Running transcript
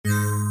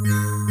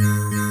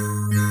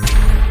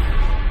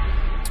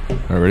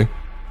ready?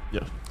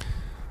 Yeah.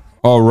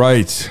 All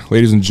right,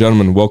 ladies and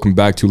gentlemen, welcome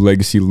back to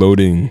Legacy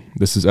Loading.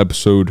 This is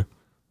episode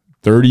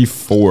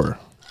 34.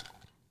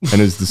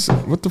 And it's this.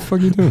 What the fuck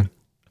are you doing?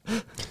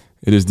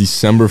 It is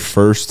December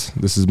 1st.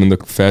 This has been the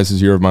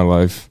fastest year of my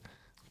life.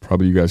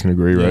 Probably you guys can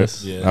agree,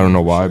 Yes. right? Yeah, I don't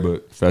know why,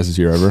 but fastest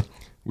year ever.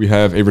 We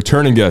have a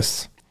returning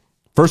guest.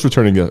 First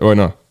returning guest. Oh,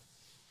 no.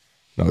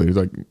 No,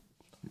 you're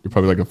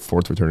probably like a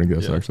fourth returning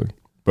guest, actually.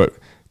 But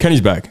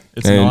Kenny's back.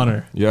 It's an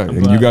honor. Yeah, I'm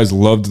and glad. you guys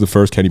loved the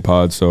first Kenny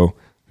pod, so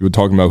we were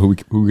talking about who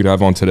we could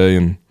have on today,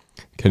 and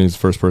Kenny's the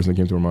first person that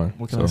came to our mind.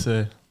 What can I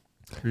say?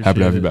 Happy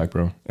to have you back,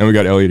 bro. And we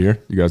got Elliot here.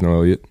 You guys know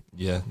Elliot.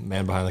 Yeah,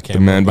 man behind the camera.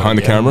 The man behind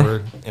the camera.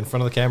 We're in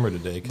front of the camera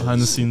today.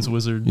 Behind the scenes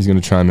wizard. He's going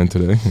to chime in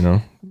today,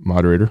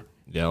 moderator.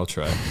 Yeah, I'll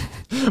try.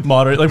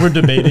 Moderate. Like we're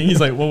debating. He's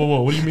like,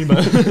 whoa. What do you mean by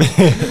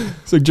that?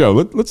 It's like, Joe,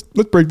 let's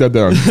break that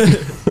down.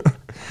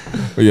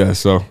 But yeah,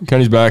 so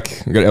Kenny's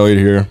back. We got Elliot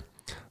here.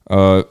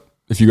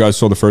 If you guys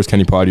saw the first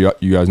Kenny pod,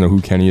 you guys know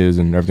who Kenny is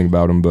and everything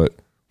about him. But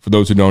for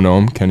those who don't know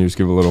him, can you just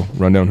give a little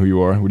rundown who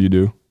you are? What do you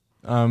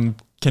do?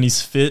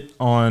 Kenny's Fit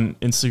on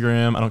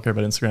Instagram. I don't care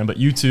about Instagram, but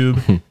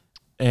YouTube.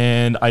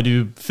 And I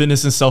do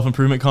fitness and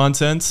self-improvement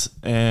content.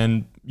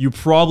 And you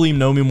probably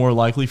know me more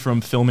likely from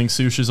filming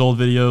Sush's old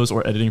videos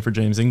or editing for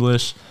James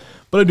English.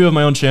 But I do have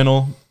my own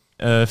channel.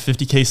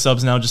 50K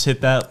subs now. Just hit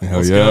that. Hell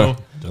Let's yeah.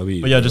 go.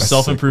 But yeah, just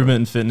self-improvement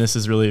and fitness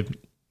is really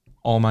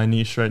all my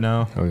niche right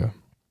now. Hell yeah.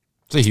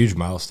 It's a huge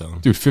milestone.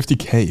 Dude,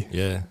 50K.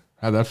 Yeah.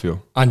 How'd that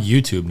feel? On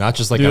YouTube, not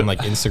just Dude, on like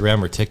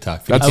Instagram or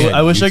TikTok.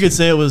 I wish I could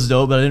say it was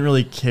dope, but I didn't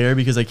really care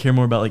because I care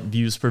more about like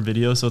views per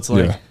video. So it's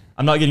like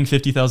I'm not getting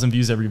 50,000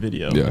 views every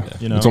video. Yeah.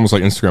 You know? It's almost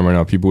like Instagram right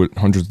now. People with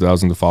hundreds of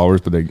thousands of followers,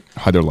 but they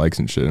hide their likes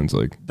and shit. And it's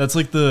like, that's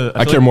like the,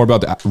 I care more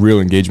about the real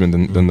engagement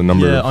than the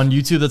number. Yeah, on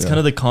YouTube, that's kind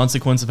of the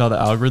consequence of how the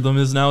algorithm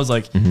is now. Is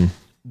like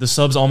the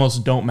subs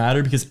almost don't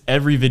matter because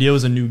every video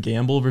is a new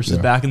gamble versus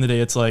back in the day,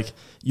 it's like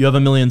you have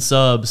 1 million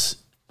subs,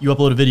 you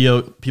upload a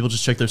video, people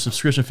just check their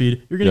subscription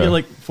feed. You're going to get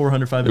like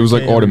 400, 500. It was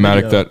like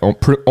automatic that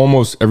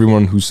almost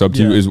everyone who subbed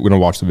to you is going to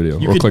watch the video.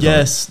 You could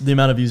guess the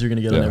amount of views you're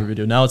going to get on every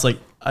video. Now it's like,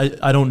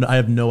 I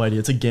have no idea.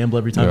 It's a gamble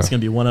every time. It's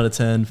going to be 1 out of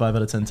 10, 5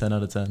 out of 10, 10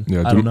 out of 10.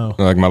 Yeah, I don't know.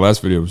 Like my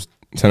last video was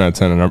 10 out of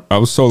 10. And I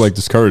was so like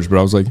discouraged, but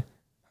I was like,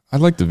 I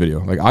liked the video.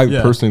 Like I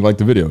personally liked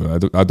the video. I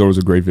thought it was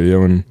a great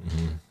video. And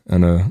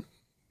the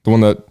one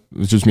that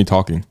was just me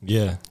talking.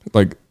 Yeah.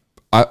 Like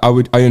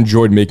I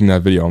enjoyed making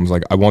that video. I was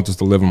like, I want this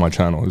to live on my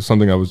channel. It was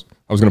something I was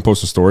going to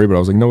post a story, but I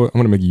was like, no, I'm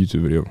going to make a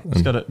YouTube video. And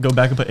just got to go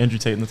back and put Andrew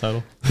Tate in the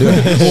title.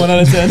 1 out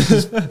of 10.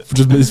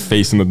 just his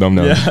face in the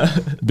thumbnail. Yeah.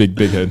 Big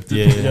head.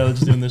 Yeah, they're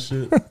just doing this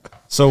shit.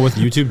 So with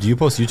YouTube, do you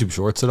post YouTube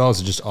shorts at all? Or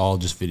is it just all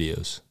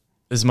videos?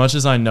 As much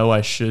as I know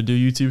I should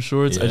do YouTube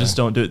shorts, I just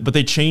don't do it. But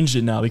they changed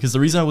it now because the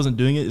reason I wasn't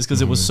doing it is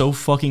because it was so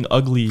fucking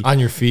ugly. On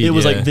your feed, it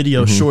was like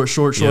video, short,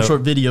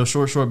 video,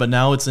 short. But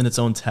now it's in its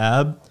own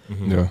tab.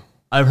 Yeah.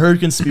 I've heard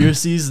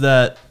conspiracies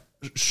that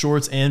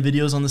shorts and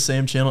videos on the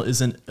same channel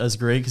isn't as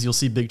great because you'll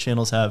see big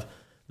channels have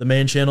the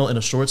main channel and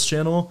a shorts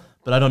channel.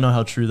 But I don't know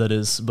how true that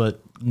is.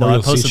 But no, or I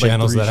you'll posted see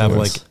channels like 3 that have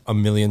shorts. like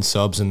 1 million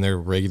subs and their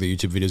regular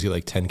YouTube videos get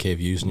like 10K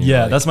views. And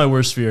Yeah, like, that's my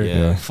worst fear.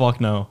 Yeah.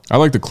 Fuck no. I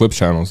like the clips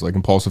channels, like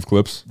impulsive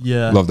clips.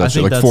 Yeah, love that I shit.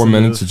 think Like that's 4 the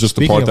minutes. move. It's just the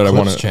Speaking part of that I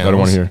want clips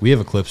to hear. We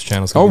have a clips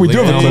channel. Oh, we do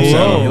have a clips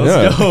channel.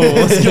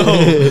 Let's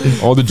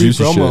go. All the Free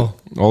juicy promo.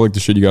 shit. All like the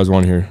shit you guys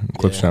want to hear.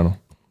 Clips channel.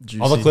 Juicy.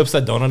 All the clips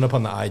that don't end up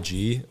on the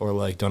IG or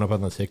like don't end up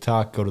on the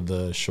TikTok go to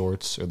the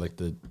shorts or like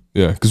the.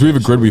 Yeah, because we have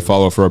a grid we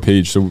follow for our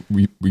page. So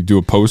we do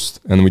a post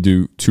and then we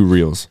do 2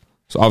 reels.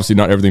 So obviously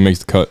not everything makes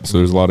the cut. So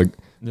there's a lot of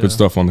good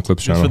stuff on the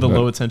clips channel. For the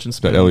low attention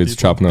span. That Elliot's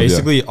chopping up.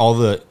 Basically, all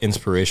the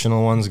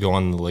inspirational ones go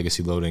on the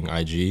Legacy Loading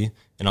IG,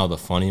 and all the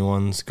funny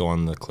ones go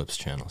on the Clips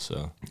channel.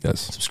 So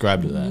yes,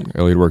 subscribe to that.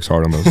 Elliot works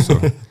hard on those. So,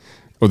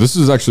 this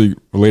is actually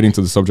relating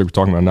to the subject we're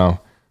talking about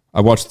now.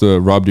 I watched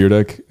the Rob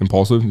Dyrdek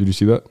Impulsive. Did you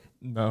see that?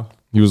 No.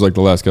 He was like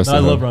the last guest. No, I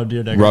love Rob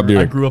Dyrdek. Rob Dyrdek.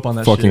 I grew up on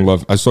that. Fucking shit.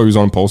 love. I saw he was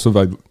on Impulsive.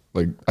 I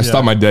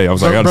stopped my day. I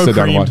was like, I gotta sit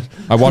down and watch.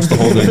 I watched the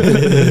whole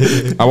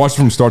thing. I watched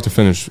from start to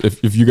finish.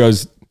 If you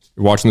guys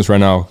are watching this right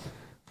now,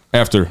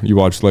 after you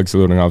watch Legacy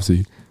Loading,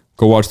 obviously,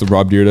 go watch the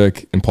Rob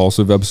Dyrdek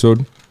Impulsive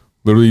episode.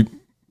 Literally,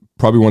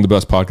 probably one of the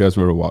best podcasts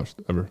I've ever watched,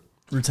 ever.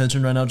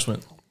 Retention right now just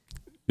went.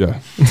 Yeah.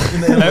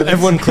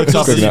 Everyone clicks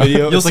off this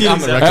video. You'll see it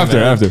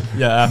after.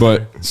 Yeah, after.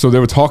 But so they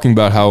were talking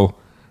about how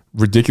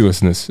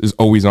ridiculousness is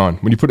always on.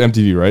 When you put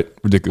MTV, right?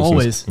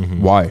 Ridiculousness. Always.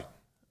 Why?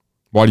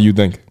 Why do you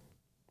think?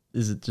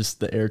 Is it just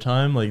the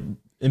airtime? Like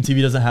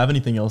MTV doesn't have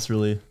anything else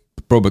really.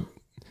 Bro, but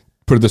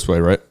put it this way,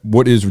 right?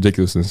 What is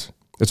ridiculousness?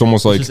 It's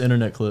almost like just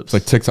internet clips. It's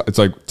like TikTok. It's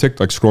like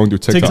like scrolling through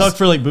TikTok. TikTok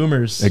for like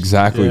boomers.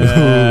 Exactly.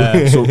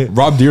 Yeah. So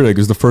Rob Dyrdek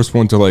is the first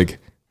one to like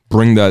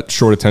bring that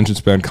short attention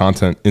span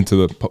content into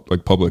the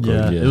public.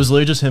 Yeah, it was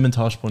literally just him and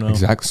Tosh.0.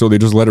 Exactly. So they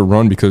just let it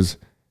run because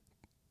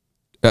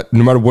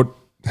no matter what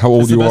how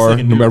old That's the you best are, they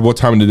can no do. matter what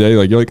time of the day.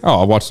 Like you're like, oh,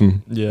 I'll watch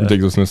some Yeah.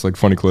 ridiculousness, like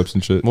funny clips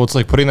and shit. Well, it's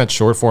like putting that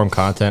short form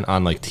content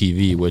on like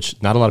TV,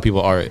 which not a lot of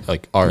people are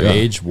like our Yeah.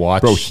 age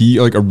watch. Bro, he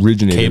like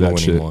originated cable that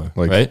shit. anymore,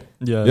 Like, right?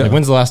 Yeah. Yeah. Like,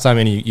 when's the last time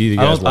any you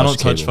guys I don't watched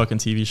touch cable? fucking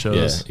TV shows.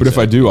 Yeah. but if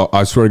I do,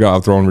 I swear to God,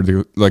 I'll throw on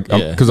ridiculous. Like,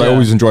 Yeah. because I Yeah.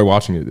 always enjoy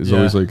watching it. It's Yeah.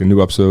 always like a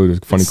new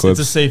episode, funny clips.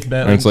 It's a safe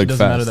bet. And it's, like, it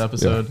doesn't matter fast.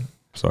 the episode.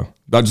 So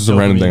that's just a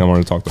random thing I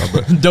wanted to talk about.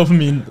 But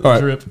Dopamine all right,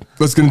 drip.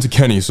 let's get into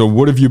Kenny. So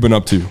what have you been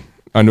up to?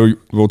 I know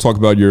we'll talk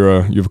about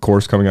your you have a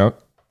course coming out,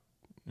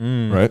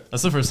 right?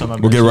 That's the first time I've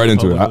We'll get right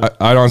into it. publicly.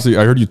 I honestly,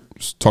 I heard you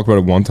talk about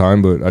it one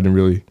time, but I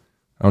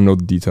don't know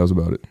the details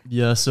about it.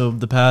 Yeah, so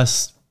the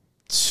past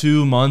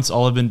 2 months,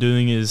 all I've been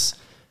doing is,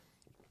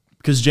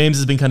 because James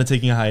has been kind of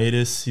taking a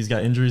hiatus, he's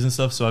got injuries and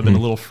stuff, so I've been a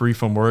little free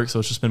from work, so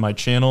it's just been my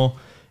channel,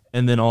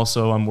 and then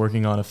also I'm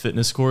working on a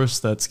fitness course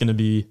that's going to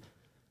be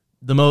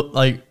the most,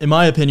 like, in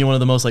my opinion, one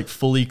of the most, like,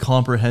 fully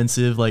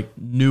comprehensive, like,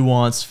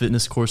 nuanced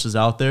fitness courses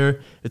out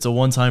there. It's a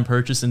one-time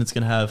purchase, and it's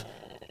going to have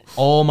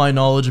all my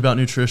knowledge about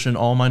nutrition,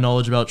 all my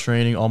knowledge about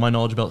training, all my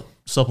knowledge about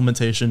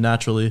supplementation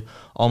naturally,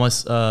 all my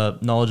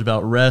knowledge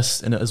about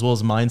rest, and as well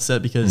as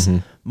mindset, because your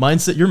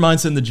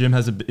mindset in the gym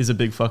is a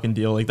big fucking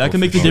deal. Like that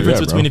can make the difference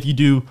between if you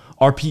do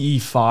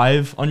RPE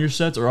 5 on your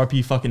sets or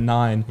RPE fucking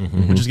 9,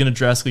 which is going to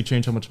drastically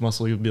change how much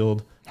muscle you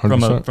build from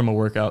 100%. a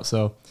workout.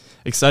 So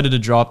excited to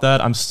drop that.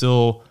 I'm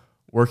still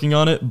working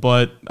on it,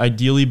 but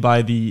ideally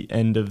by the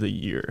end of the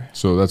year.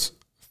 So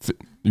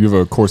you have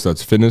a course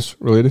that's fitness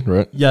related,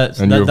 right? Yeah,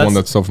 And you have one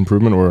that's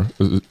self-improvement, or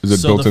is it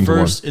so built the into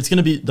first, it's going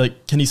to be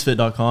like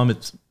kennysfit.com.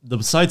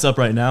 The site's up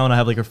right now, and I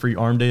have like a free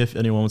arm day. If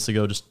anyone wants to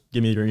go, just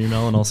give me your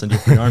email and I'll send you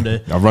a free arm day.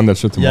 one? I'll run that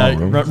shit tomorrow. Yeah,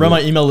 bro. run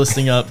my email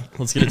listing up.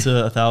 Let's get it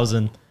to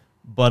 1,000.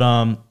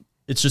 But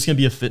it's just going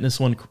to be a fitness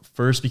one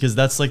first, because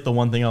that's like the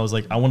one thing I was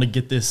like, I want to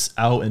get this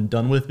out and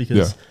done with,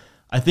 because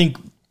I think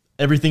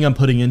everything I'm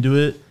putting into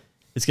it,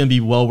 it's going to be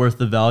well worth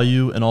the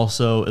value, and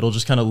also it'll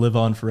just kind of live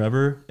on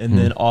forever. And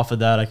then off of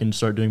that, I can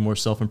start doing more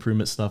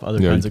self-improvement stuff, other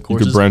kinds of You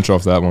courses. could branch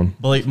off that one.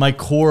 But like my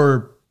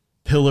core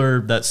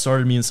pillar that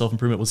started me in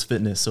self-improvement was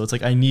fitness. So it's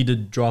like I need to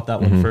drop that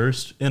one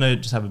first, and I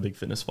just have a big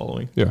fitness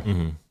following. Yeah.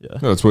 Yeah.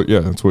 That's what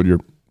your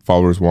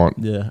followers want.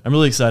 Yeah. I'm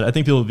really excited. I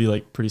think people will be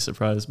like pretty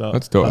surprised about.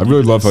 That's dope. how I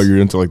really deep it love how is. you're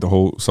into like the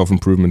whole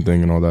self-improvement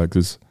thing and all that,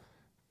 because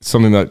it's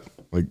something that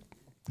like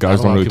guys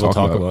Not a don't lot of really people talk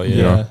talk about. about, you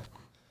Yeah. know?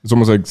 It's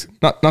almost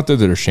like not that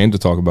they're ashamed to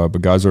talk about it,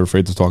 but guys are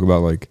afraid to talk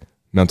about like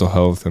mental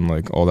health and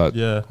like all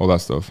that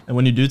stuff. And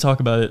when you do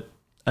talk about it,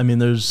 I mean,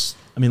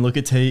 look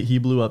at Tate. He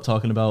blew up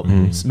talking about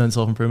men's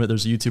self-improvement.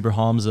 There's a YouTuber,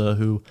 Hamza,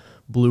 who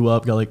blew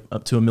up, got like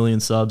up to 1 million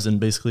subs in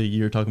basically a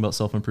year talking about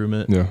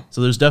self-improvement. Yeah.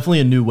 So there's definitely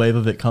a new wave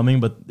of it coming,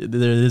 but it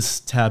is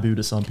taboo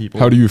to some people.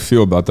 How do you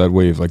feel about that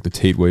wave, like the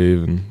Tate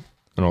wave and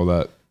all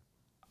that?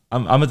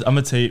 I'm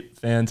a Tate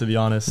fan, to be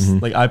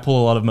honest. Like I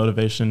pull a lot of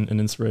motivation and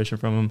inspiration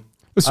from him.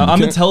 Listen,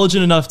 I'm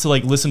intelligent enough to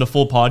like listen to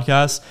full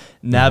podcasts,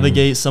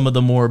 navigate some of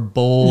the more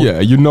bold,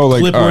 like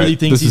clip-worthy all right,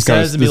 things this he is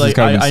kinda- says, and be this is like,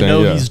 kind of I insane,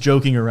 know yeah. he's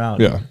joking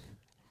around. Yeah.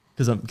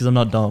 because I'm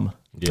not dumb.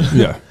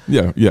 Yeah.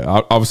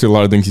 Yeah. Obviously, a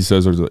lot of things he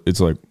says are it's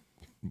like,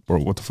 bro,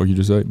 what the fuck you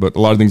just say? But a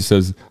lot of things he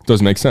says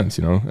doesn't make sense,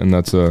 you know. And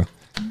that's I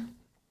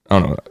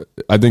don't know.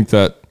 I think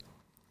that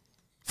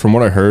from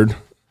what I heard,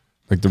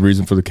 like the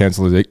reason for the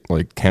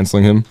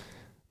canceling him,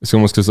 it's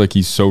almost because like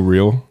he's so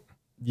real.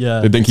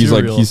 Yeah, I think he's too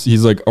like real.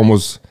 he's like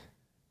almost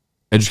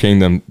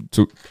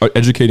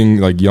educating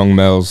like young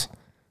males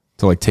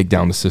to like take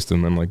down the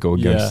system and like go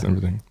against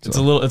everything. It's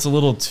a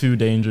little too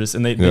dangerous,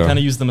 and they kind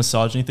of use the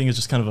misogyny thing as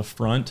just kind of a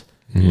front,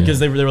 because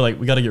they were like,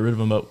 we got to get rid of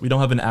him, but we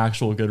don't have an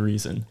actual good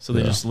reason, so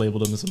they just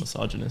labeled him as a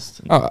misogynist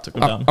and took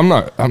him down. I'm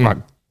not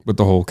with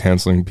the whole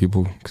canceling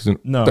people, because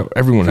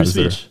everyone free has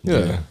their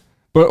speech.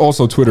 But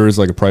also Twitter is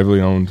like a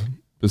privately owned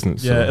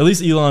business. Yeah, so. at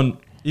least Elon,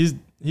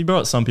 he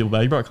brought some people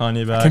back. He brought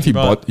Kanye back. I think he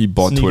bought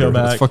Sneeko Twitter.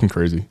 back. That's fucking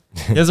crazy.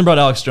 He hasn't brought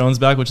Alex Jones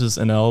back, which is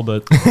an L,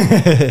 but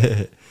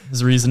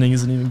his reasoning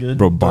isn't even good.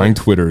 Bro, buying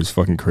Twitter is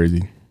fucking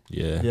crazy.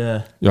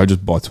 Yeah. Yeah, I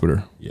just bought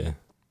Twitter. Yeah.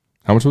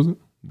 How much was it?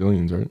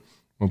 Billions, right?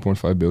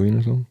 1.5 billion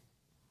or something?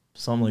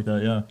 Something like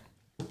that,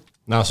 yeah.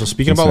 Now, so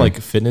speaking about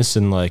like fitness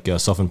and like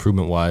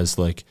self-improvement wise,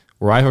 like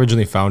where I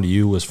originally found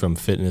you was from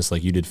fitness.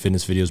 Like you did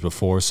fitness videos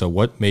before. So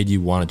what made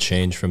you want to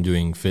change from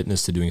doing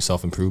fitness to doing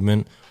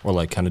self-improvement, or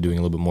like kind of doing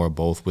a little bit more of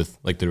both with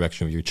like the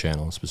direction of your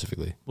channel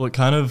specifically? Well, it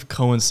kind of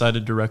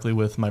coincided directly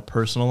with my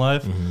personal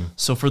life.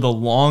 So for the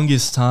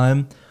longest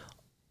time,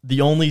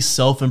 the only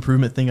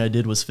self-improvement thing I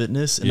did was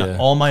fitness, and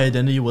all my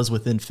identity was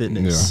within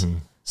fitness. Yeah.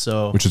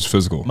 So which is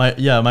physical.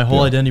 my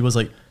whole identity was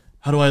like,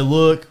 how do I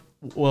look?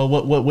 Well,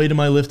 what weight am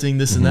I lifting?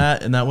 This and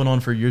that. And that went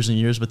on for years and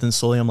years. But then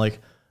slowly I'm like,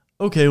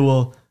 okay,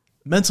 well,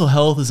 mental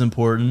health is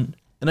important.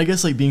 And I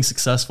guess like being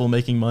successful,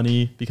 making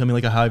money, becoming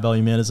like a high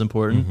value man is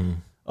important.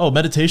 Oh,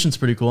 meditation's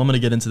pretty cool. I'm going to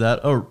get into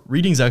that. Oh,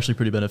 reading's actually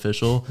pretty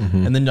beneficial.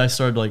 And then I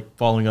started like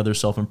following other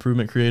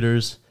self-improvement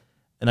creators.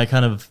 And I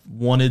kind of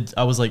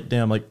I was like,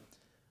 damn, like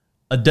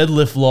a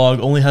deadlift vlog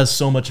only has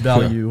so much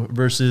value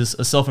versus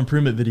a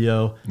self-improvement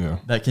video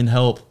that can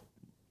help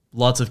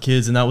lots of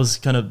kids. And that was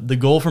kind of the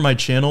goal for my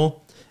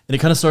channel. And it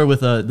kind of started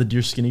with the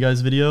Dear Skinny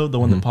Guys video, the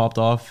one that popped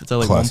off. It's at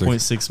like Classic.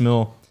 1.6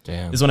 mil.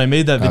 Damn. Is when I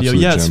made that video.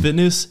 Absolute It's gem.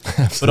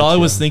 fitness. But all I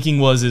was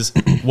thinking is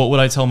what would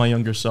I tell my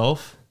younger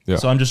self? Yeah.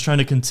 So I'm just trying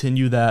to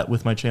continue that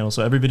with my channel.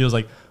 So every video is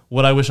like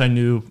what I wish I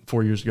knew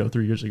 4 years ago,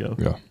 3 years ago.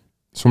 Yeah.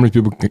 So many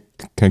people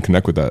can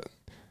connect with that.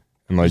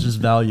 And like, It's just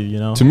value, you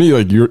know? to me,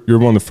 like you're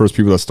one of the first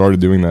people that started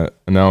doing that.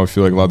 And now I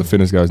feel like a lot of the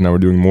fitness guys now are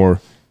doing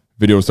more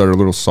videos that are a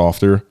little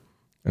softer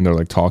and they're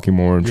like talking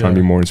more and trying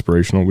to be more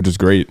inspirational, which is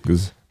great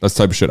because that's the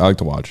type of shit I like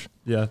to watch.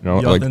 Yeah. You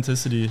know, the like,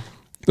 authenticity.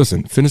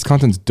 listen, fitness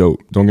content's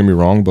dope. Don't get me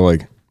wrong, but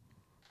like,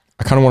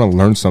 I kind of want to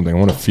learn something. I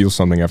want to feel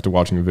something after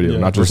watching a video, Yeah.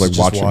 not just like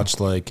watching. Watch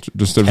like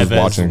Just instead of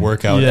just watching.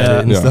 workout Yeah. edit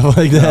and Yeah. stuff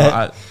like No,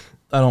 that.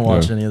 I don't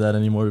watch Yeah. any of that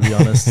anymore, to be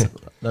honest.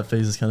 That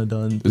phase is kind of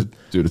done.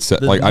 Dude, it's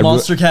The like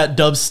Monster Cat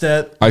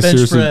dubstep, I bench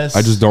seriously, press.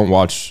 I just don't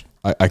watch.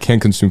 I can't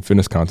consume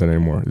fitness content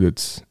anymore.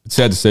 It's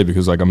sad to say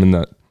because like I'm in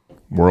that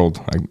world.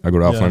 I go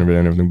to offline every day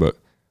and everything, but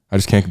I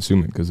just can't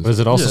consume it because But is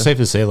it also Yeah. safe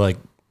to say like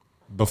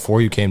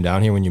before you came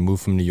down here when you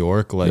moved from New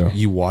York, like Yeah.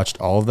 you watched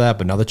all of that,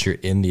 but now that you're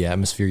in the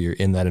atmosphere, you're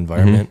in that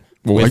environment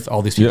with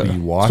all these people you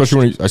watch.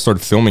 Especially when I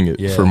started filming it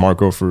Yeah. for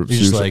Marco for You're just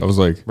Suze, like, I was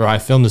like, bro, I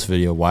filmed this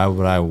video. Why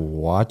would I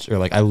watch? Or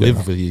like, I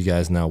live with you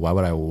guys now. Why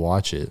would I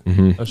watch it?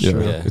 That's yeah,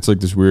 true. Yeah. it's like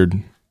this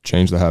weird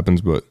change that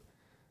happens. But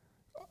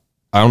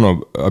I don't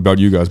know about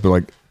you guys, but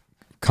like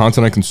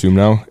content I consume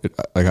now,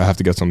 like I have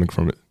to get something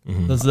from it.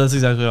 That's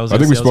exactly what I was. I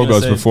think we gonna say. spoke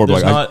about this before, but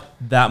there's like,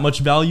 not that much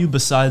value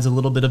besides a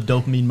little bit of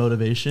dopamine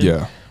motivation.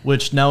 Yeah.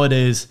 Which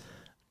nowadays,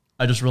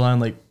 I just rely on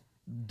like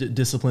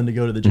discipline to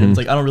go to the Mm-hmm. gym. It's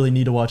like I don't really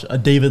need to watch a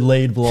David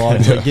Lade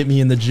vlog to like, get me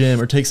in the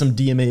gym or take some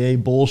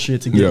DMAA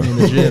bullshit to get me in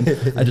the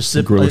gym. I just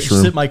Gorilla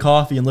shroom. sip my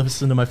coffee and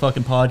listen to my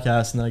fucking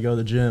podcast, and then I go to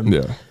the gym.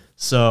 Yeah,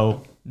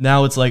 So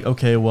now it's like,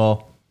 okay,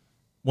 well,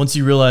 once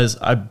you realize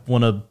I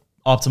want to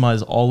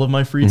optimize all of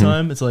my free Mm-hmm.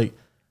 time, it's like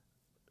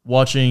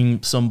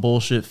watching some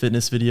bullshit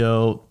fitness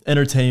video,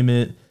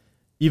 entertainment,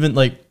 even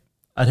like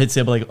I'd hate to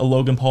say, but like a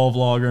Logan Paul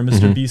vlog or a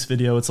Mm-hmm. Mr. Beast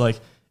video. It's like,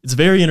 it's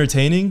very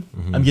entertaining.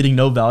 I'm getting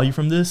no value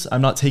from this.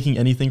 I'm not taking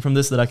anything from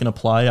this that I can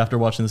apply after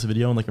watching this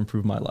video and like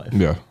improve my life.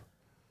 yeah.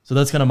 So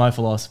that's kind of my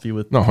philosophy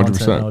with No, content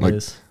 100%. Like,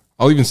 nowadays.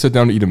 I'll even sit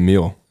down to eat a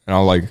meal and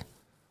I'll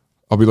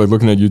be like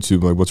looking at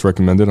YouTube, like what's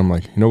recommended. I'm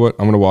like, you know what?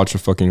 I'm going to watch a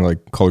fucking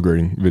like color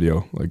grading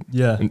video. Like,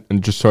 Yeah.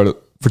 and just try to,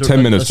 for So 10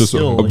 a minutes, just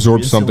skill, like, absorb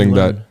you instantly something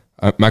learn. that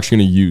I'm actually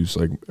going to use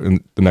like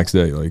in the next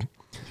day. Like,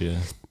 Yeah.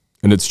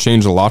 and it's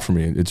changed a lot for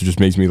me. It just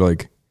makes me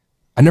like,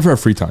 I never have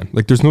free time.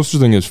 Like there's no such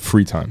thing as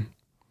free time.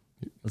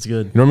 That's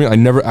good. You know what I mean? I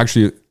never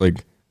actually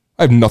like,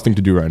 I have nothing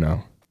to do right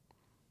now.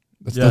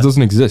 Yeah. That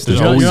doesn't exist. There's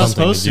You're always not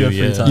something supposed to to have do,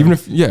 free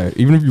yeah. time.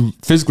 even if you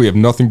physically have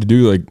nothing to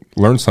do, like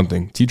learn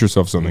something, teach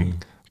yourself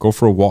something, go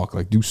for a walk,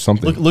 like do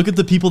something. Look at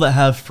the people that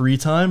have free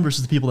time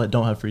versus the people that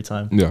don't have free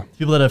time. Yeah.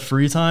 People that have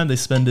free time, they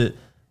spend it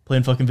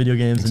playing fucking video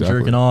games Exactly. and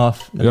jerking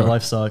off, and Yeah. their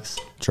life sucks.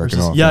 Jerking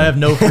Versus, off, yeah, I yeah. have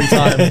no free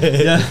time.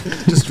 yeah,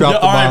 Just drop the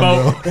all right,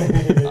 bomb,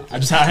 bro.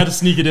 I had to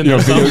sneak it in You know,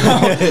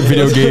 there.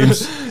 video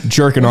games,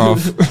 jerking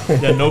off.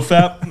 Yeah, no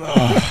fap.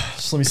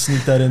 Just let me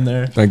sneak that in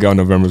there, Thank God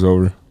November's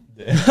over.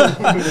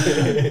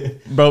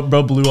 bro.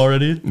 Blew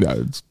already. Yeah,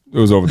 it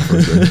was over the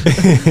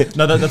first day.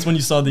 No, that's when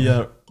you saw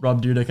the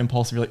Rob Dyrdek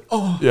impulsive. You're like,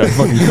 oh. Yeah,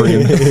 fucking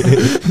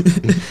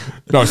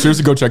freaking. No,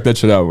 seriously, go check that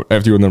shit out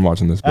after you're done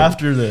watching this. But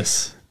After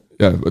this,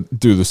 yeah, but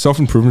dude, the self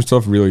improvement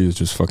stuff really is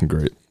just fucking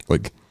great.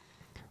 Like,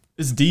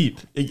 it's deep.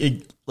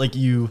 Like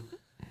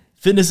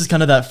fitness is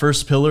kind of that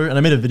first pillar, and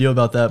I made a video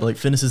about that. But like,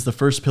 fitness is the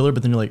first pillar,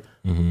 but then you're like,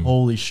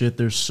 holy shit,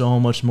 there's so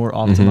much more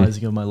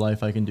optimizing of my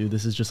life I can do.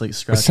 This is just like it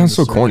scratching. sounds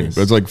the so corny, surface.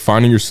 but it's like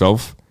finding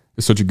yourself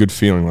is such a good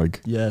feeling.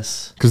 Like,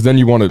 Yes. because then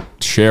you want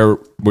to share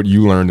what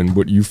you learned and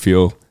what you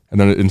feel, and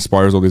then it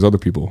inspires all these other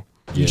people.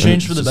 You Yeah.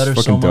 change for the It's better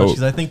just so fucking much, dope.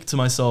 because I think to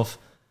myself,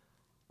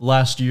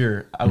 last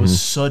year I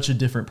was such a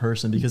different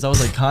person because I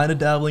was like kind of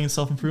dabbling in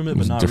self-improvement,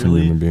 but Just a not different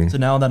really. human being. So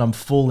now that I'm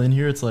full in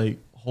here, it's like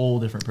a whole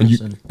different And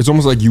person. it's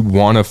almost like you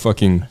want to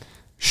fucking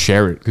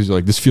share it because you're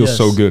like, this feels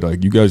so Yes. good.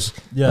 Like, you guys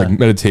Yeah. like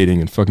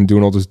meditating and fucking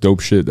doing all this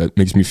dope shit that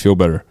makes me feel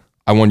better.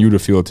 I want you to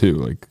feel it too.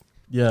 Like,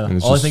 Yeah. And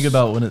it's All I just- think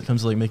about when it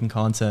comes to like making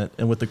content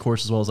and with the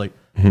course as well is like,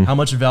 how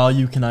much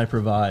value can I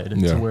provide?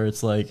 Yeah. To where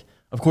it's like,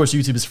 of course,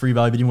 YouTube is free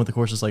value, but even with the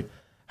course, it's like,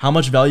 how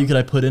much value could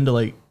I put into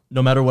like,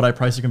 no matter what I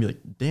price, you're gonna be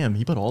like, damn,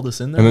 he put all this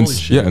in there. and then Holy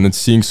shit. yeah, and then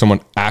seeing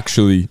someone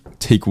actually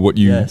take what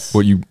you Yes.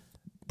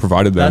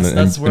 provided them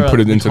That's and where put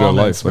it the into their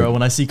comments, life. bro. Like,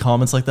 When I see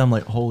comments like that, I'm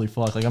like, holy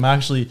fuck! Like, I'm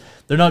actually,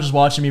 they're not just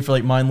watching me for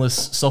like mindless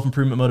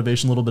self-improvement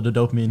motivation, a little bit of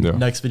dopamine. Yeah.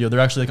 Next video,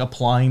 they're actually like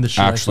applying the shit.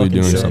 actually I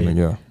fucking doing say, something.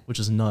 Yeah. which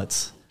is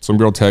nuts. Some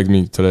girl tagged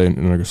me today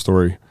in like a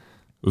story. It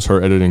was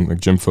her editing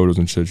like gym photos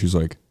and shit. She's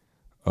like,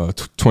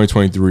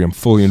 2023, I'm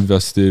fully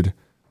invested.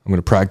 I'm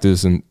gonna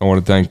practice, and I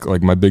want to thank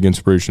like my big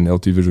inspiration,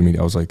 LT Visual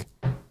Media. I was like,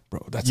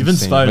 bro, that's You've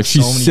insane. inspired Like, so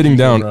she's many sitting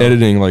people, down bro.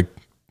 editing like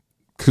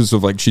because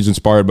of like she's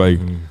inspired by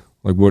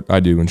like what I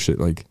do and shit.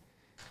 Like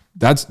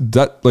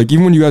that like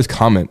even when you guys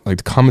comment, like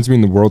the comments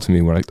mean the world to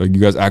me when like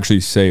you guys actually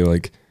say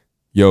like,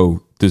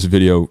 yo, this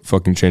video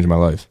fucking changed my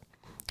life.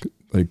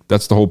 Like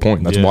that's the whole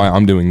point. That's Yeah. why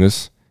I'm doing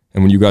this.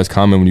 And when you guys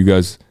comment, when you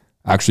guys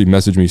actually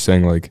message me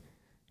saying like,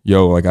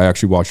 yo, like I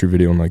actually watched your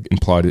video and like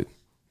implied it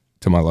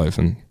to my life,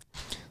 and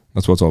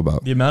that's what it's all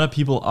about. The amount of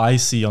people I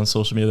see on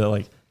social media that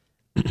like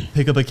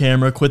pick up a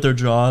camera, quit their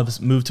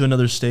jobs, move to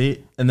another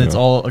state, and then it's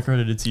all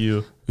accredited to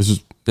you. It's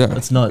just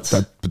that's nuts.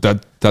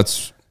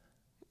 That's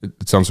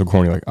it sounds so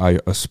corny. Like I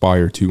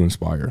aspire to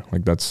inspire.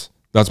 Like that's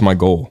my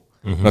goal.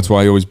 Mm-hmm. That's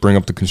why I always bring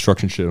up the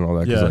construction shit and all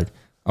that. Because like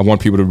I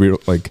want people to be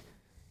like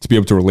to be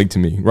able to relate to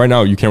me. Right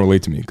now, you can't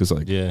relate to me because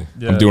like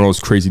I'm doing all this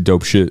crazy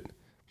dope shit.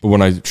 But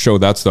when I show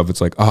that stuff,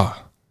 it's like oh,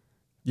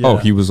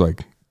 he was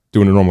like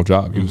doing a normal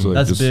job. He was like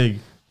that's just, big. You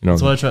know,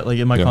 that's what I try like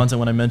in my content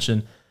when I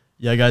mention,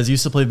 guys, I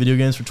used to play video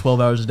games for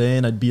 12 hours a day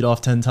and I'd beat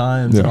off 10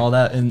 times and all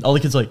that, and all the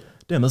kids are like,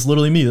 damn, that's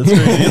literally me. That's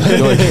crazy.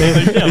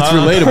 It's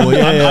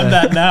relatable. I'm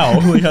that now.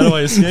 Like, how do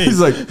I escape? He's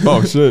like,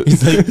 oh shit.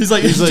 He's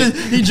like,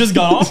 he just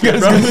got off it,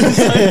 bro.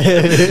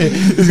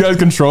 He's got his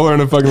controller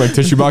in a fucking like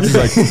tissue box. He's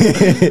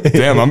like,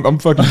 damn, I'm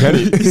fucking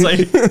Kenny. He's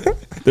like,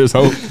 there's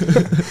hope.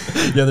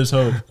 Yeah, there's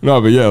hope. No,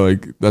 but yeah,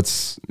 like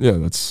that's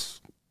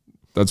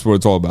what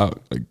it's all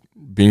about. Like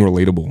being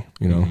relatable.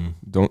 You know,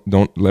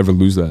 don't ever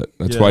lose that.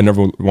 That's why I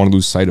never want to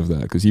lose sight of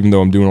that. Because even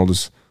though I'm doing all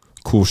this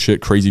cool shit,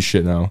 crazy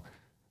shit now,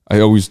 I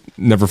always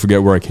never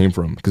forget where I came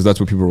from, because that's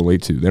what people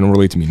relate to. They don't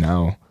relate to me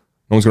now.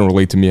 No one's gonna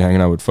relate to me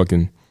hanging out with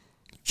fucking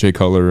Jay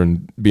Cutler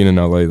and being in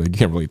LA. Like you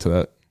can't relate to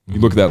that.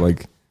 You look at that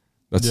like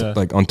that's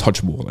like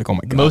untouchable. Like, oh my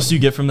god. The most you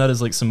get from that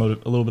is like a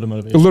little bit of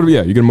motivation. A little,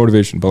 you get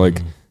motivation. But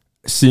like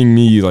seeing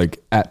me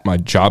like at my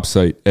job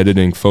site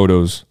editing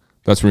photos,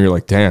 that's when you're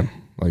like, damn,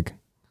 like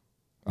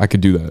I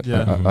could do that.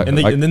 Yeah. And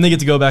then they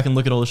get to go back and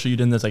look at all the shit you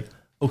did, and it's like,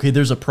 okay,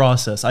 there's a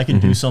process. I can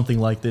do something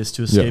like this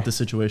to escape the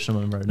situation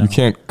I'm in right now. You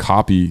can't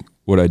copy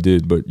what I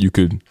did, but you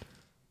could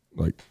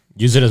like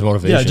use it as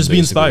motivation. Yeah, just be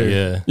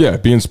inspired. Yeah,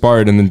 be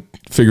inspired, and then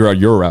figure out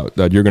your route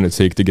that you're going to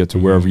take to get to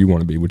wherever you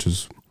want to be, which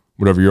is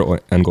whatever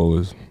your end goal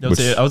is.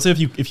 I would say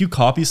if you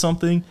copy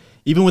something,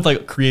 even with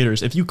like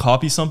creators, if you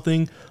copy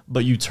something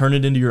but you turn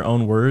it into your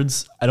own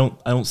words, I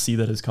don't see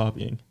that as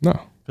copying. No,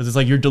 because it's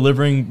like you're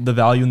delivering the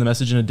value and the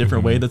message in a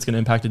different way that's going to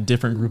impact a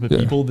different group of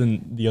people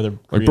than the other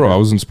creator. Like, bro, I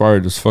was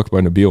inspired as fuck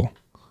by Nabil.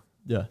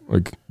 Yeah,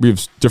 like we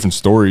have different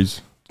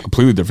stories,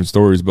 completely different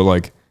stories, but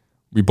like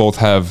we both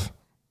have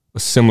a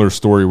similar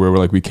story where we're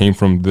like, we came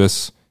from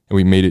this and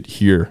we made it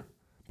here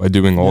by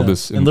doing all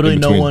this. And literally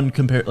no one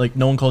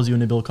calls you a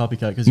Nabil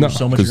copycat because you're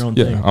so much your own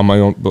thing. On my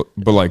own.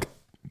 But like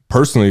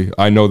personally,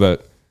 I know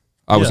that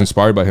I was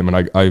inspired by him,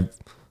 and I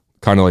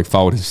kind of like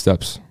followed his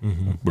steps.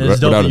 It's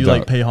dope that you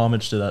like pay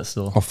homage to that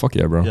still. Oh fuck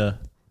yeah, bro. Yeah.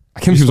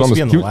 I can't believe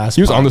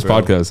he was on this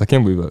podcast. I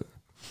can't believe that.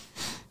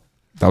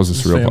 That was a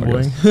surreal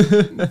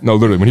podcast. No,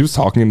 literally, when he was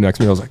talking next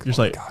to me, I was like, just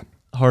like, God.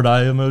 Heart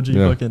eye emoji,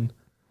 fucking.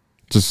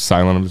 Just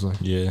silent. I'm just like,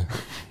 yeah.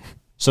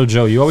 So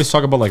Joe, you always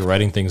talk about like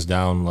writing things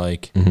down,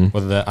 like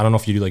whether that, I don't know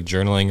if you do like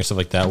journaling or stuff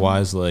like that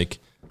wise, like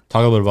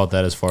talk a little bit about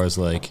that as far as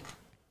like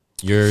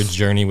your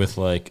journey with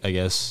like, I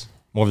guess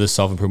more of this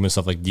self-improvement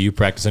stuff. Like, do you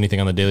practice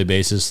anything on a daily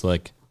basis?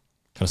 Like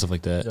kind of stuff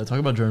like that. Yeah. Talk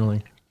about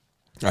journaling.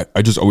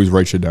 I just always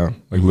write shit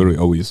down. Like literally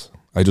always.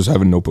 I just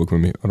have a notebook with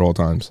me at all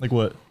times. Like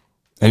what?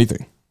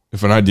 Anything.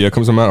 If an idea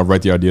comes to mind, I'll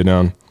write the idea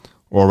down,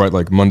 or I'll write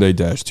like Monday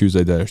dash,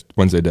 Tuesday dash,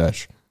 Wednesday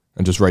dash,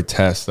 and just write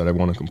tasks that I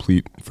want to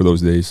complete for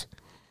those days.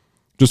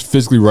 Just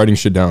physically writing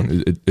shit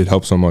down, it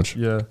helps so much.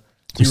 Yeah.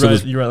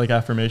 You write like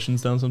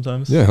affirmations down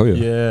sometimes? Yeah, hell yeah.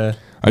 Yeah.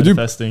 I do.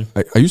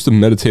 I used to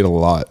meditate a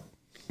lot,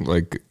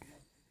 like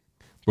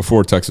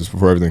before Texas,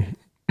 before everything.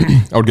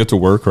 I would get to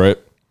work, right?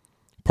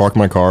 Park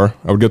my car.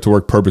 I would get to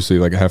work purposely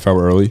like a half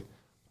hour early.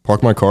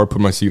 Park my car,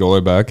 put my seat all the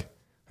way back,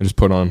 and just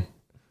put on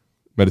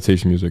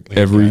meditation music like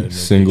every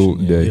single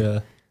day. Yeah.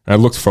 And I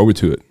looked forward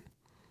to it.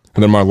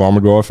 And then my alarm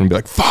would go off and be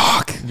like,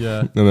 fuck. Yeah.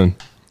 And then.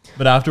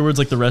 But afterwards,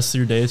 like the rest of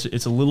your day,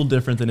 it's a little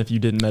different than if you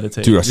didn't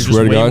meditate. Dude, I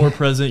swear to God. You're just way more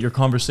present. Your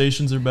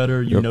conversations are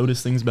better. You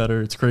notice things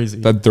better. It's crazy.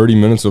 That 30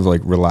 minutes of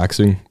like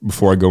relaxing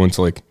before I go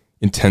into like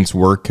intense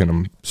work and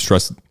I'm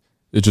stressed,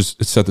 it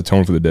set the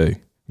tone for the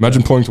day.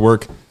 Imagine pulling to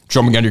work,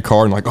 jumping out of your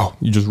car and like, oh,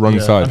 you just run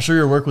inside. I'm sure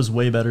your work was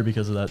way better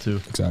because of that too.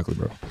 Exactly,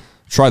 bro.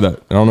 Try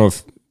that. I don't know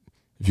if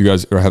you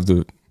guys if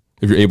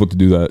you're able to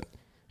do that.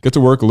 Get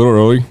to work a little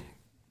early,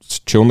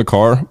 just chill in the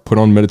car, put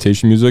on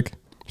meditation music,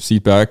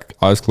 seat back,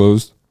 eyes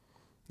closed,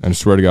 and I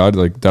swear to God,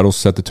 like that'll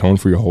set the tone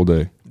for your whole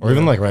day. Or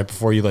even like right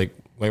before you right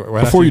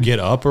after you get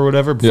up or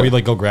whatever, before you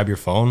like go grab your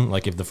phone,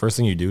 like if the first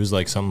thing you do is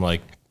like something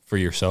like for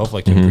yourself,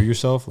 like to improve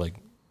yourself, like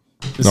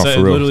it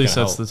literally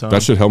sets the tone.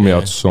 That should help me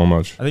out so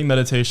much. I think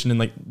meditation in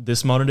like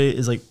this modern day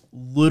is like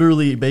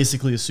literally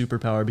basically a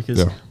superpower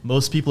because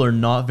most people are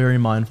not very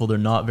mindful. They're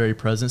not very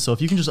present. So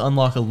if you can just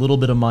unlock a little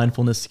bit of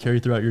mindfulness to carry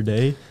throughout your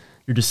day,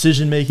 your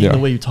decision making, the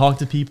way you talk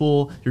to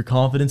people, your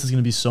confidence is going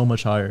to be so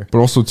much higher. But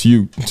also to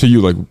you,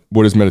 like,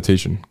 what is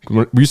meditation?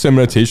 When you say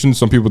meditation,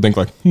 some people think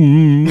like,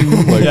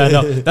 yeah,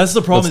 no, that's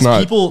the problem.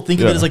 People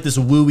think of it as like this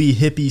wooey,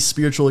 hippie,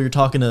 spiritual. You're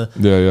talking to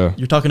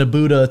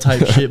Buddha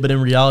type shit, but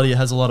in reality, it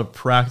has a lot of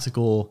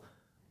practical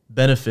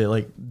benefit.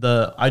 Like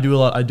I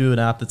do an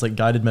app that's like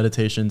guided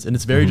meditations, and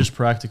it's very just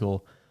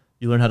practical.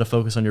 You learn how to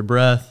focus on your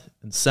breath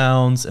and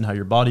sounds and how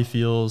your body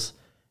feels.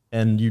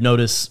 and you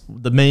notice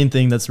the main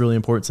thing that's really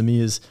important to me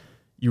is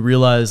you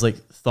realize like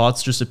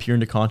thoughts just appear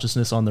into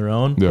consciousness on their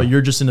own, but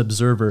you're just an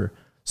observer.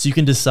 So you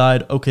can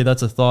decide, okay,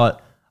 that's a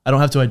thought. I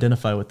don't have to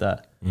identify with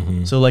that.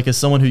 So like as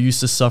someone who used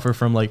to suffer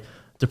from like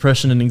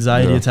depression and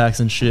anxiety attacks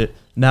and shit,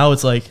 now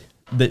it's like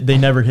they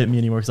never hit me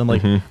anymore because I'm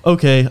like,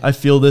 okay, I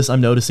feel this,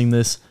 I'm noticing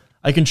this.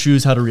 I can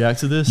choose how to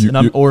react to this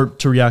or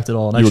to react at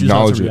all. And I choose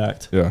not to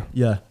react. Yeah.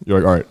 Yeah. You're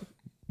like, all right,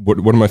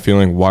 what am I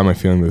feeling? Why am I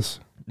feeling this?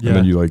 Yeah. And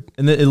then you like,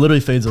 and then it literally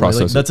fades away.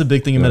 Like that's a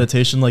big thing in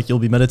meditation. Like you'll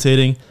be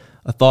meditating,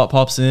 a thought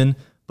pops in,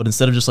 but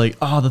instead of just like,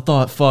 the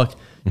thought, fuck,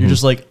 you're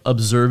just like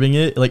observing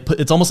it. Like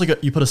it's almost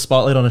like you put a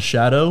spotlight on a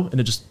shadow and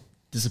it just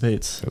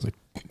dissipates. I was like,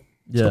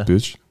 yeah,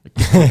 bitch.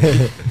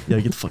 Yeah,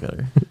 get the fuck out of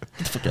here. Get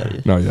the fuck out of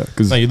here. No, yeah,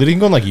 because you literally can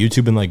go on like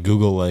YouTube and like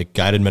Google like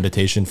guided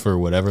meditation for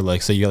whatever.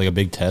 Like, say you got like a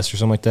big test or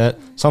something like that,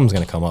 something's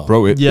gonna come up,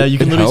 bro. You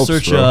can literally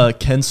search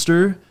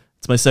Kenster.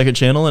 It's my second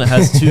channel and it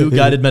has 2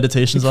 guided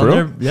meditations on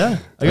there. Yeah,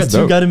 I got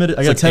 2 guided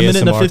I got 10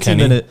 minute and a 15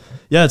 minute.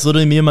 Yeah, it's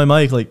literally me and my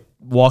mic like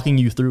walking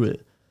you through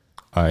it.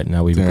 All right,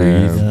 now we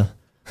breathe. Yeah.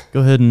 Go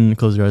ahead and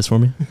close your eyes for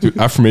me. Dude,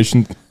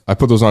 affirmation. I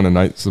put those on at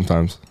night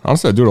sometimes.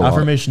 Honestly, I do it a lot.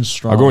 Affirmation's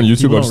strong. I go on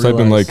YouTube. I just type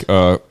in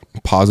like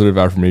positive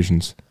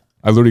affirmations.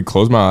 I literally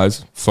close my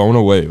eyes, phone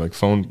away, like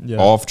phone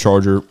off,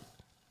 charger,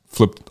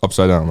 flipped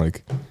upside down,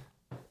 like,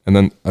 and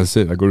then that's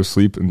it. I go to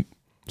sleep and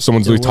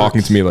someone's literally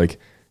talking to me like,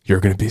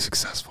 "You're gonna be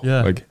successful."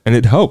 Yeah, like, and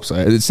it helps.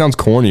 It sounds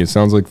corny. It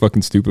sounds like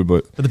fucking stupid,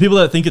 but the people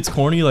that think it's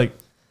corny, like,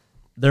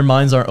 their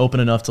minds aren't open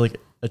enough to like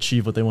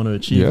achieve what they want to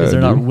achieve because they're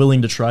not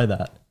willing to try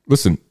that.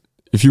 Listen,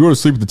 if you go to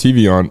sleep with the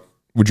TV on,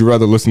 would you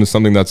rather listen to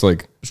something that's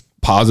like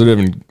positive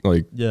and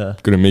like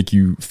gonna make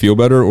you feel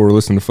better, or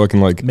listen to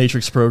fucking like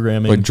Matrix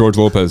programming, like George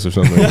Lopez or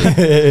something?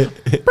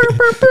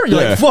 You're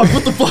like, fuck,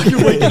 what the fuck?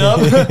 You're waking up.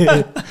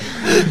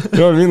 You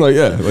know what I mean? Like,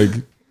 yeah,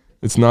 like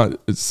it's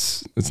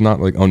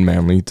not like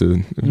unmanly to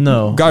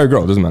guy or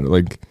girl, it doesn't matter.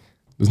 Like,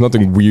 there's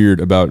nothing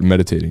weird about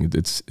meditating.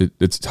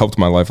 It's helped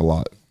my life a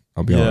lot.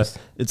 I'll be honest.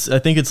 I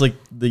think it's like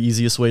the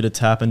easiest way to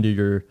tap into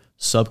your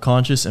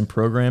subconscious and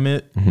program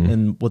it,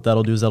 and what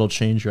that'll do is that'll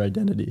change your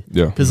identity.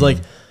 Yeah, because like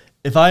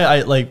if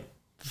I like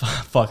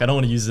fuck, I don't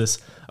want to use this.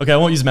 Okay, I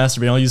won't use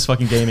masturbating. I'll use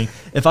fucking gaming.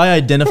 If I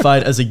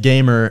identified as a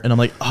gamer and I'm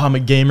like, I'm a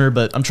gamer,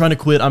 but I'm trying to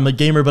quit. I'm a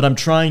gamer, but I'm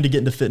trying to get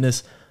into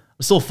fitness.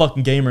 I'm still a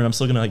fucking gamer, and I'm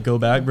still gonna like go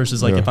back.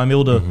 Versus like if I'm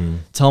able to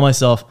tell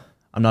myself,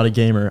 I'm not a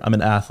gamer, I'm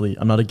an athlete.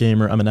 I'm not a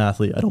gamer, I'm an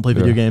athlete. I don't play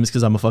video games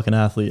because I'm a fucking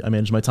athlete. I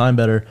manage my time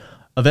better.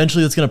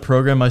 Eventually, it's gonna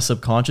program my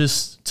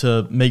subconscious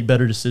to make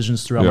better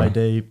decisions throughout my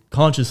day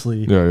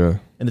consciously.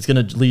 And it's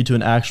gonna lead to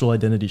an actual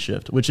identity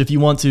shift. Which, if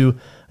you want to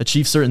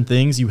achieve certain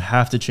things, you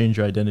have to change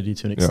your identity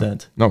to an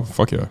extent. No,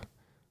 fuck yeah.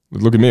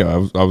 Look at me. I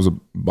was a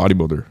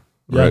bodybuilder,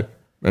 right?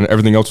 And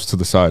everything else was to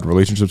the side.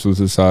 Relationships was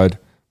to the side.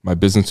 My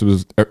business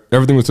was,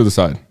 everything was to the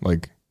side.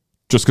 Like,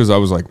 just because I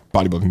was like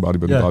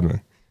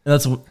bodybuilding. And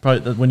that's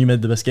probably when you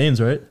made the best gains,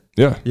 right?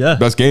 Yeah.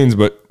 Best gains,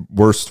 but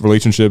worst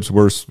relationships,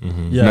 worst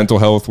mental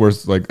health,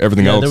 worst like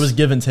everything else. There was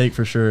give and take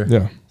for sure.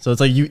 Yeah. So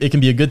it's like it can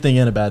be a good thing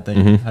and a bad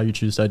thing, how you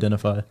choose to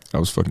identify. I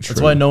was fucking straight.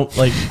 That's why I know,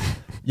 like,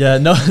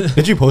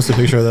 Did you post a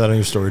picture of that on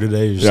your story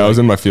today? Yeah, I was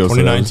in my field.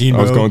 2019,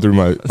 I was going through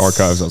my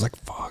archives. I was like,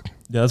 fuck.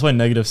 Yeah, that's why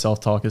negative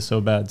self-talk is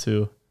so bad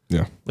too.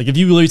 Yeah. Like if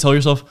you literally tell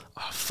yourself,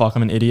 fuck,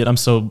 I'm an idiot, I'm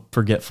so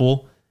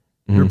forgetful.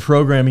 You're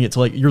programming it to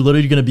like, you're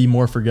literally going to be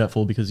more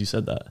forgetful because you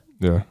said that.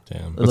 Yeah.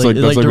 Damn. That's like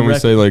when we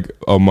say like,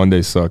 oh,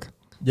 Mondays suck.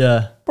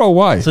 Yeah. Bro,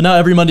 why? So now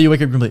every Monday you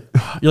wake up and be like,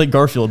 you're like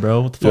Garfield,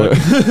 bro. What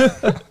the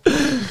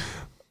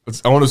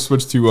fuck? I want to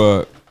switch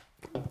to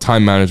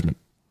time management,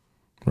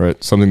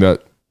 right? Something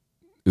that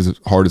is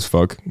hard as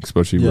fuck,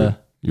 especially when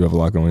you have a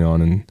lot going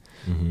on and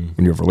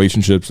when you have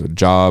relationships, a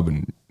job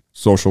and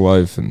social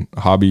life and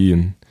a hobby.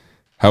 And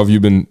how have you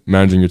been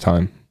managing your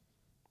time?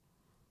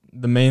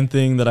 The main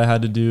thing that I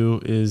had to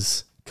do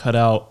is cut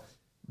out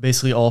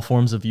basically all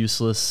forms of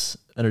useless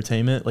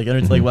entertainment. Like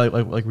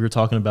like we were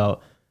talking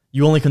about,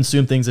 you only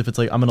consume things if it's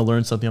like, I'm going to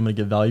learn something, I'm going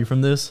to get value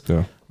from this.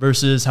 Yeah.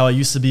 Versus how I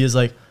used to be is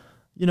like,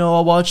 you know,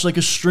 I'll watch like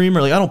a streamer.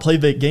 Like I don't play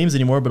games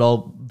anymore, but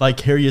I'll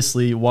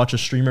vicariously watch a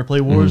streamer play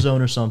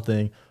Warzone or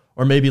something.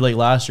 Or maybe like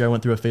last year I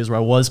went through a phase where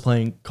I was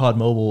playing COD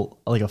Mobile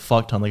like a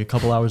fuck ton, like a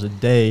couple hours a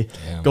day.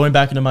 Damn. Going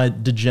back into my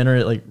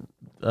degenerate like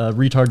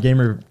retard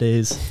gamer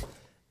days.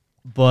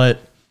 But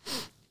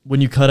when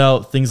you cut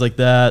out things like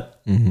that,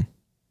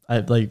 I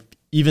like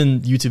even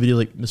YouTube video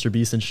like Mr.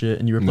 Beast and shit,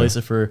 and you replace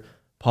it for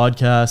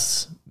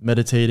podcasts,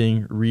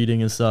 meditating,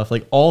 reading and stuff,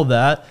 like all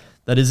that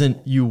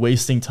isn't you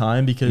wasting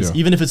time, because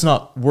even if it's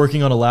not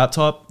working on a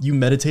laptop, you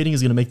meditating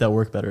is going to make that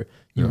work better.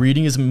 You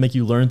reading is going to make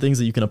you learn things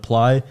that you can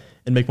apply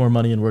and make more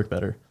money and work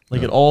better.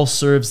 Like it all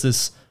serves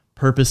this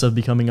purpose of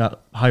becoming a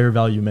higher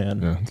value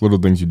man. Yeah, it's little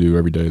things you do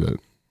every day that.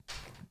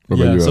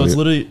 So it's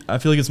literally, I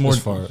feel like it's more.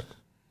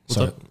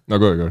 Sorry. No,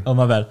 go ahead. Oh,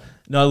 my bad.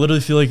 No, I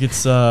literally feel like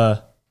it's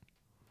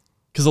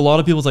because a lot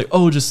of people's like,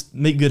 oh, just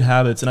make good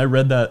habits. And I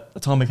read that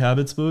Atomic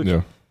Habits book.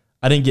 Yeah.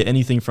 I didn't get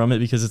anything from it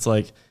because it's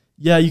like,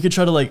 yeah, you could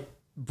try to like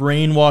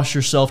brainwash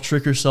yourself,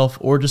 trick yourself,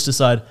 or just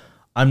decide,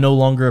 I'm no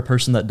longer a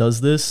person that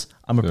does this.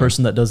 I'm a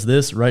person that does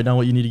this. Right now,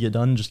 what you need to get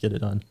done, just get it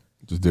done.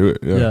 Just do it.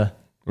 Yeah.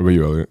 What about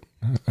you, Elliot?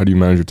 How do you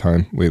manage your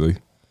time lately?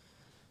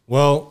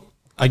 Well,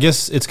 I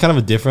guess it's kind of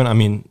a different. I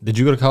mean, did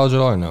you go to college at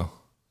all or no?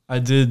 I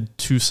did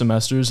 2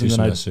 semesters, and then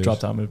I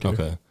dropped out and moved here.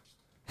 Okay.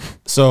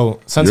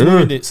 So since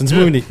moving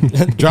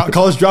to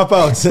college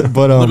dropouts,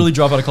 but literally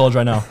drop out of college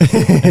right now.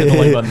 Hit the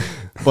like button.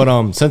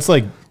 But since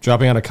like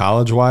dropping out of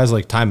college wise,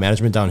 like time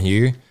management down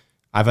here,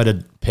 I've had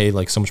to pay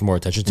like so much more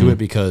attention to it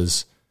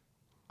because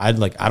I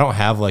don't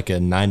have like a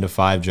 9 to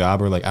 5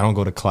 job, or like I don't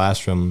go to class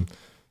from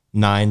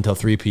 9 till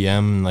 3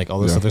 p.m. and like all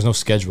this stuff. There's no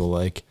schedule.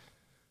 Like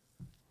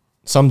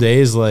some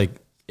days, like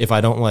if I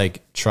don't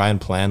like try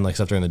and plan like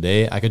stuff during the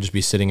day, I could just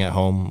be sitting at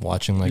home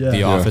watching like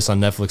The Office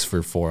on Netflix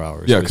for 4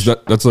 hours. Yeah, because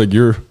that's like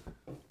you're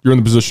in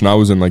the position I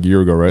was in like a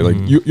year ago, right? Like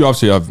you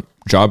obviously have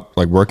job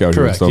like workout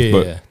here and stuff,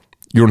 but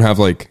you don't have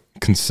like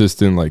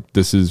consistent like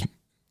this is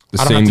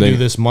the I don't same have to thing. do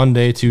this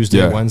Monday,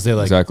 Tuesday, Wednesday.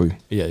 Like exactly.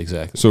 Yeah,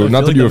 exactly. So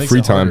not that you have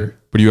free time,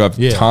 but you have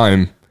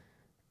time,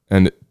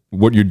 and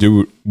what you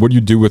do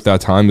with that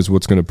time is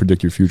what's going to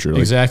predict your future. Like,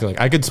 exactly. Like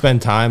I could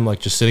spend time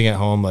like just sitting at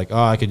home, like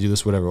I could do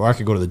this, whatever, or I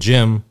could go to the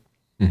gym.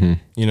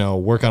 You know,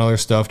 work on other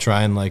stuff,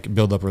 try and like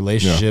build up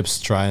relationships,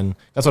 try and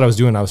that's what I was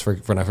doing.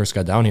 When I first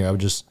got down here, I would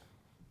just,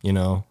 you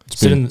know,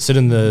 sit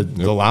in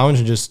the lounge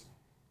and just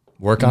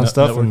work on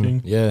stuff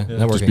networking. And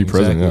networking. Just be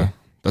present. Exactly. Yeah,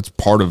 that's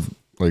part of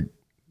like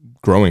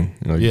growing.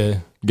 Like,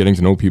 getting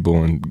to know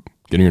people and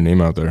getting your name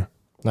out there.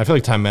 And I feel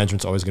like time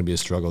management's always going to be a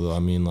struggle, though. I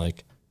mean,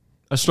 like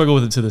I struggle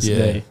with it to this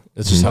day.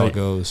 It's just how it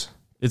goes.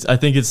 I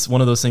think it's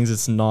one of those things.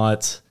 It's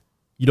not.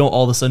 You don't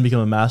all of a sudden become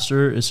a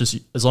master. It's just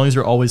as long as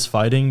you're always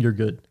fighting, you're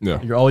good. Yeah.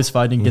 You're always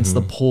fighting against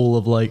the pull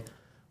of like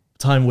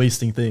time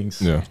wasting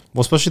things. Yeah.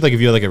 Well, especially like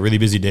if you have like a really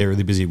busy day,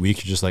 really busy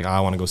week, you're just like,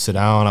 I want to go sit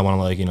down. I want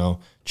to like, you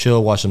know,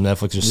 chill, watch some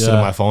Netflix, just sit on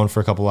my phone for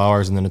a couple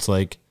hours. And then it's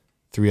like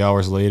 3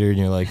 hours later and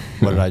you're like,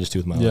 what did I just do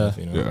with my life?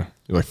 You know? Yeah.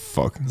 You're like,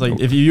 fuck. It's like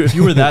if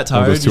you were that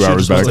tired, you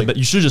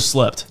should have just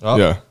slept. Oh,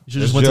 yeah. You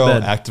should just went to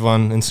bed. Active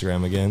on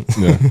Instagram again.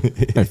 Yeah.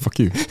 Hey, fuck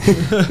you.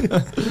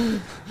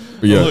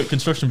 But yeah. Oh, look,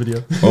 construction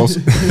video.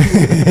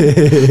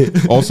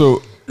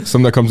 Also,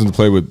 something that comes into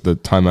play with the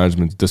time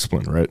management is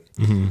discipline, right?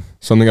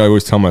 Something I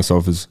always tell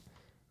myself is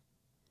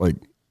like,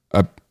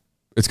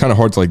 it's kind of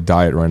hard to like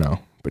diet right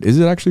now, but is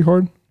it actually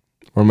hard?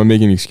 Or am I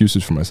making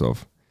excuses for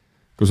myself?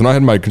 Because when I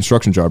had my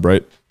construction job,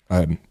 right, I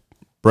had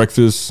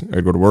breakfast,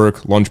 I'd go to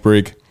work, lunch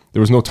break. There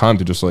was no time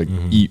to just like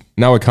eat.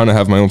 Now I kind of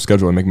have my own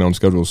schedule. I make my own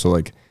schedule. So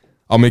like,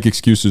 I'll make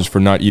excuses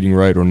for not eating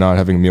right or not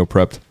having a meal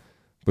prepped.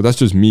 But that's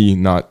just me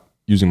not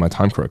using my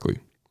time correctly.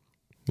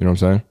 You know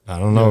what I'm saying? I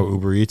don't know. Yeah.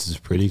 Uber Eats is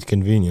pretty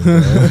convenient.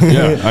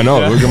 Yeah, I know.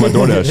 Look at my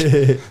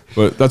DoorDash.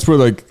 But that's where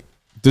like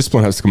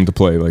discipline has to come into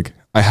play. Like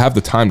I have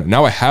the time.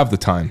 Now I have the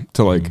time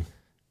to like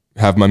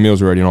have my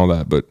meals ready and all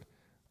that. But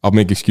I'll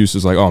make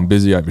excuses like, oh, I'm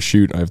busy. I have a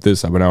shoot. I have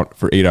this. I went out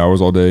for 8 hours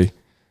all day.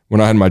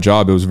 When I had my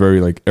job, it was very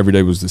like every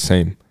day was the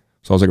same.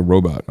 So I was like a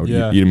robot. I would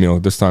eat a meal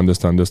this time.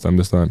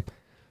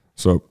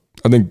 So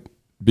I think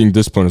being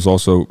disciplined is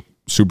also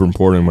super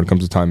important when it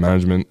comes to time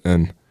management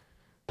and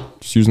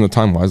just using the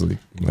time wisely.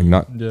 Like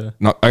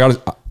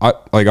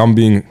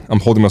I'm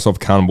holding myself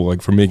accountable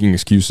like for making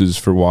excuses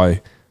for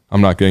why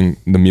I'm not getting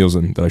the meals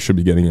in that I should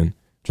be getting in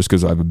just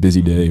because I have a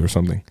busy day or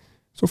something.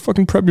 So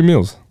fucking prep your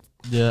meals.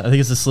 Yeah, I think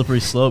it's a slippery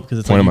slope because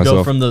it's like you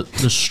go from the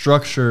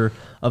structure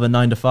of a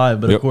 9 to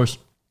 5, but of course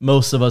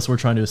most of us were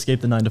trying to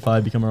escape the 9 to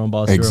 5, become our own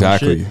boss.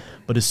 Exactly.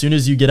 But as soon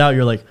as you get out,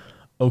 you're like,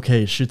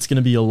 okay, shit's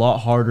gonna be a lot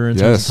harder in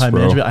terms of time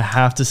management. I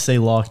have to stay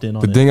locked in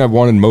on it. The thing I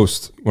wanted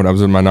most when I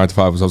was in my 9 to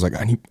 5 was I was like,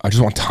 I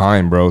just want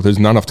time, bro. There's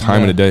not enough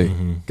time in a day.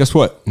 Guess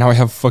what? Now I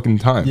have fucking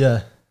time.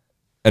 Yeah.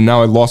 And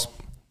now I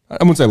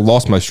wouldn't say I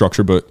lost my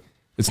structure, but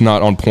it's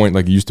not on point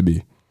like it used to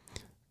be.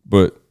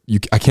 But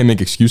I can't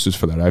make excuses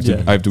for that. I have to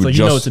it's adjust. Like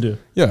you know what to do.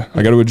 Yeah,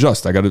 I got to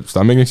adjust. I got to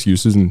stop making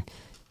excuses. And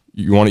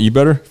you want to eat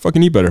better?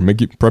 Fucking eat better.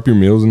 Prep your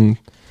meals and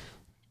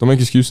don't make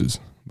excuses.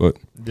 But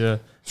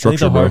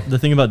structure, I think the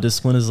thing about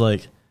discipline is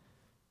like,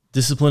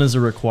 discipline is a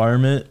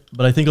requirement,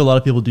 but I think a lot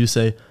of people do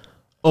say,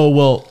 oh,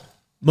 well,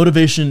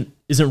 motivation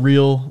isn't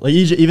real. Like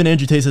even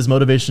Andrew Tate says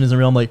motivation isn't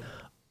real. I'm like,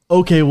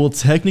 okay, well,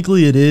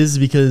 technically it is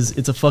because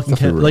it's a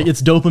fucking, like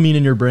it's dopamine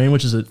in your brain,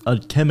 which is a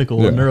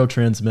chemical, a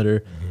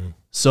neurotransmitter.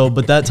 So,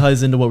 but that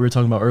ties into what we were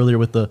talking about earlier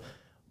with the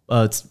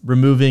it's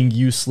removing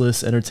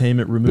useless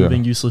entertainment,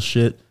 removing useless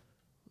shit.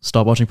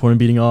 Stop watching porn and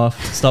beating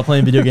off. Stop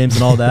playing video games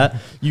and all that.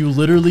 You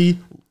literally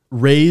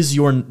raise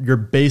your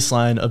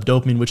baseline of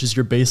dopamine, which is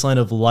your baseline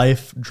of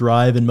life,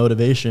 drive, and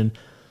motivation.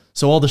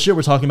 So all the shit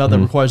we're talking about that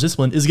requires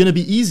discipline is going to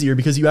be easier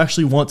because you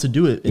actually want to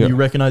do it and you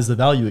recognize the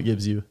value it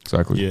gives you.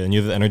 Exactly. Yeah, and you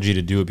have the energy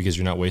to do it because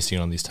you're not wasting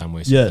it on these time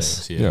wasting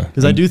things. Yeah.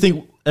 Because I do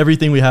think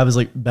everything we have is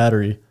like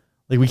battery.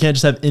 Like we can't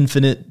just have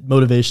infinite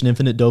motivation,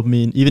 infinite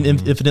dopamine, even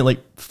infinite like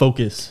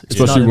focus.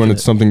 Especially when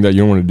it's something that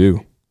you don't want to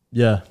do.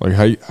 Yeah. Like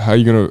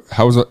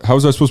how is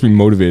I supposed to be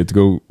motivated to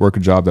go work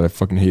a job that I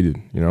fucking hated?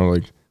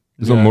 Like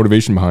there's no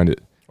motivation behind it.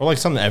 Or like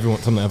something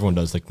everyone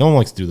does. Like no one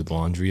likes to do the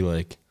laundry.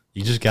 Like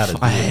You just gotta.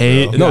 I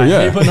hate. No, I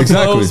yeah, hate putting up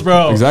exactly, clothes,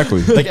 bro.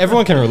 exactly. Like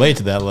everyone can relate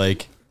to that.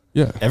 Like,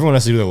 Yeah, everyone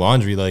has to do their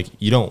laundry. Like,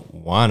 you don't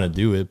want to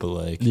do it, but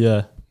like,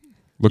 Yeah.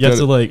 Look You have at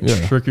to like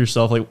yeah. trick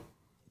yourself. Like,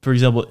 for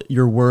example,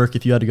 your work.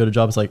 If you had to go to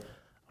job, it's like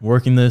I'm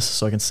working this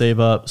so I can save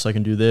up, so I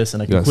can do this,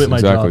 and I can Yes, quit my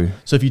exactly. job.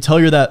 So if you tell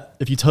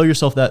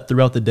yourself that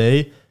throughout the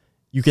day,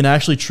 you can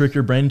actually trick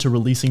your brain into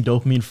releasing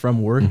dopamine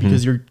from work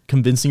because you're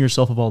convincing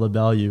yourself of all the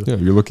value. Yeah,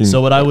 you're looking.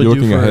 So what I would you're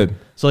do looking for ahead.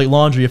 so like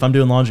laundry, if I'm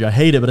doing laundry, I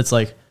hate it, but it's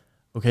like,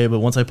 okay, but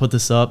once I put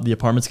this up, the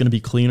apartment's gonna be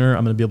cleaner.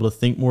 I'm gonna be able to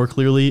think more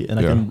clearly,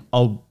 and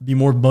I'll be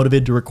more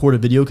motivated to record a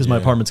video because my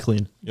apartment's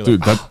clean. you're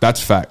Dude, like,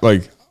 that's fact.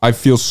 Like, I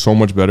feel so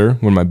much better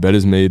when my bed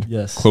is made.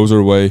 Yes. Clothes are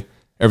away.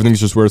 Everything's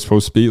just where it's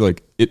supposed to be.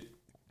 Like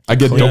I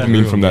get Clean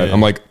dopamine room, from that. yeah.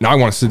 I'm like, now I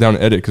want to sit down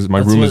and edit because my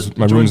That's room what is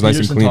Jordan nice and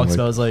Peterson clean. talks Like,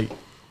 about is like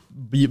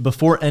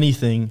before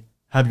anything,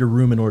 have your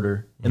room in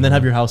order, and then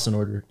have your house in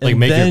order, Like, and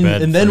make your then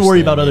bed and then first worry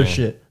thing, about other yeah.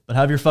 shit. But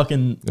have your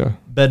fucking Yeah.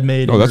 bed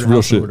made. no, and that's your real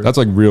house in shit. order. That's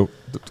like real.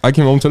 I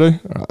came home today.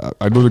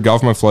 I literally got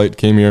off my flight,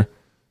 came here,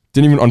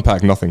 didn't even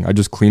unpack nothing. I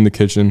just cleaned the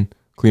kitchen,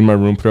 cleaned my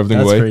room, put everything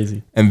That's away.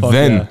 crazy. And Fuck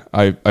then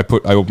yeah.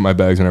 I opened my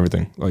bags and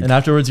everything. Like, And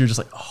afterwards, you're just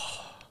like, oh,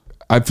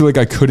 I feel like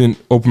I couldn't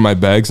open my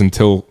bags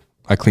until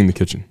I cleaned the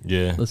kitchen.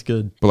 yeah. that's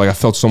good. But like, I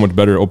felt so much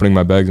better opening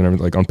my bags and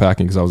everything, like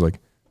unpacking, because I was like,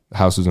 the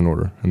house is in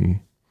order. And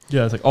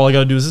Yeah, it's like all I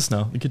gotta do is this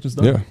now. The kitchen's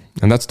done. yeah,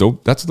 and that's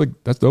dope. That's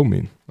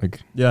dopamine. Like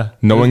Yeah. It is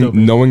knowing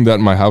dopamine. that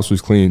my house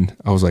was clean,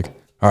 I was like,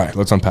 all right,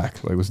 let's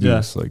unpack. Like, let's do Yeah.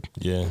 this. Like,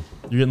 Yeah.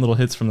 You're getting little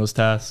hits from those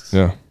tasks.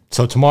 yeah,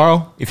 So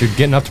tomorrow, if you're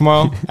getting up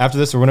tomorrow after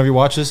this or whenever you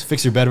watch this,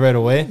 fix your bed right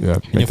away. yeah.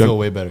 And you'll feel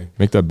way better.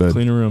 Make that bed.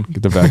 Clean your room.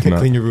 Get the vacuum out.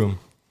 Clean your room.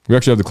 We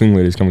actually have the cleaning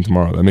ladies coming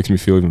tomorrow. That makes me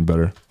feel even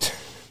better.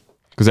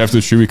 Because after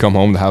the shoot, we come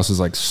home, the house is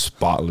like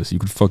spotless. You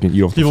could fucking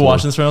eat off the People floor.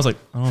 watching this right now, I was like,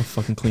 I don't have a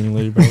fucking cleaning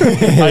lady, bro.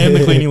 I am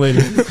the cleaning lady.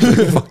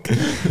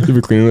 You're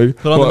a cleaning lady.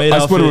 Put on the maid I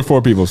split it outfit. with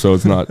 4 people, so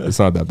it's not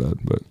that bad.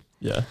 But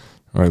Yeah.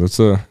 all right, let's.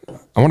 I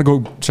want to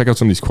go check out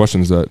some of these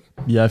questions that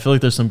Yeah, I feel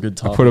like there's some good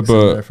I topics put up.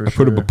 in there for I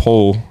put up a sure.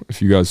 poll.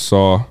 If you guys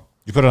saw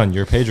You put it on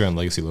your page or on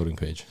Legacy Loading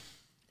page?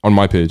 on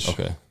my page.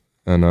 Okay.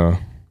 And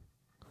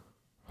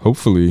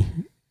hopefully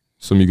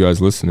some of you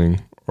guys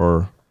listening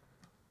or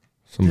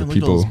some Damn, of the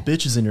look at those people.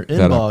 bitches in your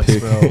that I inbox,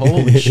 pick. bro.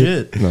 Holy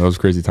shit. No, that was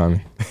crazy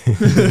timing.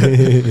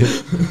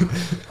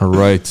 All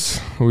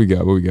right. What we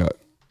got?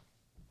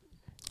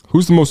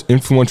 Who's the most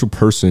influential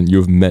person you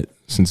have met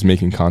since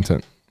making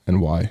content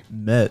and why?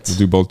 Met. We'll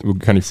do both. We'll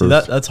kind of See,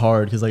 first. that's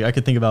hard because like I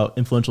could think about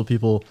influential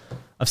people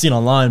I've seen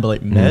online, but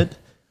like met.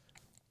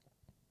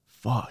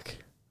 Fuck.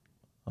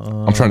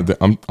 I'm trying to.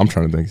 I'm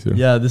trying to think too.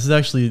 Yeah, this is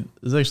actually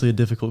a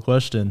difficult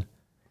question.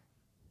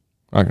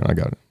 I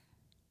got it.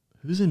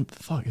 Who's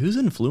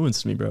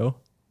influenced me, bro?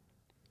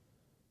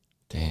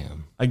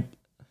 Damn. I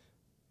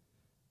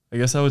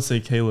guess I would say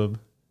Caleb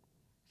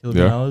Yeah.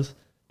 Morales,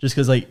 just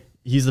because like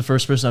he's the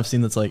first person I've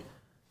seen that's like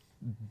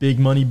big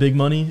money,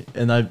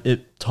 and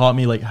it taught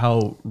me like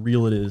how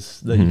real it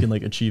is that you can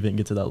like achieve it and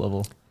get to that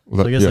level.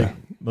 Well, So I guess yeah. like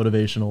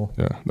motivational.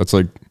 Yeah, that's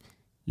like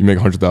you make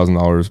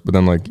 $100,000, but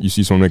then like you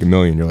see someone make $1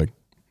 million, you're like,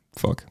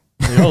 fuck.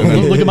 Like, oh,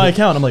 look at my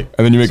account. I'm like,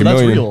 And then you make so $1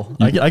 million.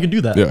 that's real. I can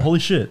do that. Yeah. Holy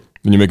shit.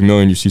 Then you make $1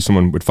 million, you see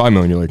someone with $5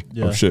 million, you're like,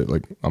 Yeah. oh shit,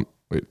 like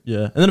wait.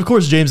 Yeah. And then of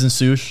course James and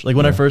Sush, like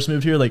when I first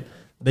moved here, like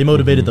they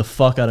motivated the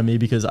fuck out of me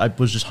because I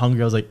was just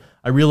hungry. I was like,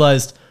 I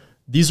realized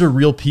these are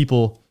real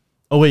people.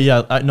 Oh wait,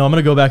 yeah. I'm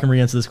gonna go back and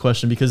re-answer this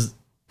question because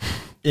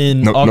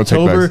in No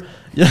October, take-backs.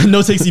 yeah, no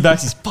takesy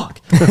backsies. Fuck.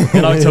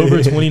 In October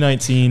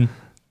 2019,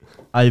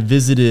 I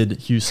visited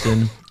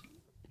Houston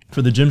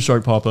for the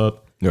Gymshark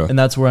pop-up. Yeah. And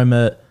that's where I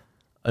met.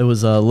 It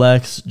was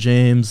Lex,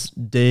 James,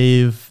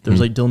 Dave. There was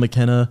like Dylan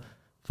McKenna,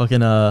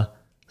 fucking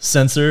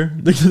Sensor,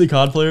 the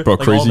COD player. Bro,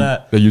 like crazy. all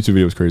that. That YouTube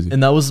video was crazy.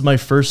 And that was my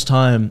first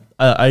time.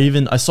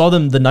 I saw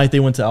them the night they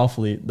went to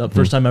Alpha Elite, the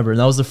first time ever. And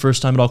that was the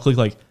first time it all clicked.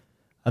 Like,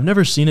 I've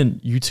never seen a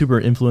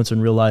YouTuber influencer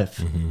in real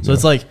life. So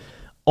it's like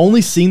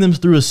only seeing them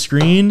through a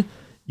screen,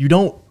 you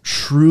don't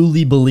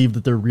truly believe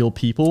that they're real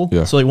people.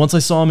 Yeah. So like once I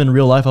saw them in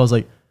real life, I was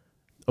like,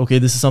 okay,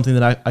 this is something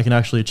that I can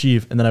actually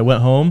achieve. And then I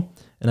went home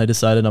and I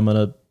decided I'm going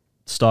to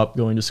stop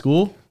going to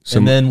school.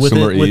 And then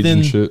similar age within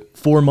and shit.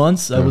 4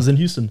 months, I was in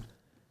Houston.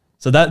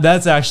 So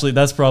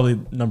that's probably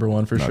number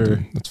one for Nah, sure.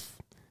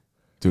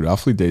 dude,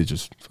 Alpha Elite Day is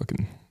just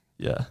fucking.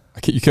 Yeah.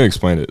 You can't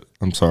explain it.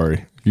 I'm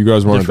sorry. If you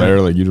guys weren't Different.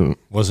 there, like you don't.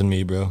 Wasn't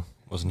me, bro.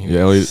 Wasn't here. Yeah,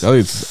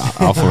 Elliot's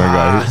Alpha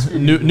Man guy.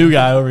 New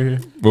guy over here.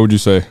 What would you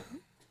say?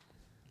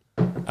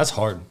 That's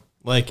hard.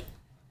 Like,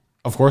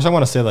 of course I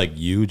want to say like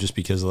you just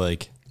because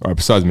like All right,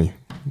 besides me,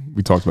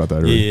 we talked about that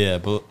already. yeah,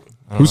 but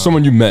I don't Who's know.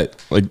 someone you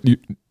met? Like you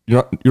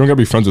don't gotta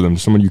be friends with them.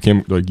 Just someone you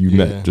came like you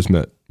Yeah. met, just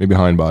met, maybe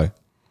high and by,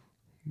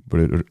 but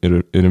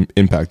it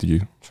impacted you.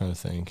 I'm trying to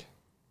think.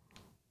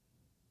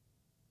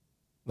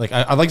 Like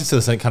I'd like to say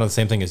the same kind of the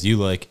same thing as you.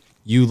 Like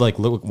you like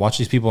watch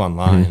these people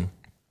online,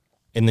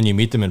 and then you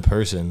meet them in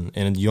person,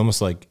 and you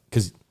almost like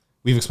because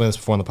we've explained this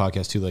before on the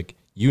podcast too. Like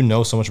you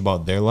know so much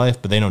about their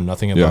life, but they know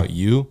nothing about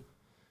you.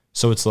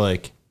 So it's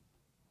like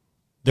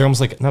they're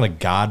almost like not a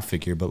god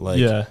figure, but like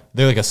Yeah.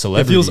 they're like a It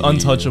celebrity. feels to you.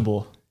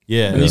 untouchable.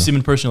 Yeah. And you see him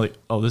in person, you're like,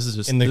 oh, this is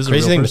just. And the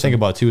crazy thing to think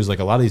about too is like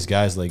a lot of these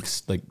guys, like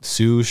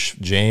Sush,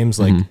 James,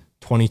 like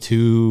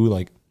 22,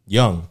 like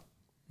young.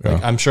 Yeah.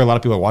 Like I'm sure a lot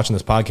of people are watching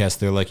this podcast.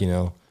 They're like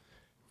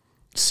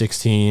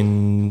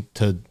 16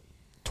 to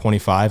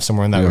 25,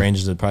 somewhere in that range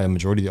is probably the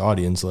majority of the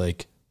audience.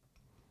 Like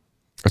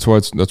that's why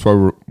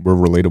we're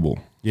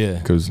relatable. Yeah,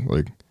 because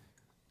like,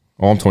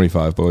 I'm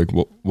 25, but like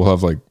we'll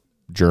have like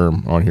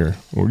Germ on here.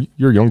 Well,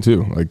 you're young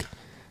too. Like,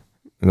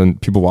 and then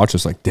people watch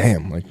us like,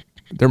 damn, like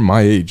they're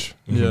my age.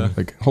 Yeah.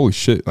 Like holy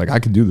shit, like I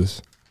could do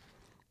this.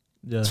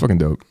 Yeah. It's fucking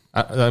dope.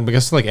 I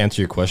guess to like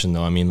answer your question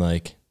though, I mean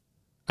like,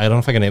 I don't know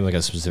if I can name like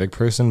a specific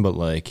person, but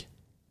like,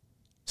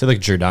 say like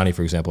Giordani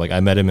for example. Like I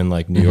met him in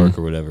like New York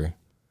or whatever.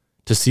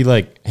 To see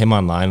like him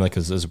online, like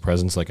as a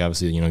presence, like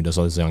obviously he does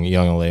all these young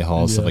LA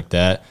halls stuff like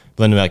that.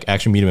 But then to like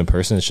actually meet him in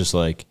person, it's just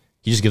like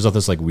he just gives off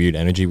this like weird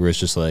energy where it's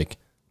just like,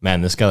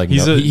 man, this guy like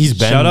he's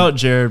been, shout out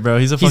Jared, bro.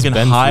 He's a fucking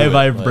high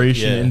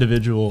vibration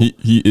individual.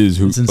 He is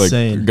who it's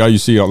insane. Like the guy you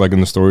see out like in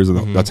the stories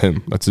of that's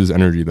him. That's his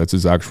energy. That's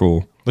his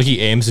actual. Like he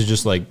aims to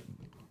just like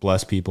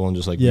bless people and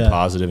just like be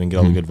positive and get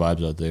all the good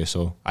vibes out there.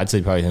 So I'd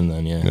say probably him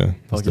then. Yeah.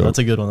 That's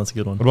a good one. That's a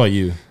good one. What about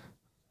you?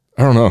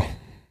 I don't know.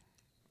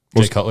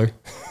 Jay Cutler.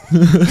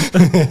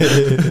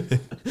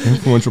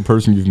 Influential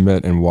person you've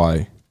met and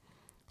why?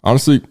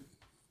 Honestly,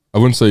 I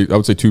would say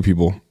two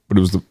people, but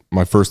it was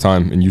my first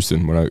time in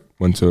Houston when I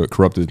went to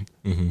Corrupted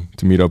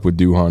to meet up with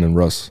Duhan and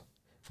Russ.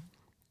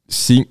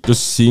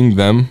 Seeing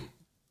them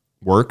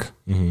work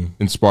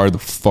inspired the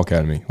fuck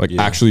out of me. Like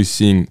actually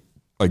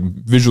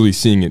visually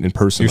seeing it in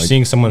person. You're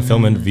seeing someone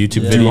film a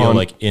YouTube video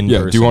like in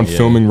person. Duhan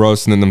filming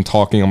Russ and then them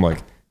talking. I'm like,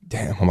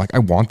 damn. I'm like, I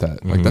want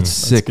that. Like that's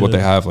sick. What they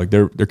have. Like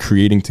they're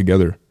creating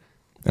together.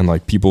 And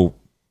like people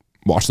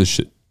watch this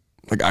shit,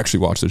 like actually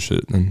watch this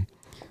shit, and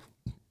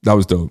that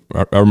was dope.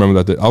 I remember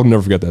that day. I'll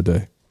never forget that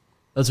day.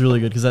 That's really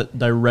good because that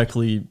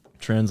directly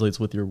translates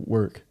with your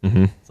work.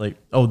 It's like,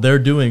 oh, they're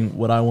doing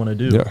what I want to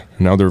do. Yeah, and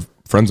now they're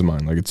friends of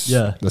mine. Like that's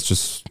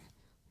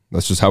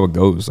just how it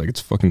goes. Like it's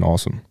fucking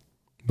awesome.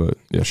 But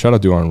yeah, shout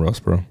out Duhan and Russ,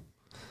 bro. I'll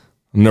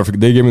never forget.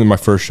 They gave me my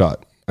first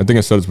shot. I think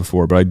I said this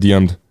before, but I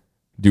DM'd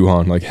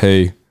Duhan like,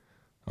 hey,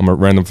 I'm a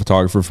random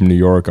photographer from New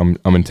York. I'm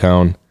in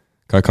town.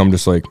 Can I come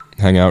just like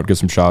hang out, get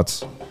some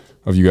shots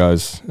of you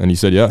guys? And he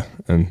said, yeah.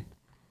 And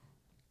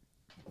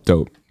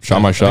dope.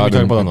 Shot my shot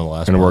and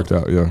it worked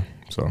out. Yeah.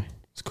 So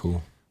it's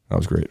cool. That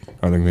was great.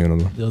 I think we had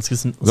another. Yeah, let's get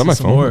some. Is that my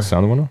phone? More.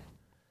 Sound one?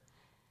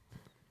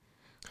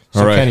 So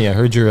all right. Kenny, I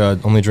heard you're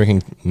only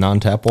drinking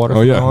non-tap water.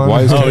 Oh yeah.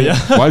 Why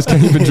is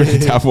Kenny been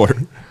drinking tap water?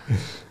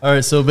 All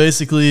right. So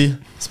basically,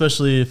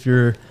 especially if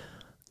you're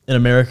in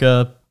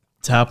America,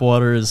 tap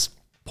water is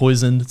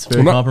poisoned. It's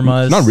very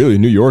compromised. Not really.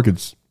 In New York,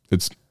 it's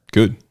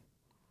good.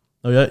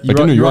 Oh yeah,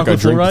 you rock with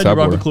fluoride? You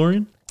rock with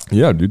chlorine?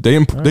 Yeah, dude.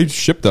 They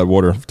ship that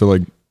water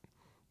to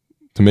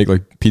make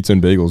like pizza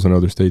and bagels in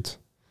other states.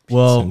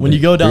 Well, when you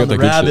go down the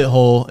rabbit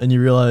hole and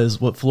you realize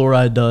what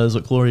fluoride does,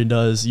 what chlorine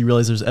does, you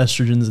realize there's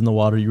estrogens in the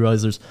water. You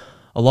realize there's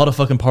a lot of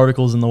fucking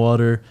particles in the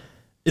water.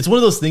 It's one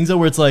of those things though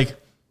where it's like,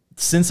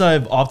 since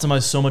I've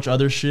optimized so much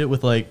other shit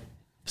with like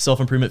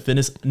self-improvement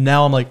fitness,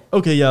 now I'm like,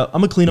 okay, yeah,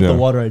 I'm gonna clean up the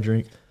water I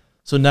drink.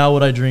 So now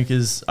what I drink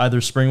is either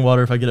spring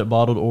water if I get it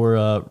bottled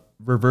or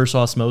reverse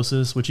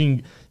osmosis, which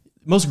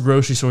most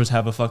grocery stores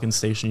have a fucking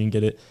station you can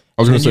get it.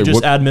 I was going to say, you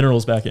just add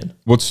minerals back in.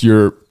 What's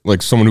your,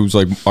 like someone who's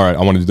like, all right,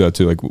 I want to do that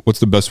too. Like what's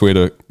the best way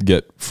to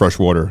get fresh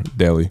water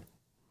daily?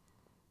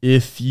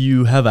 If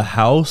you have a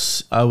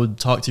house, I would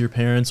talk to your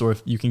parents, or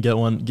if you can get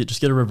one, just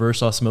get a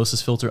reverse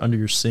osmosis filter under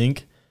your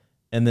sink,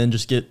 and then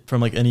just get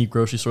from like any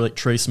grocery store, like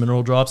trace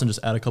mineral drops, and just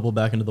add a couple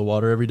back into the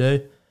water every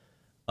day.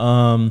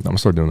 I'm gonna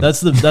start doing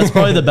that. That's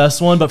probably the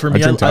best one. But for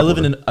me, I live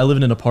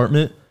in an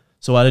apartment.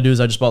 So what I do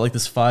is I just bought like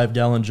this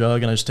 5-gallon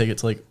jug and I just take it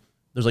to like,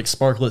 there's like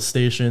Sparklet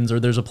stations, or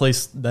there's a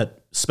place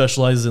that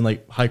specializes in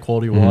like high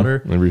quality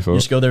water. And you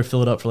just go there,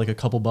 fill it up for like a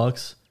couple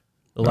bucks.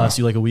 It'll last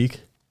you like a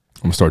week.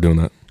 I'm gonna start doing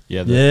that.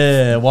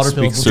 Yeah, water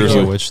filter.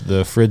 Seriously, which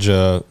the fridge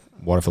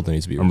water filter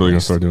needs to be. I'm really gonna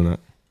start doing that.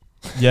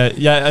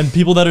 Yeah, and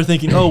people that are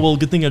thinking, oh well,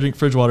 good thing I drink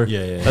fridge water.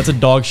 Yeah. That's a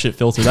dog shit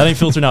filter. That ain't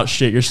filtering out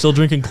shit. You're still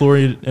drinking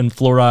chlorine and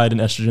fluoride and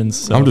estrogens.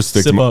 So I'm just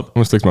I'm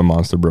gonna stick to my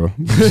Monster, bro.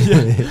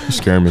 You're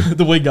scaring me.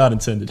 The way God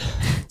intended.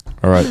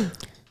 All right.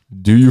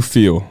 Do you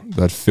feel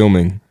that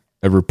filming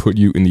ever put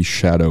you in the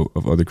shadow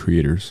of other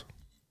creators?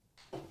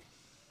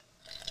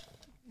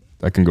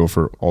 That can go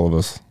for all of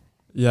us.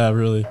 Yeah,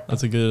 really.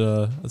 That's a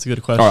good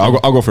question. All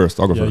right, I'll go first.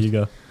 Yeah,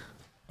 you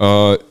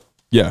go.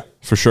 Yeah,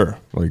 for sure.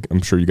 Like,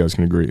 I'm sure you guys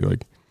can agree.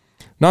 Like,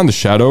 not in the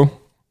shadow,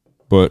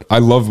 but I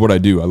love what I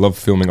do. I love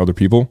filming other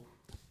people.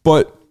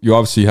 But you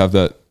obviously have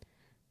that,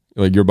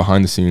 like, you're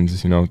behind the scenes,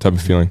 type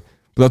of feeling.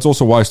 But that's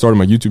also why I started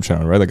my YouTube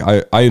channel, right?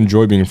 Like, I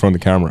enjoy being in front of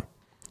the camera.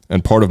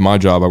 And part of my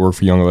job, I work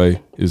for Young LA,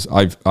 is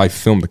I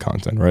film the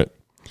content, right?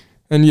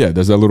 And yeah,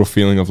 there's that little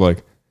feeling of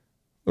like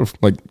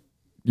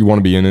you want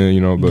to be in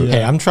it, but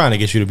hey, I'm trying to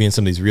get you to be in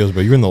some of these reels,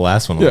 but you're in the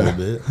last one a little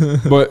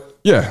bit. But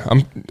yeah,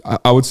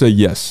 I would say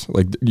yes.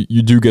 Like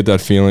you do get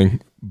that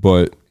feeling,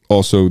 but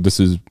also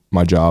this is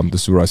my job.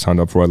 This is what I signed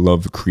up for. I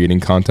love creating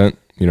content,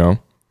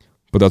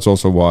 But that's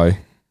also why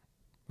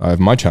I have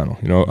my channel.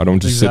 You know, I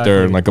don't just sit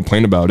there and like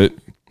complain about it.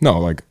 No,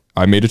 like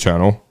I made a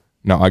channel.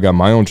 Now I got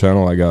my own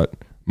channel. I got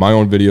my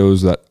own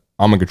videos that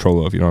I'm in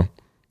control of, you know?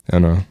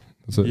 And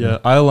that's it. Yeah,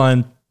 I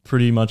align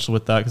pretty much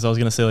with that because I was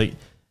going to say, like,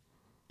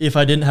 if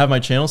I didn't have my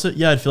channel set,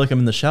 yeah, I'd feel like I'm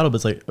in the shadow, but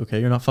it's like,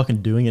 okay, you're not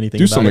fucking doing anything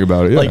Do something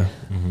about it, yeah. Like,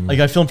 like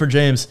I filmed for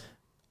James.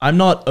 I'm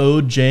not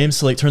owed James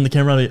to like turn the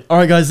camera on and be, all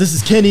right, guys, this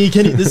is Kenny.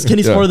 This is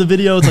Kenny's part of the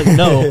video. It's like,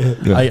 no,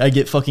 I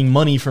get fucking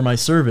money for my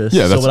service.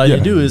 Yeah, so what I need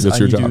to do is I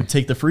need job. to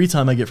take the free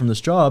time I get from this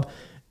job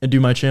and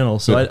do my channel.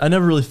 So I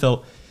never really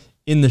felt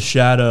in the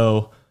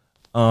shadow.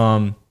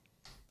 I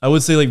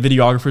would say like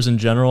videographers in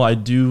general, I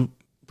do,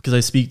 because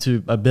I speak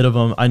to a bit of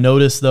them. I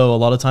notice though, a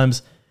lot of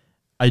times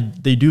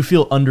they do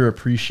feel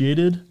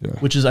underappreciated,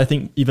 which is I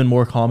think even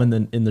more common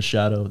than in the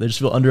shadow. They just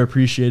feel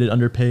underappreciated,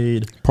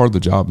 underpaid. Part of the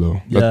job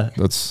though. Yeah.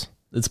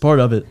 It's part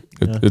of it.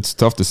 It's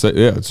tough to say.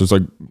 Yeah, it's just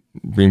like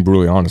being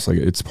brutally honest. Like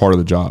it's part of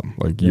the job.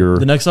 Like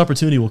the next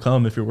opportunity will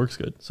come if your work's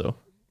good. So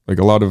like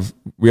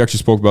we actually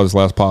spoke about this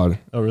last pod.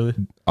 Oh really?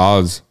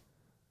 Oz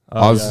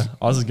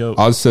is GOAT.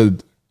 Oz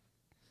said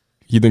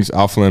he thinks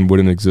Alphaland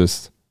wouldn't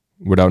exist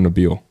without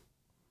Nabil.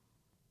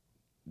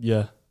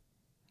 Yeah.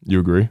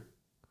 You agree?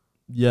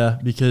 Yeah,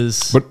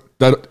 because but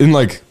that in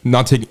like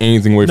not taking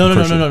anything away from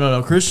Christian.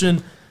 No.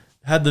 Christian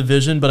had the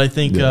vision, but I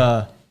think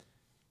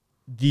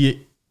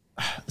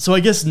so I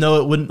guess no,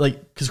 it wouldn't,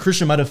 like, because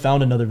Christian might have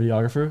found another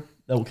videographer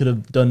that could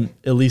have done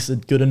at least a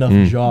good enough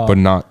job, but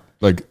not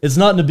like it's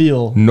not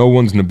Nabil. No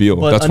one's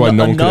Nabil. That's why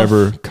no one could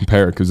ever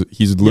compare because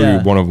he's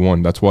literally one of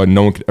one. That's why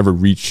no one could ever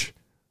reach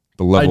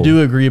the level. I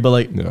do agree, but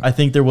like I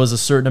think there was a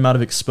certain amount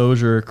of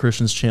exposure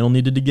Christian's channel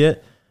needed to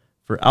get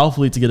for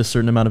Alphalete to get a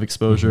certain amount of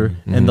exposure,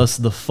 and thus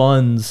the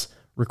funds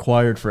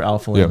required for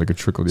Alphalete. Yeah, like a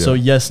trickle. Yeah. So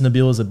yes,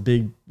 Nabil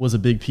was a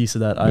big piece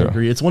of that. I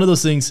agree. It's one of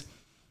those things.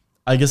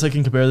 I guess I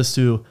can compare this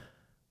to.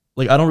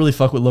 Like, I don't really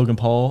fuck with Logan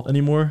Paul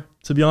anymore,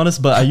 to be honest,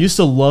 but I used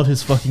to love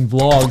his fucking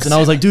vlogs. And I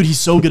was like, dude,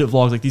 he's so good at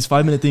vlogs. Like, these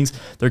 5-minute things,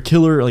 they're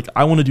killer. Like,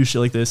 I want to do shit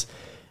like this.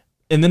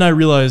 And then I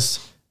realized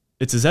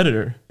it's his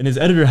editor. And his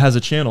editor has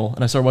a channel.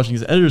 And I started watching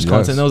his editor's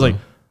content. And I was like,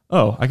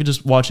 oh, I could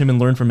just watch him and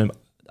learn from him.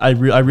 I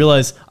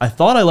realized I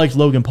thought I liked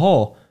Logan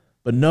Paul,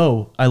 but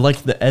no, I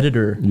liked the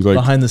editor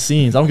behind the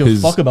scenes. I don't give a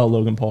fuck about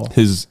Logan Paul.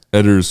 His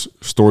editor's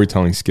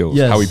storytelling skills,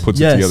 how he puts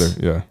it together.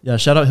 Yeah. Yeah.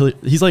 Shout out Hillier.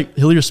 He's like,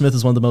 Hillier Smith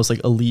is one of the most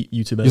like elite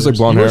YouTube editors. He's like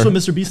blonde hair. He works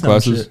with Mr. Beast now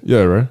and shit.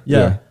 Yeah, right?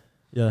 Yeah.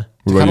 To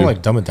kind of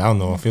like dumb it down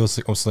though. It feels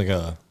like almost like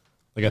a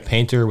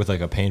painter with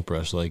like a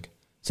paintbrush. Like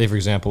say for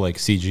example, like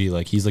CG,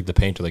 like he's like the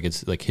painter, like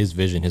it's like his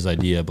vision, his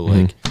idea, but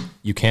like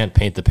you can't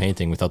paint the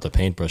painting without the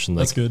paintbrush. And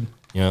like, that's good.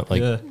 You know,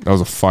 like that was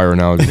a fire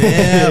analogy.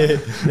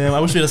 Damn, I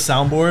wish we had a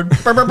soundboard. We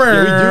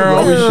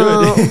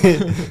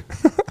should.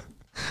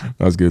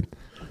 That was good.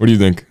 What do you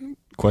think?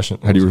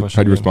 How do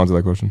you respond to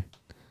that question?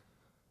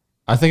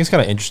 I think it's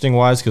kind of interesting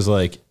wise because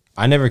like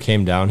I never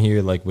came down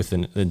here like with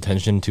an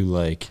intention to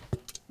like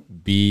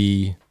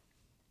be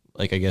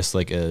like I guess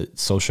like a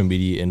social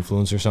media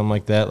influencer or something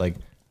like that. Like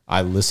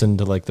I listened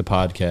to like the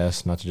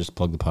podcast, not to just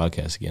plug the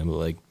podcast again, but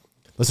like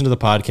listened to the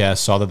podcast,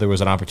 saw that there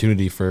was an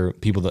opportunity for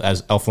people that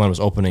as Alphaland was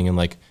opening and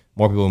like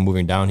more people were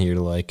moving down here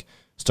to like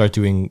start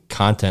doing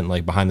content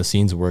like behind the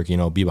scenes work, you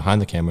know, be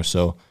behind the camera.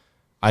 So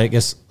I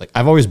guess like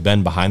I've always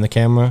been behind the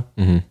camera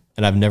and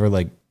I've never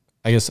like,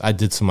 I guess I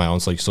did some of my own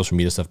like social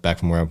media stuff back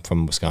from where I'm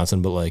from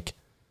Wisconsin, but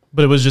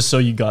it was just so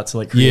you got to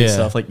like create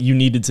stuff. Like you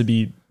needed to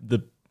be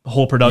the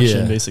whole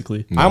production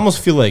basically. I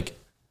almost feel like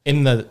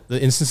in the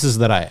instances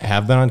that I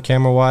have been on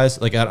camera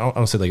wise, like I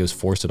don't say like it was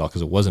forced at all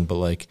because it wasn't, but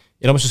like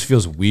it almost just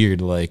feels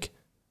weird. Like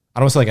I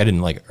don't say like I didn't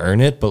like earn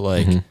it, but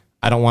like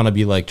I don't want to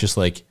be like just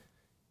like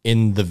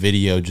in the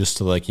video just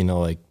to like, you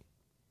know, like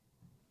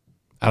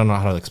I don't know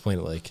how to explain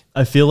it. Like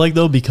I feel like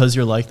though, because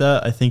you're like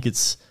that, I think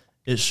it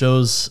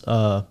shows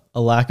a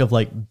lack of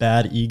like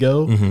bad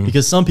ego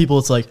because some people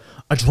it's like,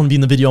 I just want to be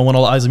in the video. I want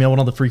all the eyes on me. I want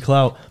all the free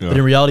clout. Yeah. But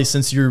in reality,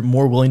 since you're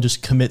more willing to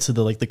just commit to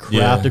the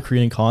craft of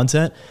creating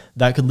content,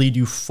 that could lead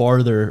you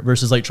farther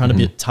versus like trying to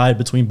be tied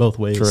between both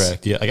ways.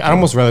 Correct. Yeah. Like I'd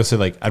almost rather say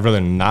like, I'd rather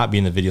not be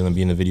in the video than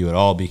be in the video at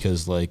all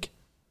because like,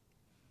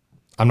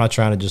 I'm not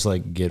trying to just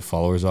like get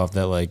followers off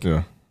that like.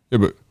 Yeah. Yeah.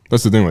 But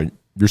that's the thing. Like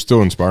you're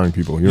still inspiring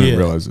people. You don't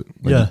realize it.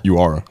 Like you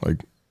are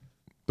like.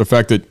 The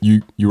fact that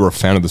you were a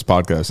fan of this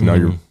podcast and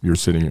now you're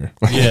sitting here.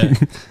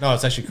 No,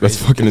 it's actually crazy. That's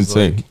fucking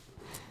insane. Like,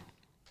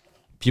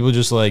 people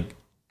just like,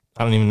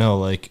 I don't even know,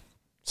 like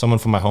someone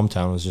from my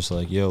hometown was just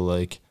like, yo,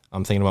 like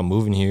I'm thinking about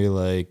moving here,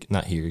 like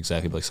not here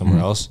exactly, but like somewhere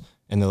else.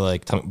 And they're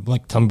like, tell me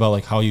about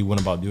like how you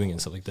went about doing it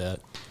and stuff like that.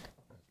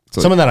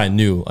 It's someone that I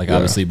knew, like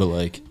obviously, but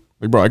like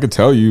bro, I could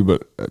tell you,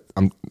 but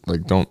I'm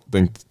like, don't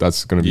think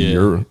that's going to be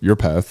your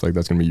path. Like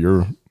that's going to be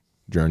your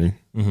journey.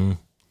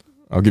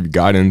 I'll give you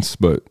guidance,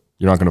 but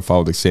you're not going to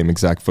follow the same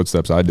exact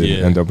footsteps I did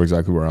and end up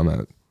exactly where I'm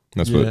at.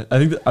 That's what I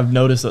think that I've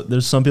noticed that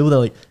there's some people that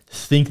like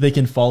think they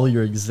can follow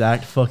your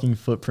exact fucking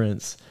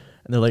footprints.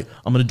 And they're like,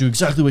 I'm going to do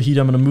exactly what he did.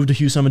 I'm going to move to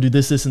Houston. I'm going to do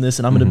this, and this,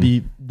 and I'm going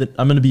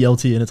to be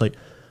LT. And it's like,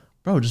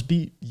 bro, just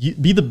be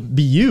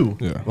you.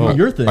 Yeah. Well,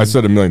 your thing. I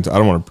said a million times, I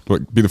don't want to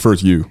like, be the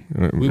first you.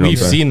 We've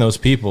seen those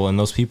people, and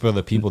those people are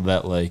the people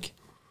that like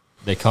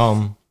they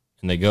come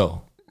and they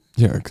go.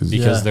 Yeah,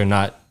 because they're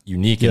not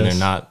unique and they're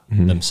not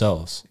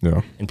themselves.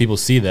 Yeah, and people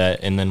see that,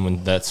 and then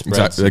when that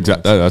spreads,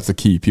 exactly. That's the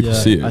key. People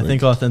see it. I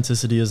think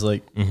authenticity is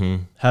like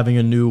having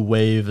a new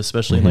wave,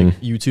 especially in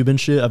like YouTube and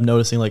shit. I'm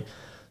noticing like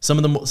some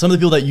of the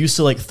people that used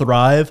to like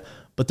thrive,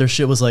 but their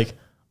shit was like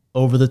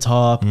over the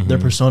top. Their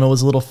persona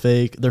was a little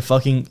fake. Their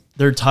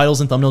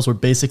titles and thumbnails were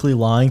basically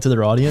lying to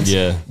their audience.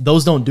 Yeah,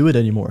 those don't do it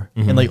anymore.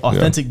 And like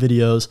authentic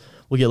videos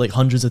will get like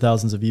hundreds of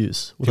thousands of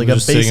views with people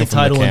like a basic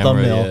title and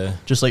thumbnail,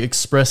 just like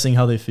expressing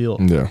how they feel.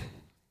 Yeah,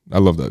 I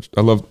love that.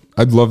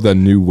 I'd love that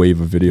new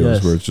wave of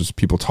videos where it's just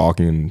people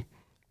talking and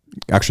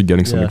actually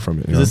getting something from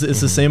it.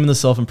 It's the same in the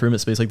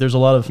self-improvement space. Like there's a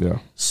lot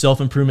of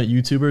self-improvement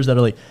YouTubers that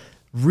are like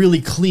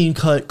really clean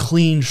cut,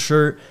 clean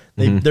shirt.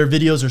 Their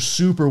videos are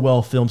super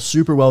well filmed,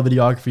 super well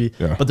videography.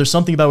 But there's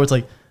something about where it's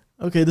like,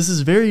 okay, this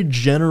is very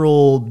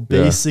general,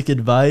 basic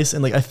advice.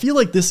 And like, I feel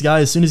like this guy,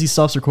 as soon as he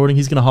stops recording,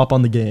 he's going to hop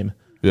on the game.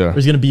 Yeah. Or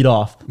he's going to beat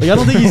off. Like, I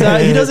don't think he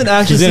doesn't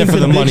actually he's in it for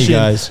the money,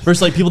 guys.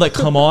 Versus like people that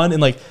come on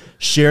and like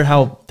share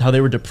how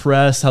they were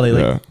depressed, how they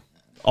like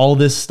all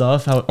this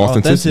stuff, how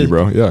authenticity,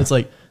 bro. Yeah. It's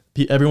like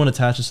everyone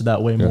attaches to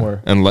that way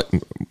more. And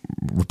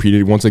repeat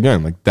it once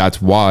again. Like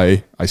that's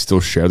why I still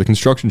share the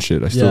construction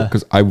shit.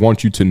 Because I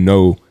want you to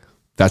know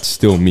that's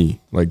still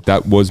me. Like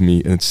that was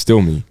me and it's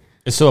still me.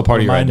 It's still a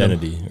part of your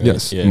identity. Right?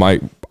 Yes. Yeah. My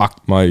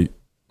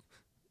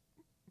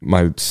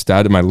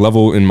stat, my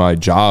level in my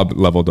job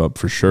leveled up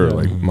for sure.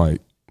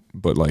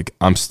 But like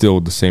I'm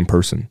still the same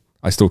person.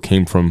 I still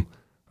came from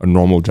a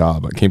normal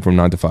job. I came from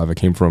 9 to 5. I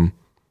came from,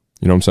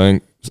 you know what I'm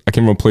saying? I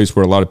came from a place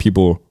where a lot of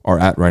people are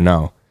at right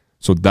now.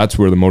 So that's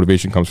where the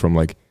motivation comes from.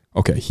 Like,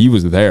 okay, he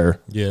was there.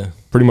 Yeah.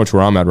 Pretty much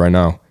where I'm at right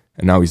now.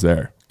 And now he's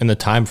there. And the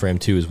time frame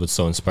too is what's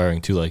so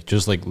inspiring too. Like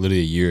just like literally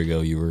a year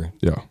ago you were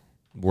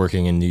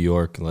working in New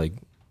York, like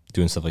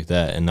doing stuff like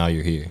that, and now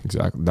you're here.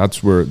 Exactly.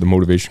 That's where the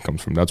motivation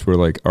comes from. That's where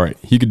like, all right,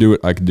 he could do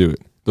it, I could do it.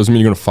 Doesn't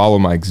mean you're gonna follow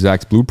my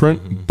exact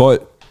blueprint,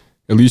 but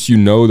at least you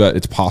know that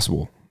it's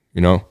possible,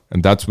 you know?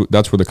 And that's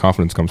where the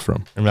confidence comes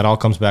from. And that all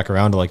comes back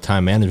around to like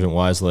time management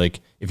wise.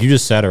 Like if you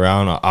just sat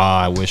around,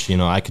 I wish,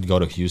 I could go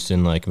to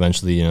Houston, like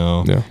eventually,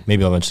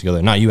 maybe I'll eventually go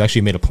there. No, you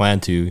actually made a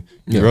plan to,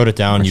 you wrote it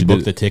down, you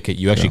booked the ticket,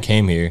 you actually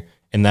came here.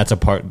 And that's a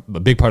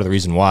big part of the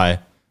reason why,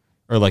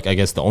 or like, I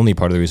guess the only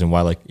part of the reason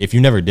why, like if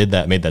you never did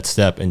that, made that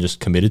step and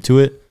just committed to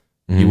it,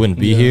 you wouldn't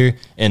be here.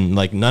 And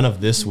like none of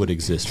this would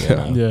exist right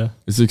now. Yeah.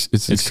 It's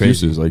excuses.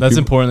 Crazy. Like that's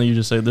important that you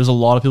just say, there's a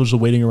lot of people just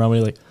waiting around where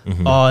you're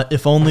like,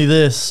 if only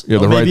this,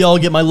 maybe I'll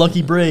get my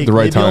lucky break.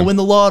 Maybe I'll win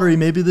the lottery.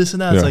 Maybe this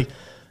and that. It's like,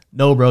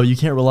 no, bro, you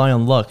can't rely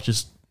on luck.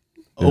 Just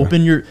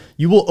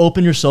you will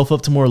open yourself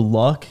up to more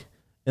luck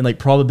and like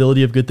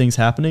probability of good things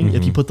happening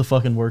if you put the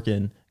fucking work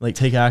in, like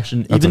take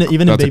action, even in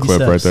baby steps. That's a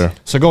clip right there.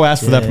 So go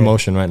ask for that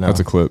promotion right now. That's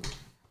a clip.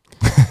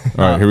 All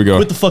right, here we go.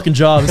 Quit the fucking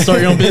job and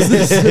start your own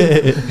business.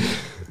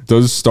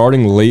 Does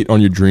starting late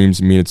on your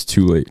dreams mean it's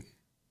too late?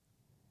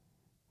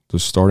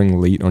 Does starting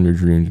late on your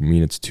dreams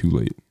mean it's too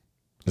late?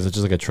 Is it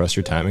just like a trust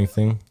your timing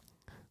thing?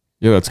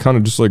 Yeah, that's kind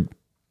of just like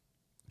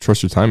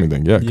trust your timing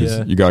thing. Yeah,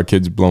 because you got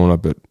kids blowing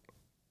up at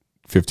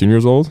 15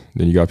 years old,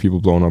 then you got people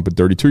blowing up at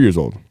 32 years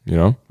old,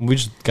 We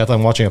just got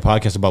them watching a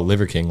podcast about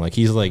Liver King. Like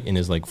he's like in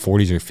his like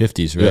 40s or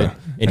 50s, right? Yeah.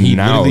 And he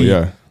now,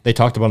 they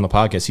talked about on the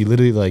podcast, he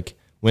literally like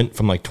went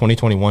from like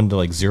 2021 to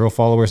like 0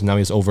 followers, and now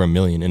he has over 1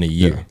 million in a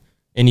year. Yeah.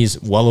 And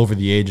he's well over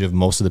the age of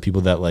most of the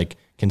people that like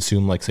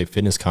consume like say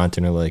fitness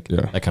content or like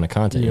that kind of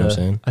content, you know what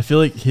I'm saying? I feel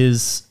like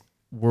his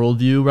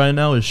worldview right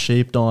now is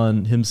shaped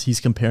on him. He's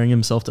comparing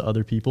himself to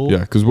other people.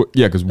 Yeah, because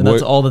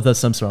that's all that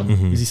stems from.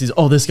 He sees,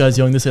 this guy's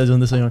young, this guy's young,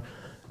 this guy's young.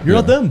 You're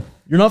not them.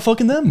 You're not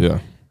fucking them. Yeah.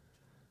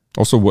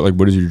 Also,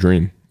 what is your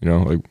dream?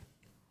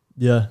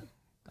 Yeah.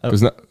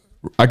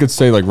 I could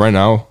say like right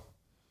now,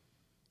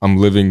 I'm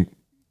living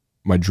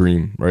my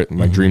dream, right?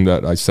 My dream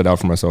that I set out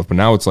for myself. But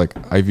now it's like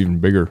I have even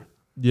bigger.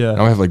 Yeah.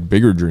 Now I have like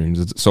bigger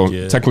dreams. So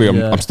technically,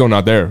 I'm still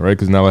not there, right?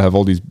 Because now I have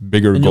all these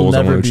bigger goals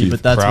I want to achieve.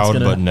 But that's proud,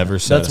 but never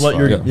satisfied. That's what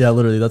you're. Yeah,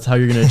 literally. That's how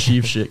you're gonna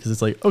achieve shit. Because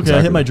it's like, okay,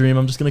 I hit my dream.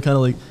 I'm just gonna kind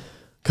of like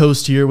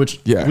coast here,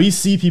 which we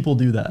see people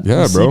do that.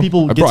 Yeah, we see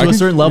people get to a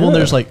certain level and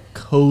they're just like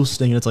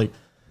coasting, and it's like,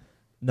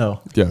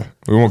 no. Yeah,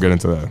 we won't get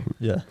into that.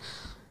 Yeah.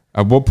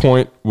 At what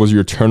point was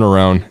your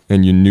turnaround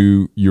and you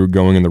knew you were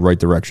going in the right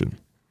direction?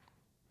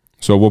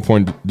 So at what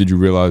point did you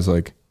realize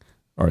like,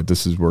 all right,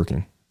 this is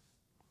working?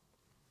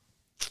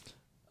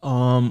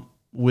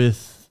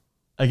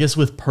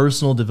 With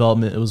personal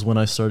development, it was when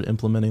I started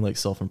implementing like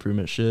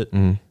self-improvement shit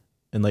and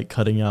like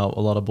cutting out a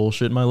lot of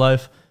bullshit in my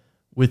life.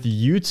 With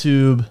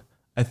YouTube,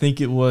 I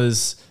think it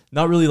was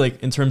not really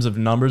like in terms of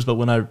numbers, but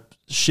when I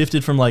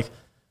shifted from like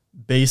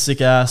basic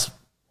ass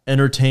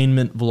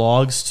entertainment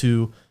vlogs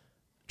to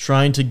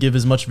trying to give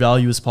as much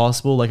value as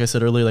possible, like I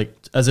said earlier, like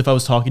as if I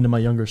was talking to my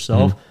younger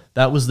self,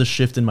 that was the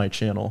shift in my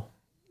channel.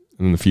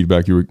 And then the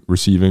feedback you were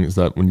receiving, is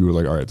that when you were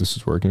like, all right, this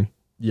is working?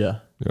 Yeah.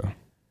 Yeah.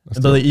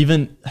 But like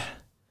even,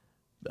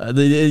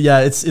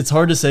 it's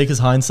hard to say because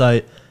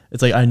hindsight,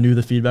 it's like I knew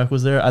the feedback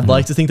was there. I'd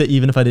like to think that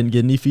even if I didn't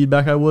get any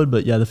feedback, I would.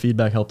 But yeah, the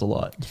feedback helped a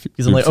lot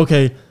because I'm like,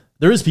 okay,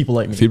 there is people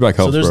like me. Feedback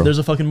helps, so bro. there's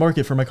a fucking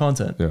market for my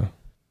content. Yeah,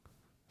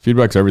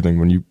 feedback's everything.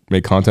 When you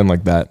make content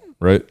like that,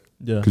 right?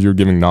 Yeah, because you're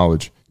giving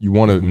knowledge. You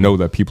want to know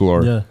that people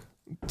are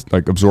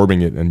like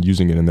absorbing it and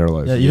using it in their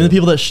life. Yeah, even the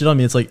people that shit on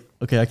me, it's like,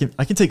 okay,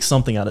 I can take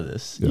something out of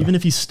this. Yeah. Even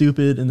if he's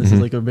stupid and this is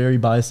like a very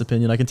biased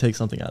opinion, I can take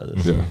something out of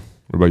this. Yeah.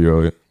 What about you,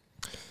 Elliot?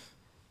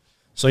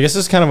 So I guess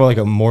this is kind of like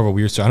a more of a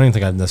weird story. I don't even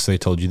think I've necessarily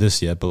told you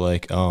this yet, but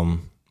like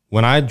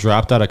when I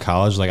dropped out of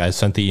college, like I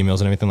sent the emails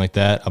and everything like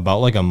that. About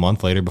like a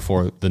month later,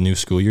 before the new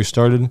school year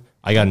started,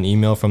 I got an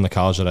email from the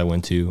college that I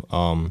went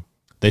to.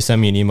 They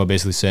sent me an email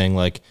basically saying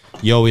like,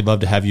 "Yo, we'd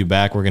love to have you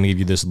back. We're gonna give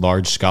you this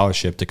large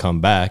scholarship to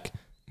come back."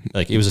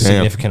 Like it was a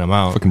significant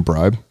amount. Fucking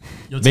bribe.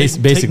 Yo,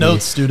 take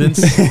notes, students.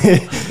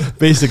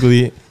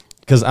 Basically,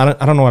 because I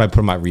don't know what I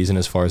put my reason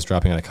as far as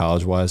dropping out of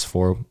college wise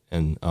for,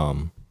 and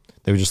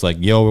they were just like,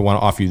 "Yo, we want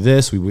to offer you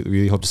this. We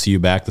really hope to see you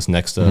back this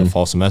next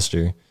fall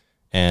semester."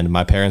 And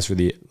my parents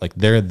really like I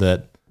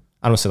don't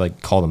want to say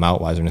like call them out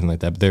wise or anything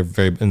like that, but they're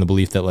very in the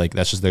belief that like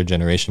that's just their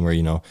generation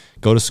where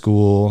go to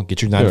school,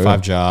 get your 9 to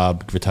 5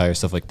 job, retire,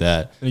 stuff like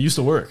that. And it used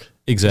to work.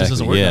 Exactly. It just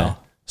doesn't work now.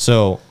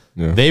 So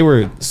they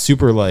were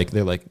super like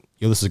they're like,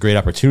 "Yo, this is a great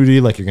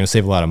opportunity. Like you're gonna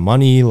save a lot of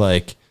money.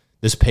 Like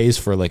this pays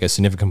for like a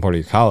significant part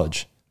of your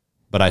college."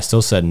 But I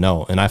still said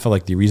no, and I felt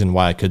like the reason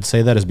why I could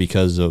say that is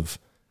because of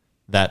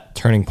that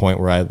turning point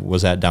where I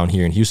was at down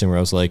here in Houston, where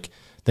I was like,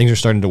 things are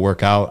starting to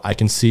work out. I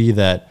can see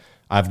that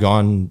I've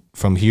gone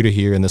from here to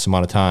here in this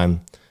amount of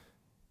time,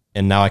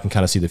 and now I can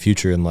kind of see the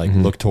future and like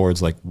look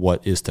towards like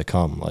what is to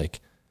come. Like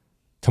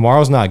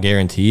tomorrow's not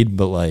guaranteed,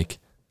 but like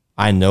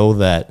I know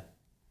that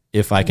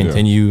if I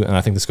continue, and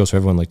I think this goes for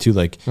everyone like too,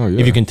 like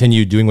if you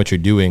continue doing what you're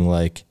doing,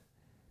 like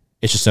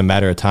it's just a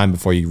matter of time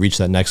before you reach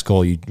that next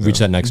goal, you reach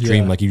that next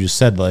dream. Like you just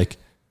said, like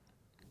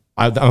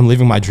I'm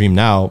living my dream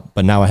now,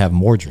 but now I have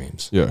more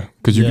dreams. Yeah,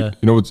 because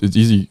it's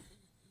easy.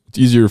 It's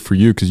easier for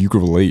you because you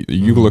could relate.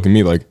 You could look at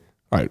me like,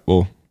 all right,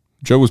 well,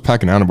 Joe was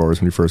packing handlebars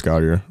when he first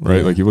got here,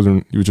 right? Like he was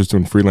just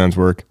doing freelance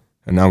work,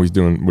 and now he's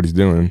doing what he's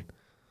doing.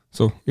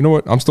 So you know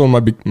what? I'm still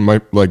in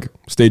my like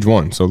stage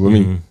one. So let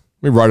me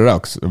ride it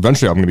out because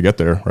eventually I'm gonna get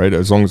there, right?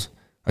 As long as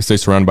I stay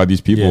surrounded by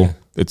these people,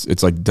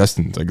 it's like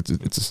destined. Like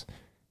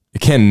it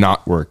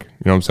cannot work.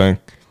 You know what I'm saying?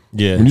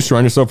 Yeah. When you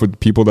surround yourself with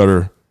people that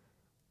are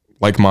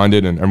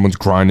like-minded and everyone's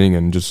grinding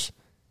and just,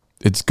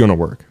 it's gonna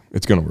work.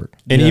 It's gonna work.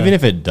 And even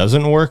if it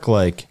doesn't work,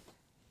 like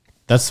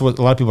that's what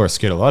a lot of people are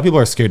scared of. A lot of people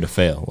are scared to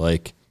fail,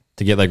 like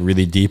to get like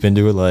really deep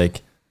into it.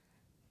 Like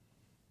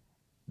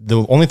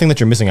the only thing that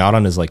you're missing out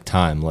on is like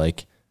time.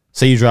 Like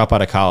say you drop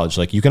out of college,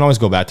 like you can always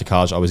go back to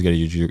college, always get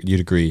your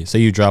degree. Say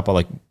you drop out,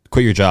 like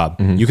quit your job,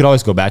 you could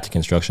always go back to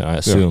construction, I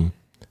assume.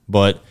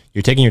 But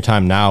you're taking your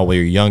time now while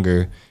you're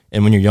younger,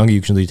 and when you're younger,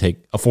 you can really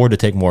afford to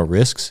take more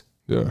risks.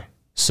 Yeah.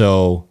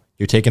 So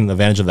you're taking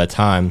advantage of that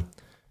time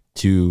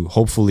to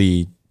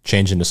hopefully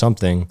change into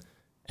something.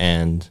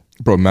 And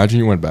bro, imagine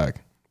you went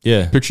back.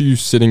 Yeah. Picture you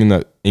sitting in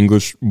that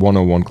English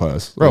 101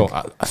 class. Bro.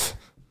 Like,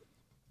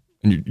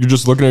 and you're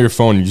just looking at your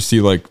phone and you see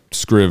like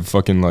Scriv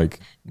fucking like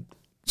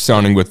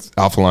sounding with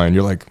Alpha Line.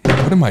 You're like,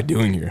 what am I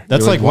doing here?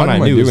 That's you're like what what I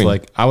am knew. doing? Is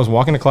like I was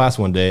walking to class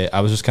one day. I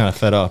was just kind of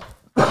fed up.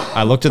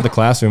 I looked at the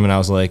classroom and I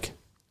was like,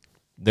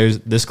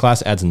 this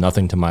class adds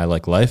nothing to my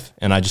like life.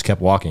 And I just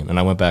kept walking and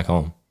I went back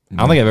home. I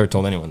don't think I've ever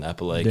told anyone that,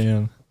 but like,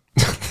 damn.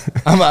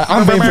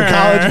 I'm paying for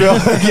college,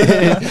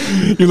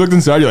 bro. You looked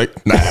inside, you're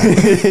like, nah,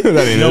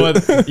 that ain't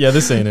it. What? Yeah,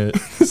 this ain't it.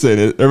 This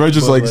ain't it. Everybody's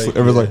just like,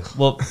 everyone's like,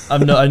 well,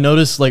 I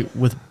noticed like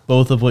with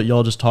both of what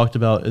y'all just talked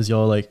about is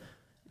y'all like,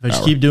 if I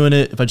just keep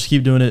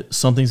doing it,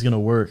 something's gonna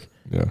work.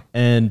 Yeah.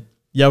 And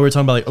yeah, we were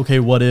talking about like, okay,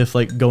 what if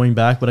like going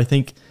back? But I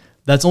think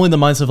that's only the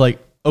mindset of like,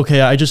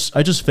 okay, I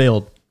just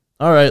failed.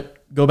 All right,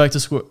 go back to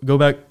school, go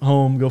back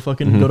home, go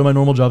fucking go to my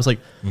normal job. It's like,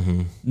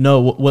 no,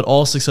 what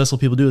all successful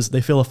people do is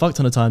they fail a fuck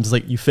ton of times. It's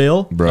like you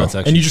fail, bro, that's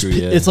and you just,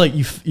 it's like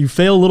you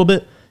fail a little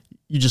bit,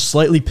 you just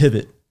slightly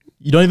pivot.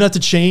 You don't even have to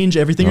change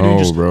everything you're doing.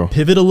 You just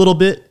pivot a little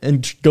bit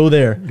and go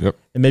there. Yep.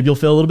 And maybe you'll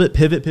fail a little bit,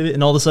 pivot,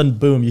 and all of a sudden,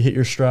 boom, you hit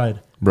your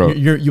stride. Bro.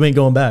 You ain't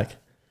going back.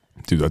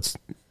 Dude,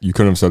 you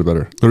couldn't have said it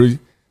better. Literally,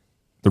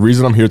 the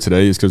reason I'm here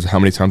today is because how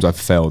many times I've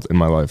failed in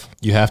my life.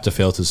 You have to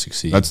fail to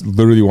succeed. That's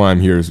literally why I'm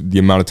here, is the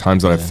amount of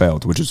times that I've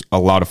failed, which is a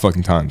lot of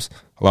fucking times.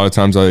 A lot of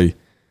times I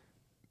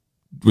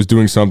was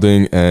doing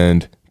something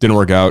and didn't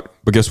work out.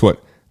 But guess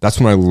what? That's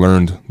when I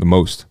learned the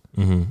most.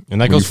 And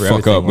that goes for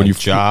everything. Up, when you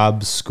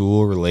jobs,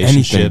 school,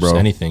 relationships,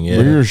 anything. Yeah.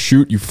 When you're gonna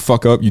shoot, you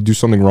fuck up, you do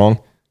something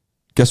wrong.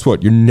 Guess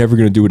what? You're never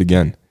gonna do it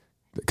again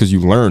because you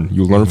learn.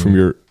 You learn from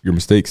your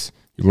mistakes.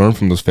 You learn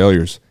from those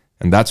failures,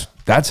 and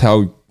that's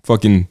how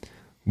fucking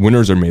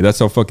winners are made. That's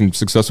how fucking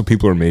successful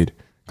people are made,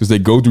 because they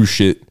go through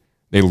shit,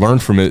 they learn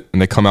from it,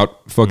 and they come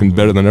out fucking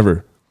better than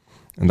ever.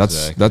 And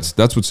that's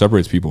what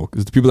separates people.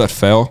 Because the people that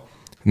fail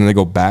and then they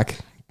go back.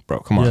 Bro,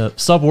 come on. Yeah,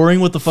 stop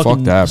worrying what the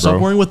fucking stop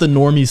worrying what the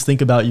normies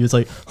think about you. It's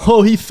like,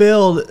 oh, he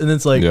failed, and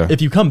it's like,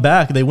 if you come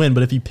back, they win.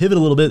 But if you pivot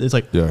a little bit, it's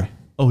like,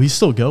 oh, he's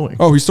still going.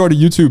 Oh, he started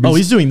YouTube.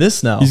 He's doing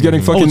this now. He's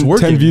getting fucking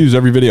 10 views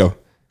every video.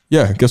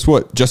 Yeah, guess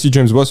what? Jesse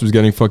James West was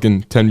getting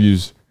fucking 10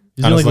 views.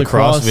 He's doing like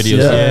lacrosse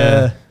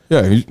videos.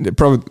 Yeah, he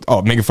probably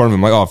making fun of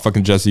him like,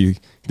 fucking Jesse, he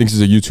thinks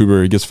he's a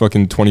YouTuber. He gets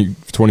fucking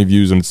 20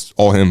 views and it's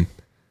all him.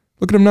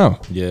 Look at him now.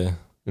 Yeah. You know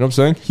what I'm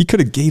saying? He could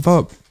have gave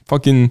up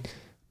fucking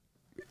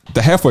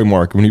the halfway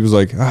mark when he was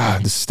like,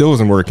 this still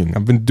isn't working.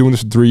 I've been doing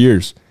this for 3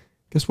 years.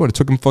 Guess what? It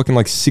took him fucking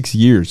like 6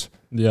 years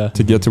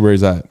to get to where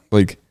he's at.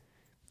 Like,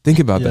 think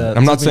about that.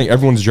 I'm not saying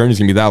everyone's journey is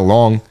going to be that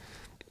long.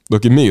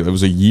 Look at me. It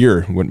was a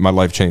year when my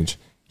life changed.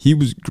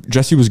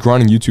 Jesse was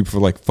grinding YouTube for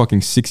like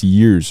fucking 6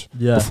 years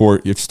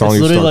before it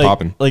started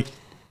popping. Like,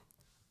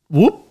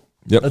 whoop.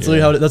 Yep.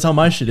 That's how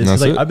my shit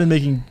is. Like, I've been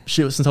making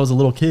shit since I was a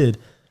little kid.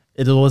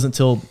 It wasn't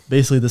until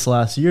basically this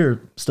last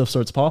year stuff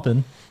starts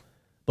popping.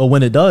 But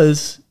when it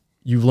does,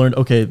 you've learned,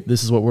 okay,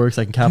 this is what works.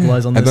 I can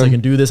capitalize on this. I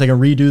can do this. I can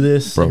redo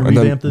this. Bro, I can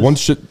revamp this. Once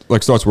shit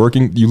like starts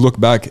working, you look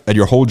back at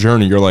your whole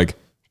journey. You're like,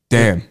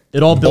 damn,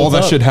 it all builds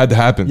that shit had to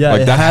happen. Yeah,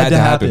 like that had to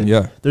happen.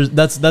 Yeah,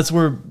 that's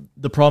where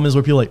the problem is.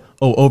 Where people are like,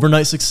 oh,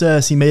 overnight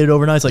success. He made it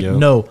overnight. It's like,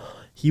 no,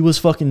 he was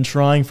fucking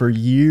trying for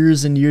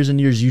years and years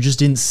and years. You just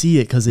didn't see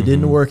it because it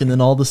didn't work. And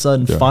then all of a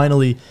sudden,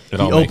 finally,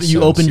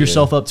 you opened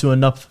yourself up to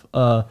enough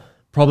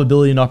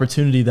probability and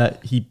opportunity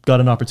that he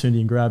got an opportunity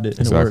and grabbed it.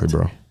 And exactly, it worked.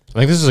 Bro. I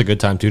think this is a good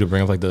time too to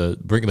bring up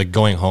like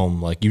going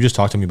home. Like you just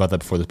talked to me about that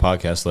before this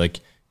podcast. Like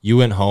you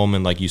went home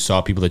and like you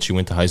saw people that you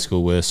went to high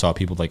school with, saw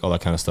people like all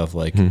that kind of stuff.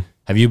 Like,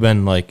 have you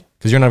been like,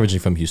 because you're not originally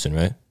from Houston,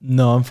 right?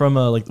 No, I'm from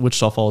like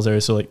Wichita Falls area,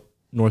 so like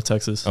North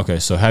Texas. Okay,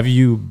 so have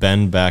you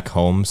been back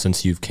home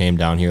since you've came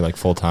down here like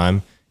full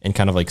time and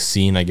kind of like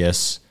seen, I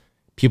guess,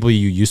 people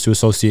you used to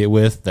associate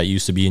with that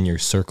used to be in your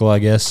circle, I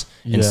guess,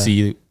 and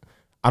see?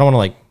 I don't want to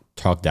like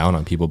talk down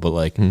on people, but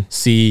like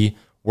see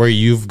where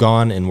you've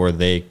gone and where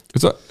they.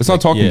 It's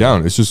not talking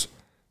down. It's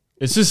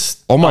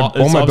just all my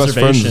best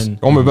friends.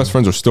 All my best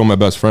friends are still my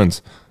best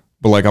friends.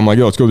 But like I'm like,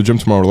 yo, let's go to the gym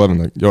tomorrow at 11.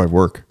 Like, yo, I have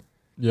work.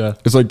 Yeah.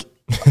 It's like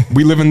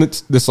we live in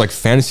this like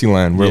fantasy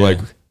land where like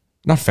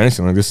not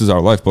fantasy land. This is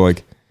our life, but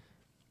like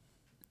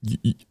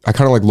I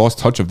kind of like lost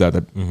touch of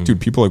that. Dude,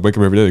 people like wake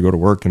up every day, they go to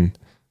work, and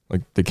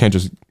like they can't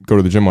just go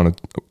to the gym on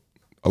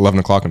 11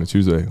 o'clock on a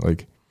Tuesday.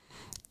 Like,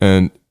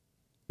 and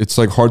it's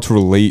like hard to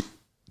relate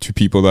to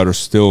people that are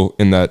still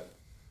in that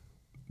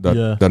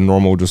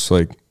normal, just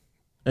like.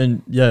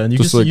 And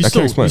you still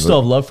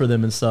have love for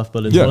them and stuff,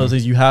 but it's one of those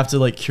things you have to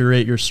like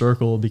curate your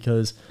circle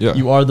because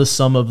you are the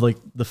sum of like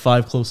the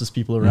 5 closest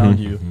people around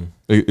you.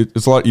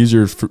 It's a lot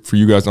easier for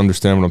you guys to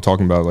understand what I'm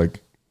talking about,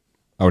 like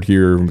out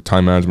here,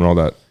 time management, all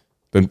that,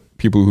 than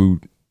people who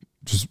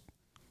just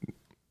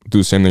do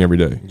the same thing every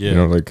day. Yeah. You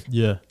know, like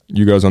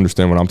you guys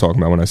understand what I'm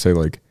talking about when I say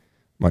like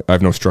I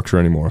have no structure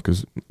anymore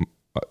because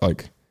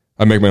like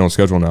I make my own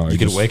schedule now. You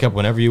can wake up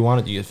whenever you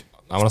want it.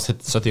 I want to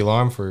set the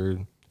alarm for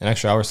an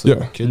extra hour sleep.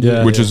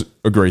 Which is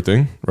a great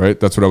thing, right?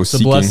 That's what I was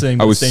seeking. Blessing,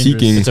 I was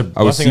seeking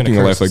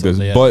a life like this,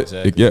 but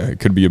exactly. it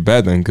could be a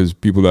bad thing because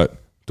people that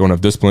don't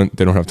have discipline,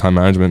 they don't have time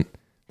management.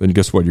 Then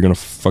guess what? You're gonna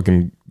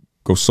fucking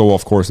go so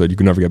off course that you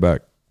can never get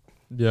back.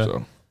 Yeah.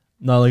 So.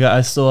 No, like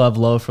I still have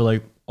love for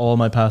like all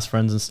my past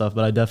friends and stuff,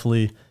 but I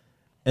definitely.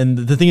 And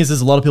the thing is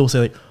a lot of people say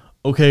like,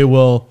 okay,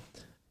 well,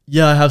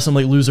 yeah, I have some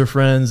like loser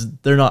friends.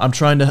 They're not. I'm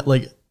trying to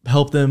like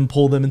help them,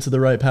 pull them into the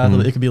right path.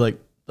 It could be like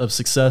of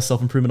success,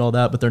 self-improvement, all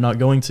that, but they're not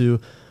going to.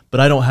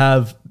 But I don't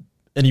have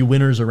any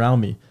winners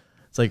around me.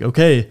 It's like,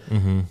 okay,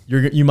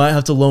 you might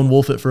have to lone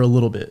wolf it for a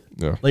little bit.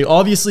 Yeah. Like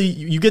obviously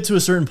you get to a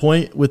certain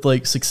point with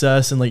like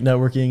success and like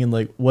networking and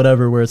like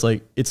whatever, where it's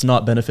like, it's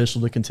not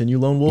beneficial to continue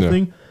lone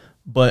wolfing. Yeah.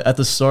 But at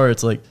the start,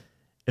 it's like,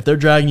 if they're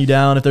dragging you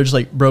down, if they're just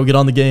like, bro, get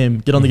on the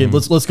game,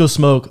 let's go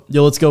smoke.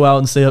 Yo, let's go out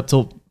and stay up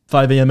till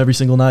 5 a.m. every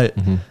single night.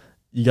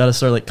 You got to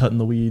start like cutting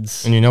the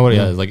weeds. And you know what?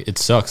 Yeah, like it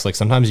sucks. Like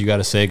sometimes you got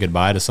to say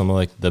goodbye to some of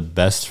like the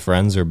best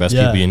friends or best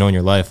people you know in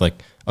your life,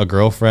 like a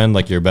girlfriend,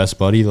 like your best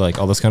buddy, like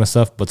all this kind of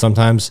stuff. But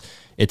sometimes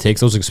it takes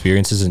those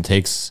experiences and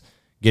takes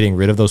getting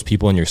rid of those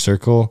people in your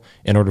circle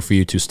in order for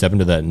you to step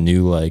into that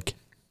new like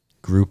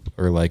group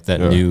or like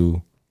that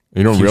new.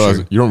 You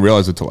don't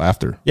realize it till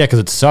after. Yeah, because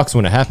it sucks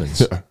when it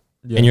happens.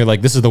 And you're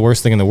like, this is the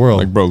worst thing in the world.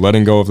 Like, bro,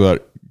 letting go of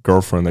that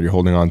girlfriend that you're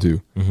holding on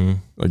to,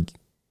 like.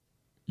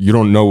 You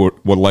don't know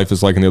what life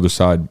is like on the other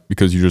side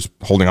because you're just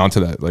holding on to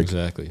that. Like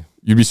exactly.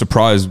 You'd be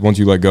surprised once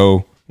you let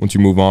go, once you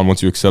move on,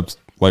 once you accept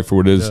life for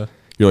what it is. Yeah.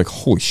 You're like,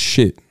 holy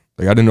shit.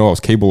 Like I didn't know I was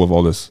capable of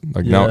all this.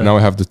 Like now I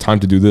have the time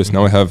to do this.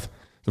 Now I have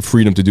the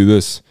freedom to do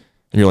this.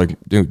 And you're like,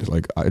 dude,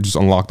 like I just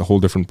unlocked a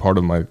whole different part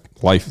of my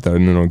life that I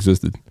didn't know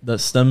existed. That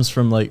stems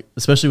from like,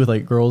 especially with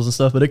like girls and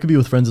stuff, but it could be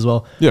with friends as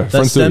well. Yeah.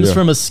 That stems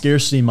from a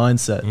scarcity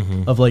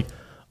mindset of like,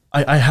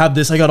 I have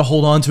this, I got to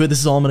hold on to it. This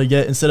is all I'm going to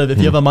get. Instead of if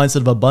you have a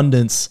mindset of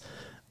abundance,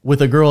 with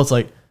a girl, it's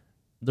like,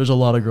 there's a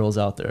lot of girls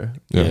out there.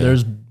 Yeah.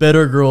 There's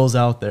better girls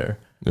out there.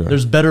 Yeah.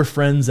 There's better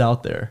friends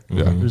out there.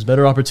 Yeah. There's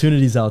better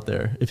opportunities out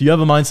there. If you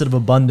have a mindset of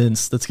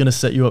abundance, that's going to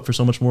set you up for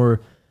so much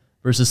more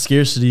versus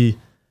scarcity.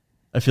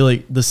 I feel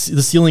like the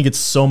ceiling gets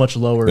so much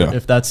lower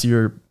if that's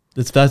your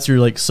That's your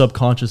like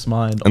subconscious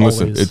mind. And always.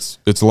 listen,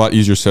 it's a lot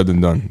easier said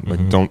than done.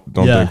 Like don't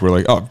think we're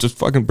like, oh, just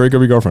fucking break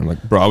every girlfriend.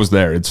 Like, bro, I was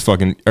there. It's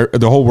fucking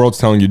the whole world's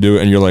telling you to do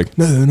it, and you're like,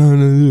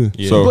 no.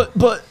 Yeah. So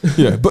but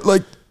yeah, but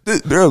like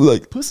they're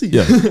like pussy.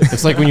 Yeah,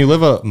 It's like when you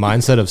live a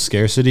mindset of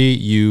scarcity,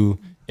 you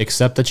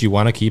accept that you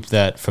want to keep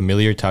that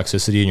familiar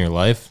toxicity in your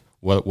life,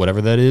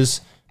 whatever that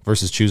is,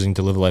 versus choosing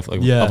to live a life of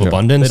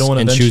abundance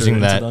and choosing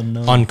that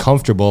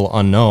uncomfortable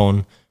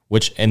unknown,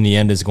 which in the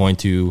end is going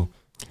to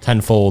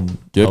tenfold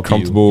get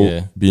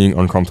comfortable being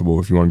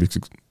uncomfortable if you want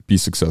to be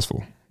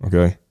successful.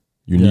 Okay,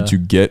 you need to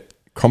get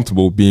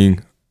comfortable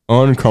being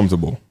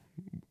uncomfortable,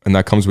 and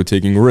that comes with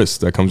taking risks.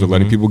 That comes with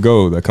letting people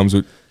go. That comes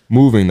with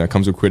moving. That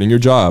comes with quitting your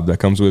job. That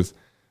comes with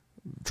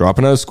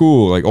dropping out of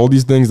school. Like all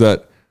these things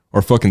that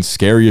are fucking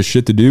scary as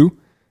shit to do.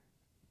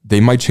 They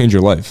might change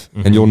your life,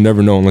 and you'll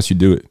never know unless you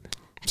do it.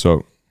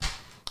 So,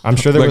 I'm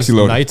sure there was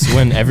nights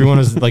when everyone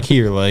was like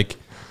here, like.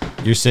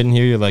 You're sitting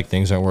here, you're like,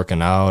 things aren't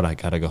working out. I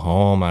gotta go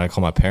home. I gotta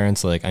call my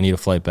parents. Like, I need a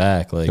flight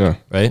back. Like,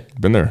 right?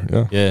 Been there,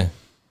 yeah. Yeah.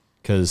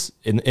 Because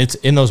it's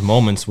in those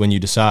moments when you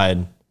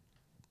decide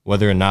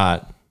whether or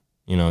not,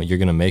 you're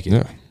going to make it.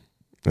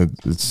 Yeah.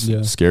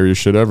 It's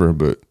scariest shit ever.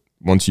 But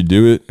once you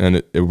do it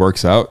and it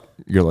works out,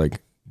 you're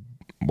like,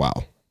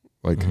 wow.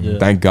 Like,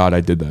 thank God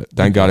I did that.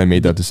 Thank God I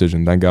made that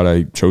decision. Thank God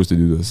I chose to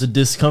do this. The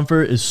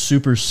discomfort is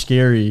super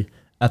scary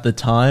at the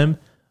time.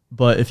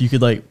 But if you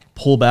could like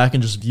pull back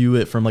and just view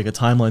it from like a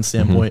timeline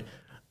standpoint,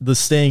 the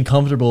staying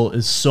comfortable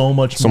is so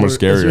much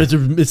scarier.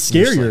 It's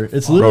scarier. Like,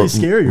 it's literally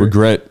scarier.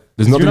 Regret.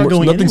 There's nothing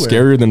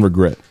scarier than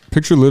regret.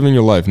 Picture living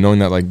your life knowing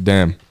that like,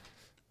 damn,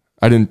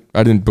 I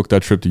didn't book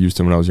that trip to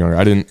Houston when I was younger.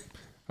 I didn't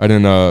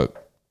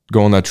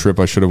go on that trip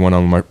I should have went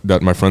on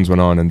that my friends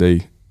went on, and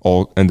they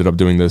all ended up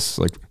doing this.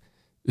 Like,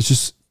 it's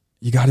just,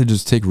 you got to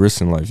just take risks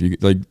in life. You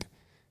like,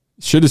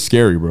 shit is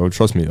scary, bro.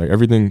 Trust me. Like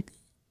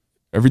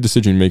every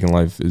decision you make in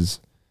life is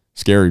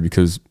scary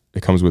because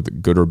it comes with a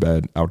good or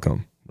bad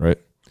outcome, right?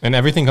 And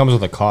everything comes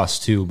with a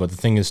cost too. But the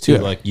thing is too,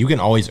 like you can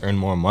always earn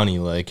more money.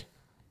 Like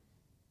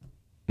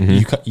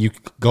you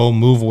go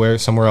move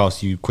somewhere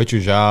else. You quit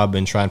your job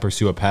and try and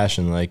pursue a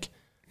passion. Like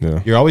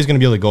you're always going to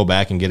be able to go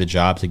back and get a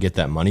job to get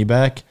that money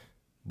back.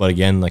 But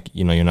again, like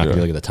you're not going to be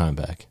able to get the time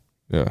back.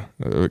 Yeah,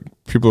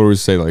 people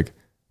always say like,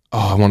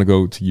 "Oh, I want to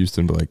go to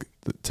Houston, but like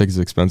the ticket's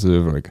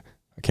expensive. Or, like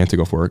I can't take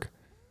off work."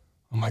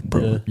 I'm like,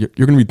 bro, you're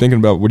going to be thinking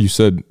about what you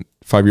said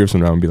 5 years from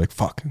now and be like,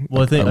 fuck,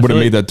 well, I would have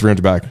made that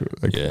 300 back.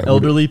 Like,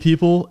 elderly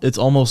people, it's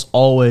almost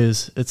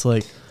always, it's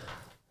like,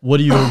 what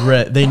do you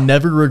regret? They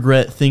never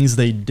regret things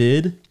they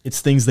did.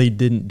 It's things they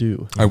didn't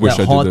do. I wish I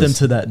did haunt this.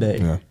 them to that day.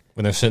 Yeah.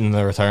 When they're sitting in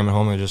the retirement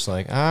home, they're just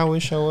like, I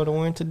wish I would have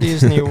went to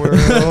Disney World.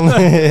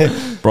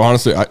 Bro,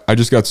 honestly, I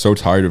just got so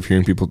tired of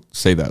hearing people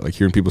say that. Like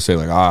hearing people say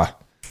like,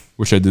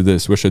 wish I did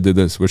this, wish I did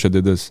this, wish I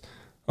did this.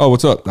 Oh,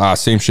 what's up?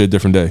 Same shit,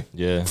 different day.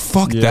 Yeah.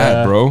 Fuck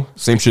that, bro.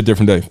 Same shit,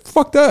 different day.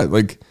 Fuck that.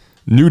 Like,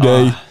 new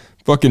day,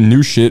 fucking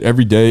new shit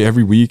every day,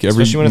 every week,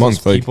 every especially when month.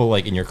 It's people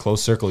like in your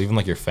close circle, even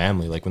like your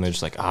family, like when they're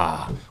just like,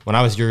 when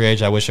I was your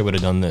age, I wish I would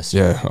have done this.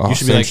 Yeah. You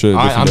should be like, shit,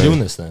 I'm doing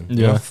this then.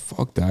 Yeah.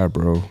 Fuck that,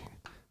 bro.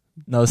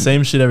 No,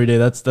 same shit every day.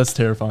 That's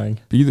terrifying.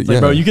 Like,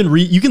 bro, you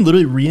can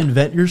literally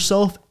reinvent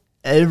yourself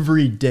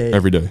every day.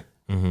 Every day.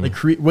 Mm-hmm.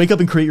 Like wake up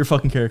and create your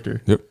fucking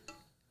character. Yep.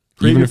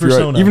 Create your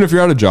persona. Even if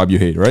you're at a job you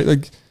hate, right?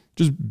 Like,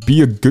 just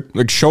be a good,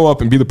 like, show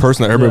up and be the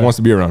person that everybody wants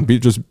to be around. Be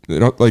just,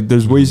 like,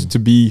 there's ways to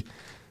be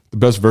the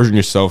best version of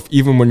yourself,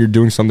 even when you're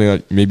doing something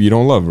that maybe you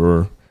don't love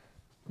or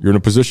you're in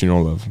a position you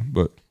don't love.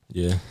 But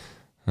yeah,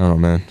 I don't know,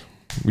 man.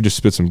 We just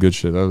spit some good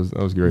shit. That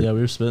was great. Yeah,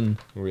 we were spitting.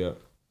 Where we at?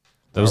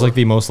 That was like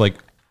the most like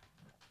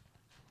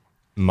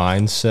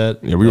mindset.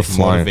 Yeah, we were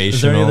flying.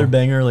 Is there any other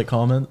banger like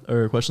comment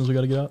or questions we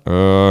got to get out?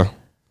 Well,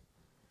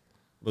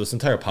 this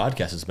entire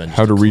podcast has been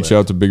how to reach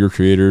out to bigger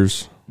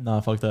creators. Nah,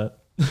 fuck that.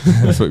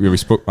 we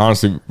spoke,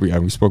 honestly,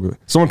 we spoke with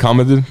someone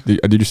commented.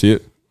 Did you see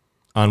it?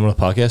 On what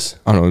podcast?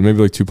 I don't know, maybe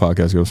like 2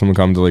 podcasts ago. Someone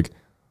commented like,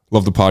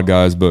 love the pod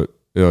guys, but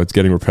it's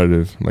getting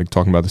repetitive, like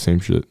talking about the same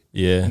shit.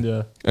 Yeah.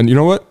 Yeah. And you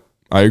know what?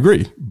 I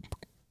agree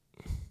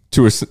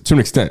to an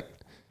extent,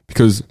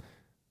 because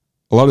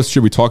a lot of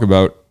shit we talk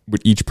about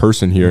with each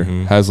person here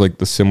has like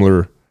the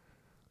similar.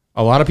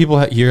 A lot of people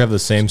here have the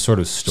same sort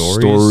of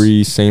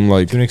stories. Same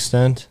like to an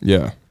extent.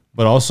 Yeah.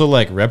 But also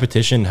like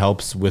repetition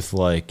helps with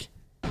like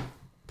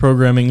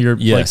programming your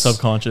like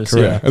subconscious.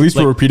 Correct. Yeah. At least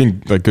we're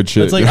repeating like good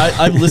shit. It's like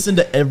I've listened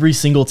to every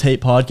single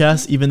Tate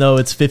podcast, even though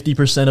it's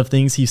 50% of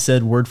things he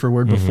said word for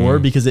word before,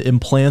 because it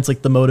implants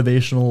like the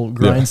motivational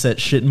grind set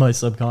shit in my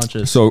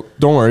subconscious. So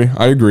don't worry,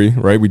 I agree.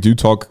 Right, we do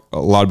talk a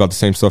lot about the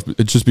same stuff. But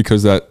it's just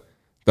because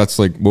that's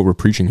like what we're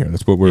preaching here.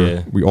 That's what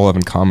we all have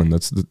in common.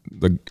 That's the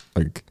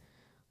like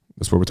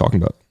that's what we're talking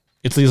about.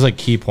 It's these like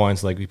key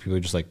points. Like people are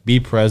just like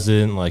be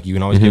present. Like you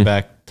can always get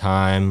back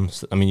time.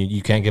 I mean,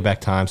 you can't get back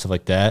time, stuff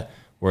like that.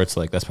 Where it's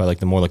like that's probably like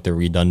the more like the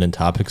redundant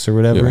topics or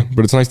whatever. Yeah,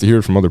 but it's nice to hear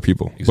it from other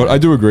people. Exactly. But I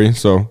do agree.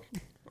 So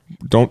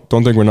don't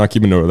think we're not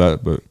keeping note of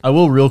that. But I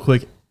will real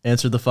quick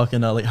answer the fucking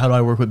like how do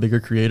I work with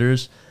bigger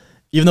creators,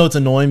 even though it's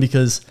annoying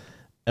because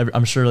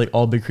I'm sure like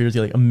all big creators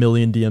get like a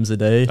million DMs a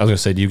day. I was gonna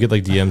say, do you get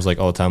like DMs like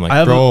all the time?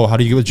 Like, bro, how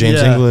do you get with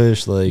James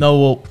English? Like, no,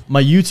 well,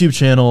 my YouTube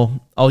channel,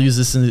 I'll use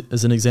this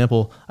as an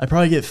example. I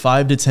probably get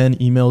 5 to 10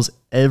 emails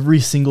every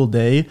single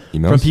day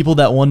from people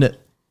that want to,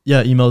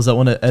 emails that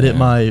want to edit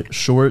my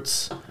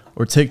shorts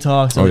or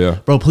TikToks.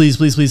 Like, bro,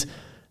 please.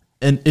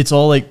 And it's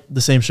all like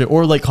the same shit,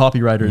 or like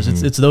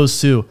copywriters. It's those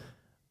two.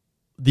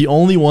 The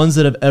only ones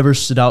that have ever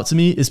stood out to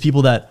me is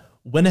people that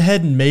went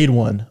ahead and made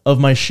one of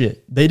my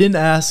shit. They didn't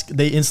ask.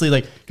 They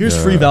instantly like, here's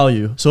free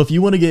value. So if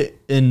you want to get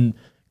in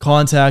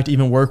contact,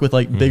 even work with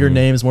like bigger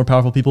names, more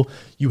powerful people,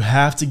 you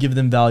have to give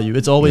them value.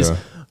 It's always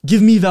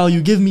give me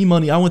value, give me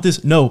money. I want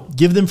this. No,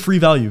 give them free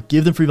value.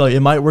 Give them free value.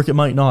 It might work, it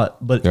might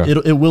not, but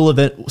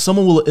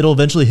it'll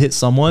eventually hit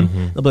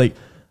someone. They'll be like,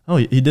 oh,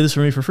 he did this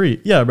for me for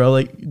free. Yeah, bro.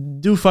 Like,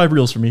 do 5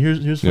 reels for me.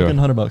 Here's fucking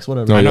 $100,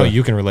 whatever. No, I know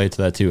you can relate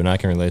to that too, and I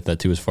can relate to that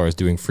too, as far as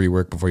doing free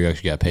work before you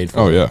actually got paid for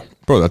it. Oh yeah,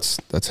 bro. That's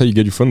how you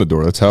get your foot in the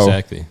door. That's how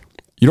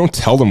you don't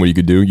tell them what you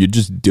could do. You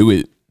just do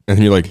it, and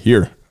then you're like,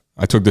 here,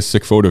 I took this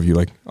sick photo of you.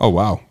 Like, oh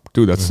wow,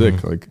 dude, that's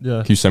sick. Like,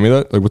 can you send me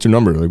that? Like, what's your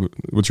number? Like,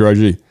 what's your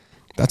IG?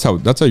 That's how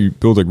you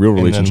build like real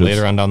relationships. And then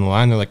later on down the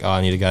line, they're like, oh,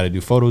 I need a guy to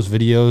do photos,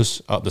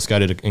 videos. Oh, this guy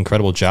did an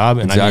incredible job,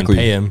 and I didn't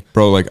pay him.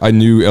 Bro, like I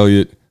knew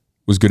Elliot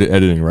was good at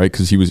editing, right?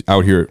 Because he was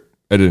out here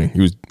editing. He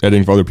was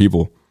editing for other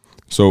people.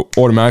 So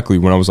automatically,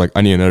 when I was like,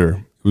 I need an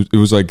editor, it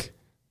was like,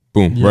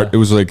 boom, right? It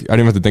was like, I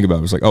didn't have to think about it.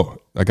 It was like, oh,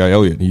 that guy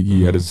Elliot,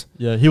 he edits.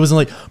 Yeah, he wasn't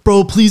like,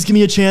 bro, please give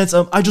me a chance.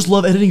 I just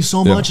love editing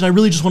so much, and I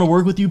really just want to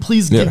work with you.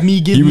 Please give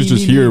me. He was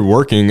just here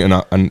working,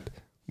 and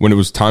when it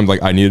was time,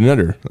 like I need an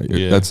editor. Like,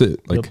 that's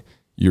it. Like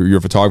you're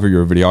a photographer,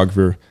 you're a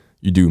videographer,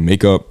 you do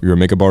makeup, you're a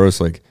makeup artist.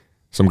 Like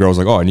some girl's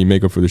like, oh, I need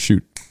makeup for the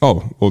shoot.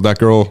 Oh, well, that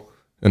girl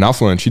in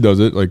Alphaland, she does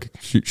it. Like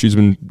she's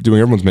been doing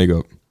everyone's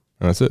makeup,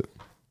 and that's it.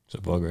 It's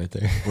a bug right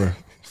there. Where?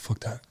 Fuck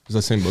that. Is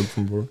that same bug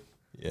from before?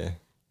 Yeah.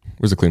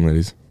 Where's the clean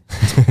ladies?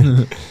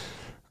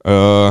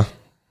 There's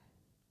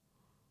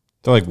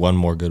like one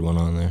more good one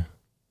on there.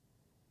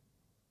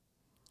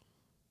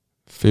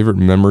 Favorite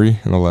memory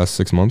in the last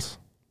 6 months?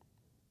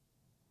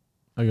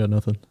 I got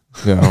nothing.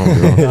 Yeah, I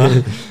don't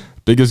know.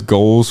 Biggest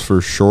goals for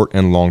short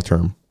and long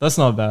term. That's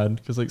not bad,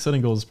 because like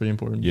setting goals is pretty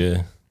important.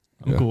 Yeah.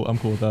 I'm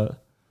cool with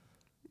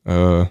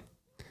that.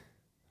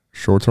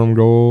 Short term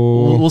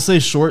goal. We'll say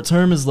short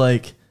term is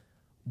like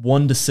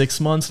 1 to 6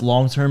 months.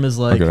 Long term is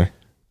like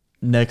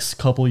next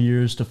couple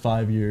years to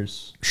 5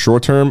 years.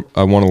 Short term,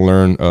 I want to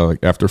learn like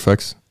After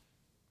Effects.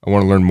 I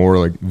want to learn more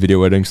like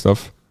video editing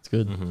stuff. It's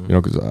good. You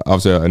know, because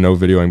obviously I know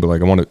videoing, but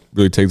like I want to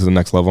really take it to the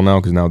next level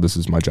now, because now this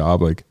is my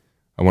job. Like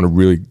I want to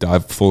really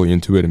dive fully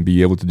into it and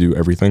be able to do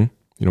everything.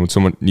 You know, when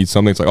someone needs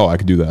something, it's like, oh, I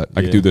could do that.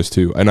 I could do this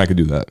too, and I could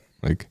do that.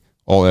 Like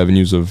all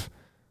avenues of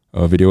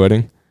video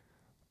editing.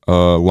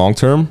 Long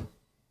term,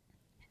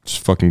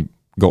 just fucking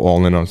go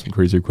all in on some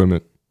crazy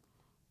equipment.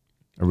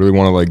 I really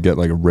want to like get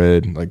like a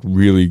red, like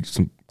really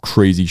some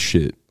crazy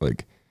shit.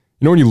 Like,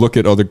 you know, when you look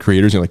at other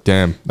creators, you're like,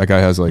 damn, that guy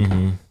has like,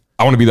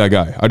 I want to be that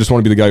guy. I just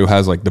want to be the guy who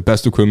has like the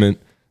best equipment,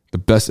 the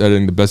best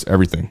editing, the best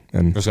everything.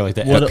 And just like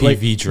the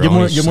FPV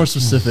drone. Get more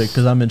specific,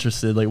 because I'm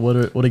interested. Like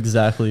what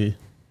exactly?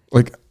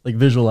 Like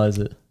visualize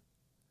it.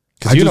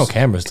 Because you know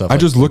camera stuff. I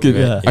just look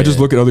at I just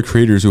look at other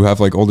creators who have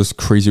like all this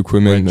crazy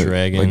equipment,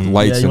 like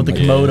lights. You want the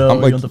Komodo.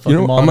 I'm like, you want the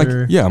fucking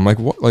monitor. I'm like,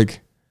 what?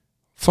 Like,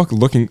 fuck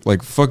looking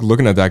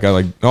at that guy.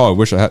 Like, oh, I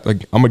wish I had.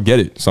 Like, I'm gonna get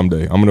it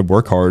someday. I'm gonna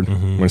work hard.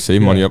 I'm gonna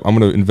save money up. I'm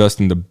gonna invest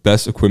in the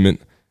best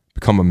equipment,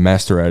 become a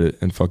master at it,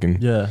 and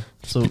fucking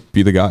So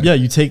be the guy. Yeah,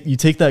 you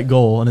take that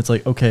goal, and it's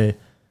like, okay,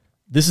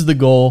 this is the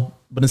goal.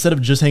 But instead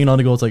of just hanging on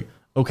to goal, it's like,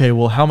 okay,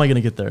 well, how am I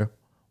gonna get there?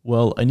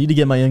 Well, I need to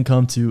get my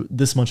income to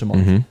this much a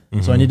month.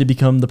 So I need to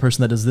become the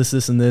person that does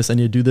this, and this. I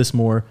need to do this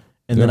more,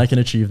 and then I can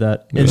achieve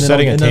that. And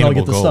then I'll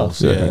get the goals.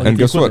 stuff. Yeah. And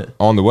guess what?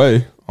 On the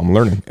way, I'm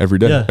learning every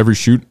day. Yeah. Every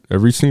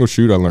single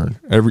shoot, I learn.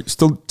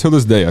 Still till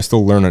this day, I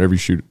still learn at every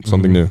shoot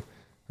something new.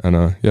 And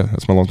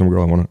that's my long-term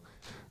goal. I want to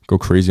go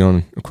crazy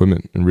on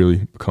equipment and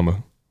really become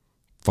a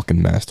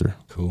fucking master.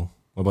 Cool.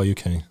 What about you,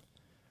 Kenny?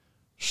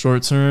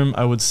 Short term,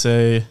 I would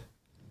say,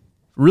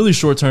 really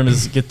short term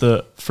is get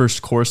the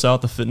first course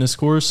out, the fitness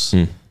course.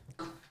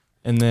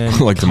 And then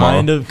like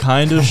kind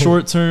of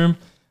short term,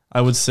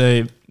 I would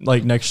say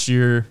like next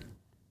year,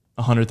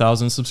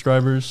 100,000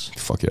 subscribers.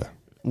 Fuck yeah.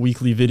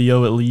 Weekly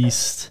video at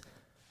least.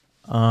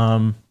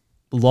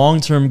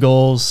 Long-term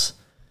goals.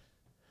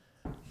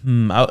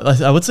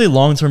 I would say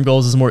long-term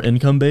goals is more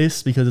income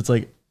based, because it's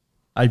like,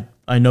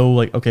 I know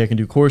like, okay, I can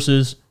do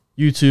courses,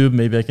 YouTube,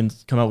 maybe I can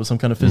come out with some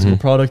kind of physical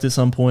product at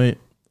some point.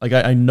 Like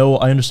I know,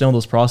 I understand all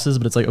those processes,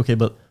 but it's like, okay,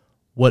 but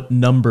what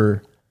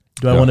number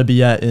do I want to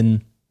be at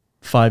in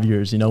 5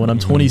 years? You know, when I'm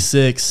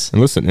 26.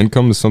 And listen,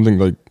 income is something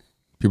like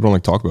people don't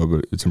like talk about,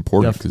 but it's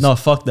important. No,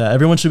 fuck that.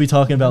 Everyone should be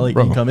talking about like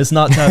income. It's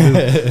not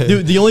taboo.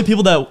 Dude, the only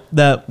people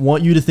that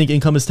want you to think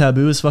income is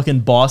taboo is fucking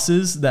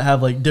bosses that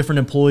have like different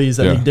employees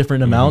that make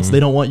different amounts. They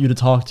don't want you to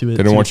talk to it.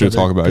 They don't want you to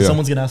talk about it.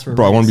 Someone's gonna ask for a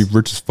raise. I want to be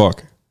rich as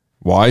fuck.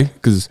 Why?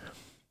 Because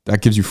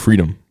that gives you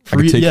freedom. I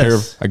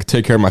could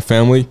take care of my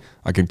family.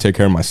 I could take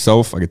care of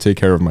myself. I could take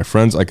care of my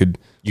friends. I could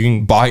you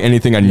can buy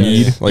anything I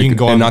need, like, can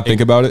go and on not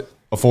think about it.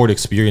 Afford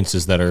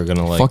experiences that are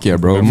gonna like Fuck yeah,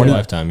 bro. money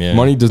lifetime. Yeah,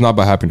 money does not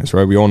buy happiness,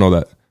 right? We all know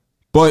that,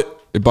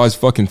 but it buys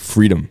fucking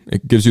freedom.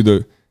 It gives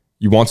you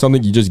you want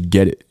something, you just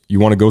get it. You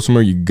want to go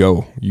somewhere, you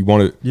go. You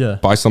want to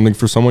buy something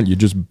for someone, you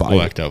just buy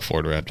Blacked it. Out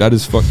Ford Raptor. That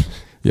is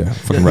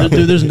fucking rap.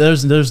 Dude,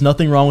 there's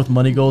nothing wrong with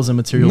money goals and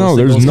materialistic No,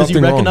 there's goals, nothing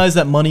you wrong. recognize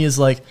that money is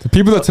like The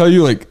people that tell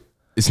you like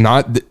it's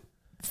not.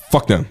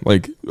 Fuck them.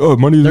 Like, oh,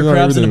 money is they're not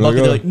crabs in a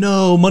everything. bucket. Like, They're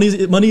like, no,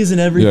 money isn't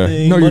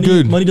everything. No, you're money,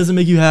 good. Money doesn't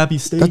make you happy.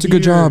 Stay that's a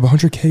good here. job.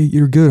 100K,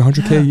 you're good.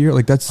 100K a year.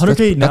 Like that's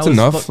 100K that's now is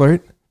enough,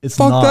 right? It's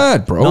fuck not,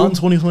 that, bro. Not in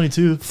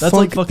 2022. That's Fuck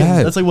like fucking.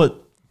 that. That's like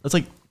what. That's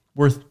like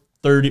worth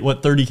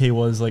 30K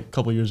was like a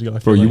couple years ago.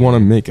 Bro, you want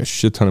to make a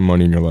shit ton of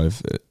money in your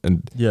life,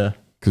 and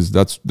because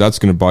that's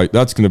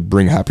gonna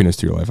bring happiness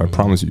to your life. I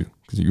promise you.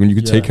 Because when you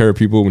could take care of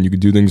people, when you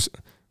could do things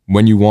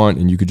when you want,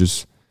 and you could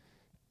just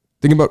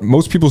think about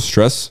most people's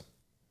stress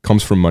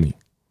comes from money,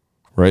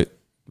 right?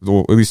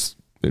 Well, at least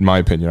in my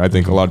opinion, I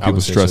think a lot of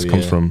people's stress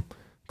comes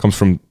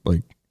from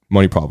like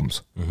money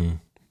problems.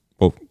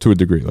 Well, to a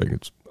degree, like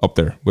it's up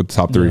there with the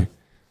top 3.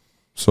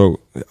 So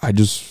I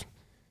just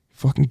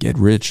fucking get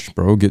rich,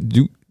 bro. Do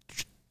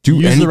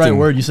use anything. the right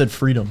word. You said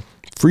freedom.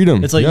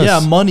 Freedom. It's like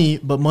money,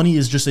 but money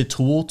is just a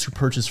tool to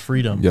purchase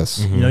freedom. Yes.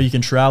 You know, you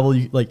can travel.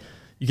 You can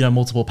have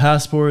multiple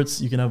passports.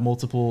 You can have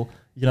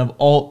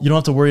all. You don't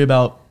have to worry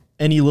about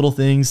any little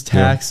things,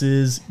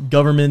 taxes,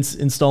 governments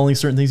installing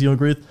certain things you don't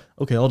agree with.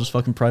 Okay, I'll just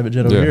fucking private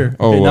jet over here.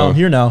 Okay, now I'm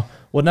here now.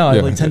 Well, now I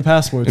have like 10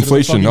 passports.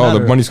 Inflation.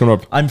 The money's going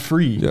up. I'm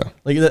free. Yeah.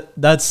 Like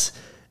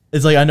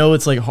it's like, I know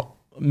it's like,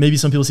 maybe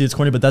some people see it's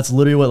corny, but that's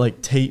literally what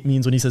like Tate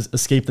means when he says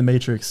escape the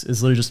matrix,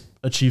 is literally just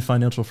achieve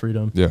financial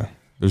freedom. Yeah.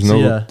 There's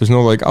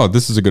no like, oh,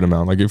 this is a good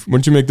amount. Like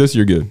once you make this,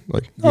 you're good.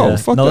 Like,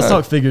 fuck that. Let's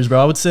talk figures,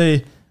 bro. I would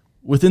say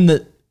within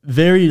the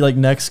very like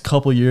next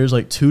couple years,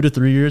 like 2 to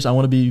 3 years, I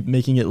want to be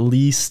making at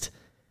least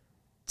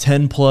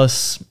 10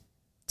 plus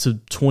to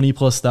 20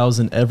 plus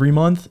thousand every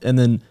month. And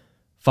then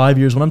 5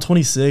 years, when I'm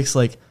 26,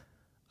 like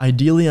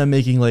ideally I'm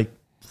making like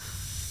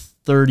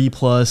 30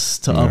 plus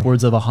to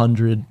upwards of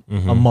 100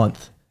 a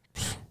month,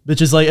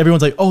 which is like,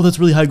 everyone's like, oh, that's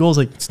really high goals.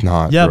 Like it's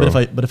not, yeah, bro.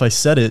 but if I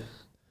set it,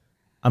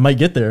 I might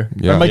get there.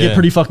 Yeah. Or I might get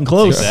pretty fucking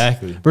close.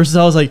 Exactly. Versus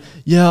I was like,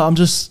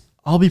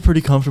 I'll be pretty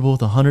comfortable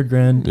with 100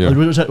 grand,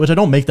 which I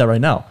don't make that right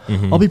now.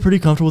 I'll be pretty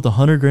comfortable with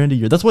 100 grand a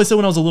year. That's what I said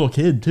when I was a little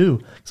kid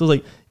too. So I was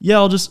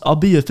like, I'll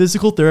be a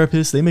physical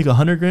therapist. They make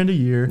 100 grand a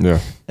year,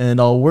 and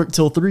I'll work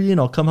till 3,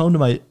 and I'll come home to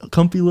my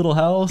comfy little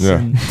house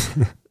and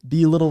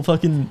be a little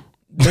fucking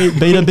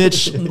beta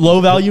bitch, low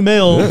value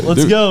male.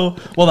 Let's go.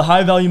 While the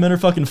high value men are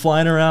fucking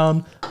flying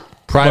around.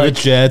 Private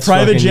jets,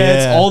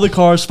 all the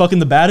cars, fucking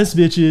the baddest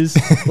bitches,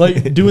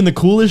 like doing the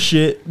coolest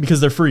shit because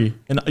they're free,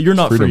 and you're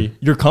not free.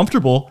 You're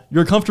comfortable.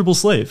 You're a comfortable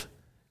slave.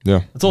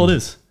 Yeah, that's all it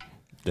is.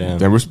 Damn,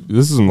 this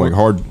is some like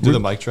hard. Do the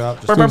mic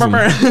drop.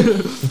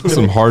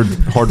 Some hard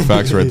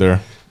facts right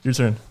there. Your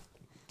turn.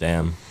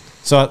 Damn.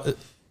 So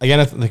again,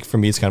 I think for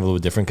me it's kind of a little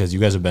bit different because you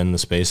guys have been in the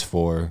space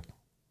for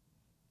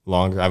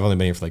longer. I've only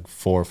been here for like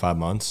 4 or 5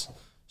 months.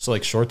 So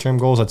like short term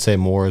goals, I'd say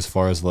more as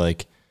far as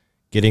like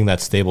getting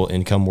that stable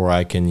income where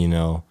I can,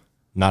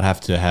 not have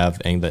to have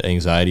the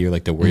anxiety or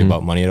like to worry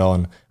about money at all.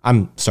 And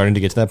I'm starting to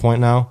get to that point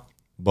now,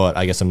 but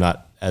I guess I'm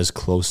not as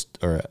close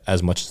or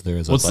as much as there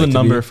is. What's the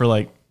number for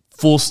like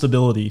full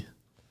stability?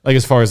 Like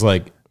as far as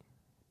like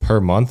per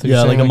month?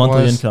 Yeah, like a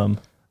monthly income.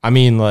 I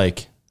mean,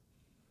 like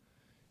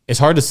it's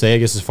hard to say, I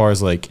guess, as far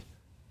as like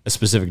a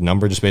specific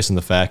number, just based on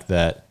the fact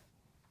that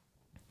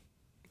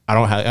I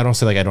don't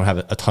have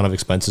a ton of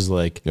expenses.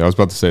 Like, yeah, I was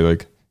about to say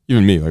like,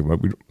 even me,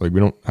 we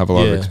don't have a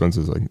lot of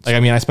expenses. Like I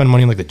mean, I spend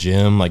money on like the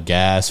gym, like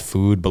gas,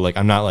 food, but like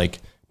I'm not like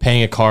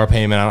paying a car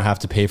payment. I don't have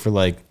to pay for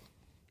like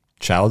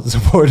child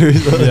support or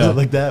something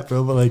like that,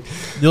 bro. But like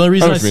the only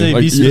reason I say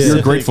be specific,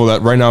 you're grateful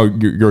that right now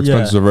your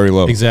expenses are very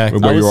low.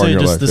 Exactly. I would say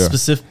just the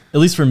specific, at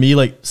least for me,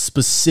 like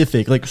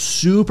specific, like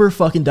super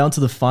fucking down to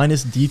the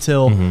finest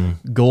detail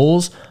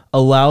goals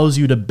allows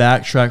you to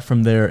backtrack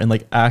from there and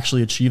like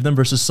actually achieve them.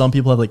 Versus some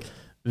people have like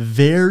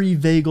very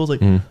vague goals,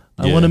 like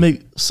I want to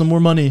make some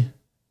more money.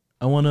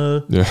 I want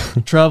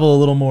to travel a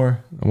little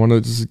more. I want to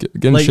just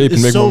get in shape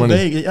and make more money.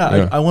 Vague.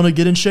 Yeah, I want to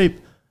get in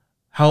shape.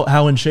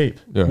 How in shape?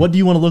 Yeah. What do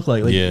you want to look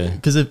like?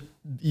 Because if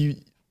you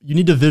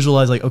need to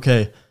visualize, like,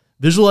 okay,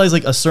 visualize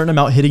like a certain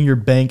amount hitting your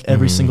bank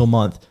every single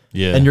month.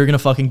 Yeah. And you're going to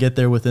fucking get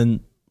there within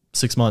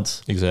 6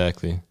 months.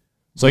 Exactly.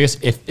 So I guess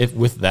if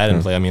with that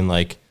in play, I mean,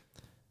 like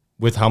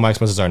with how my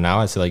expenses are now,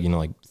 I'd say like,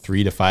 like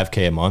 3 to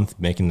 5K a month,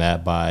 making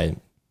that by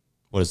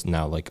what is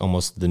now like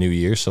almost the new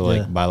year. So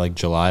like by like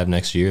July of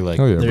next year, like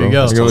there you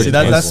go. See,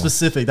 that's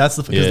specific. That's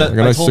the because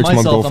I told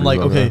myself, I'm like,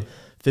 okay,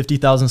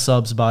 50,000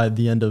 subs by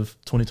the end of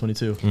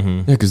 2022.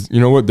 Yeah, because you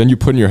know what? Then you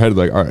put in your head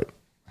like, all right,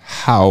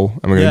 how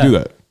am I going to do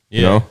that?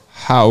 You know,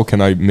 how can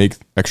I make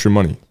extra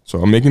money? So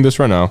I'm making this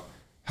right now.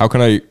 How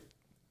can I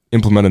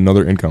implement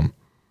another income?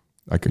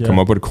 I could come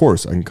up with a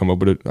course. I can come up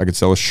with it. I could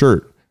sell a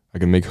shirt. I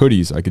can make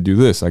hoodies. I could do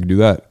this. I could do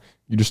that.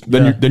 You just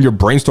then your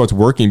brain starts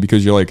working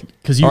because you're like,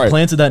 because you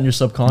planted that in your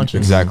subconscious.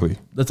 Exactly.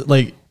 That's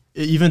like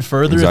even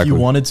further, if you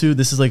wanted to,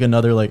 this is like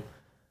another like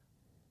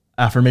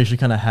affirmation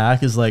kind of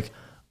hack is like,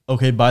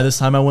 okay, by this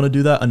time I want to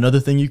do that. Another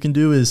thing you can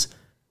do is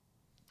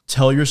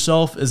tell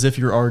yourself as if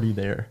you're already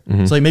there.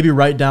 So like maybe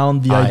write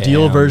down the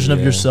ideal version of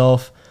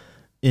yourself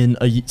in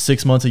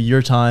 6 months, a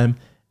year time,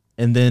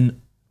 and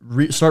then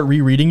start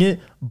rereading it,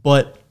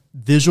 but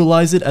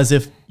visualize it as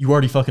if you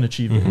already fucking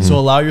achieved it. So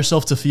allow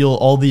yourself to feel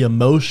all the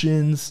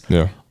emotions,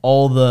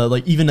 all the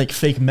like even like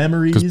fake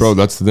memories. Because bro,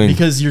 that's the thing.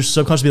 Because your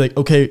subconscious be like,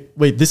 okay,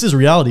 wait, this is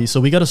reality.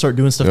 So we got to start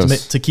doing stuff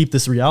to keep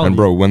this reality. And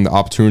bro, when the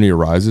opportunity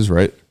arises,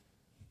 right,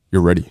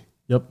 you're ready.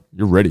 Yep.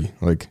 You're ready.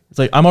 Like it's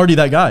like I'm already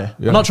that guy.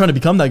 I'm not trying to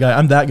become that guy.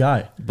 I'm that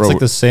guy. Bro, it's like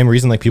the same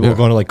reason like people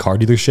go into like car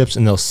dealerships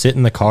and they'll sit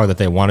in the car that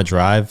they want to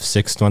drive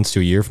 6 months to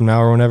a year from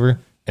now or whenever,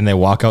 and they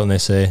walk out and they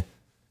say,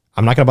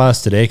 I'm not gonna buy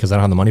this today because I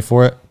don't have the money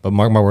for it, but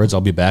mark my words,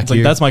 I'll be back here.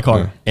 Like that's my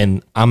car,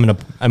 and I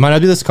might not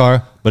do this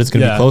car, but it's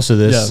gonna be close to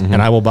this,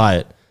 and I will buy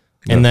it.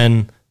 And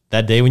then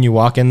that day when you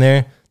walk in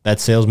there, that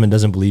salesman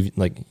doesn't believe.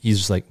 Like he's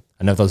just like,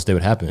 I never thought this day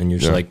would happen, and you're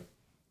just like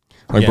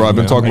bro, I've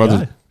been talking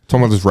about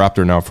this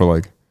Raptor now for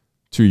like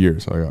 2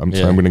 years. Like, I'm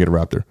gonna get a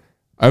Raptor.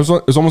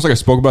 It's almost like I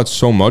spoke about it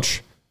so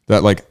much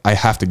that like I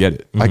have to get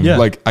it.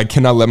 I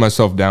cannot let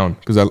myself down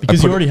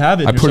because you already have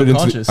it.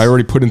 I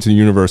already put it into the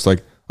universe.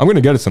 Like I'm gonna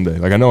get it someday.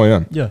 Like I know I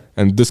am. Yeah.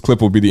 And this clip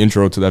will be the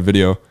intro to that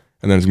video,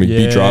 and then it's gonna be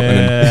beat drop, and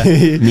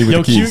then me with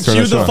the keys.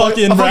 Cue the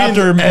fucking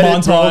Raptor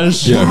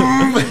montage.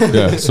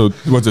 Yeah. So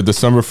what's it?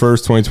 December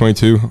 1st,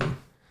 2022.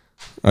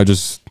 I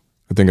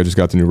think I just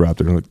got the new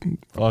Raptor.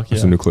 Like,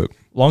 it's a new clip.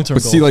 Long-term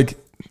goal. But see, like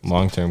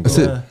long-term goal. That's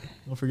it.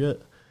 Don't forget.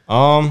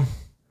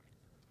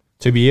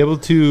 To be able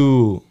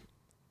to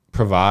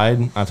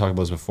provide, I've talked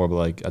about this before, but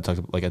like I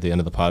talked like at the end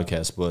of the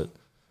podcast, but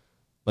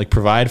like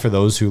provide for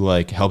those who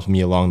like helped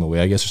me along the way,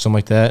 I guess, or something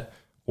like that,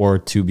 or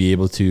to be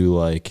able to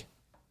like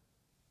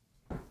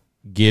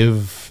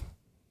give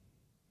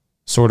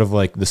sort of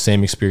like the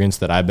same experience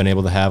that I've been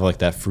able to have, like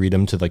that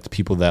freedom to like the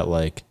people that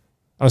like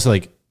honestly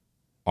like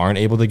aren't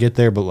able to get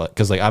there, but like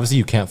because like obviously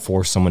you can't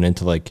force someone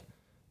into like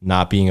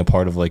not being a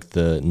part of like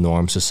the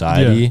norm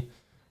society.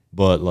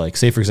 But like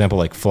say for example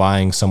like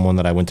flying someone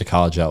that I went to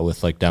college out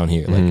with like down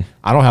here, like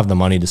I don't have the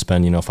money to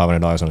spend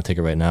 $500 on a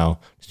ticket right now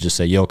to just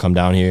say yo come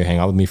down here, hang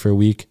out with me for a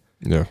week.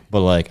 But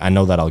like I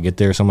know that I'll get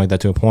there or something like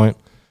that to a point.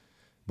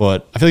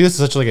 But I feel like this is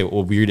such like a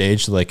weird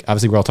age to like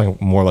obviously we're all talking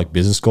more like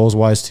business goals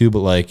wise too,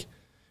 but like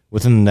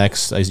within the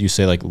next, as you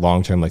say, like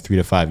long term, like 3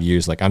 to 5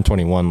 years, like I'm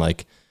 21,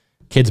 like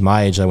kids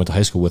my age that I went to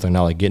high school with are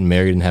now like getting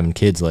married and having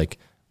kids. Like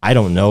I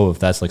don't know if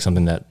that's like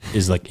something that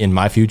is like in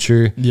my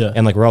future.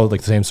 And like we're all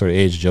like the same sort of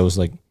age. Joe's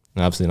like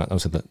obviously not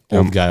the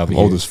old guy over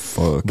here. Old as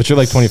fuck. But you're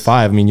like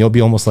 25. I mean, you'll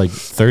be almost like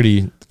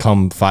 30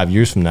 come 5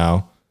 years from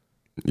now.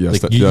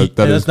 Yes, like,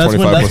 that is 25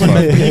 that's when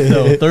men peak,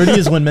 though. 30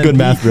 is when men Good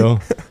math, bro.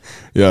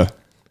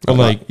 But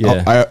like,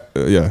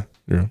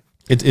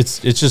 it's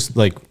just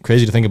like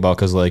crazy to think about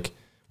because like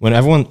when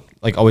everyone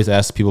like always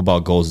asks people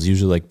about goals, it's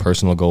usually like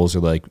personal goals or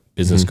like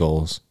business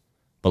goals.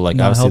 But like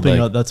obviously helping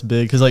like, out, that's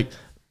big because like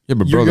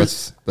but bro,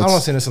 that's I don't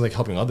want to say necessarily like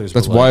helping others.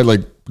 That's but why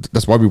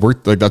that's why we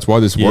work. Like that's why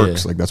this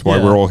works. Like that's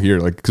why we're all here.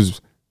 Like because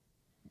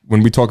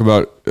when we talk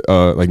about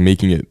like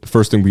making it, the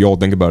first thing we all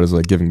think about is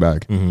like giving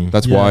back.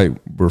 That's why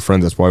we're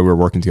friends. That's why we're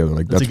working together.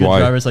 Like that's a good why.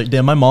 Driver. It's like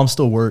damn, my mom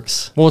still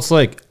works. Well, it's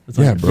like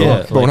bro. Yeah,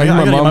 bro, when I hear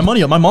my mom, my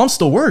money up. My mom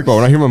still works. Bro,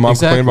 when I hear my mom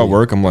complain about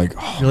work, I'm like,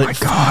 oh my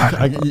god.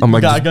 I'm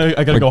like, I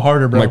gotta go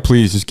harder, bro. I'm like,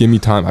 please, just give me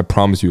time. I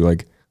promise you,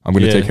 like, I'm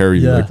gonna take care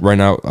of you. Like right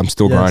now, I'm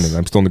still grinding.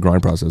 I'm still in the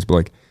grind process. But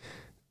like,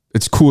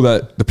 it's cool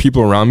that the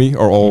people around me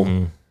are all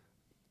in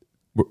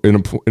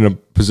a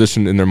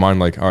position in their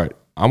mind, like, all right,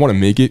 I want to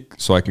make it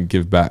so I can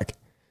give back.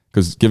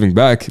 Because giving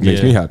back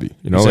makes me happy.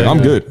 You know, like I'm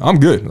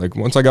good. Like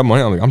once I got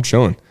money, I'm like, I'm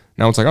chilling.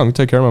 Now it's like, oh, let me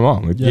take care of my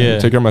mom. Like,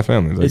 take care of my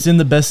family. Like, it's in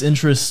the best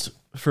interest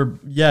for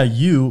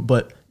you,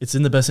 but it's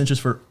in the best interest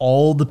for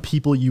all the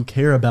people you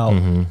care about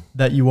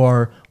that you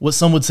are what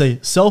some would say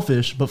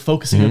selfish, but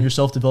focusing on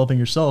yourself, developing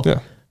yourself.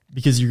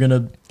 Because you're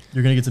gonna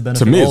get to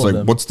benefit. To me, it's all like, of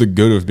them. what's the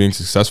good of being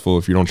successful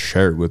if you don't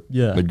share it with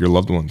like your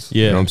loved ones?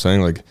 You know what I'm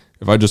saying? Like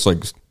if I just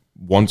like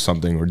want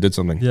something or did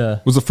something,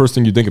 what's the first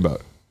thing you think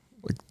about?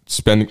 Like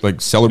spending, like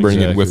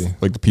celebrating it with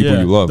like the people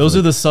you love. Those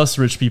are the sus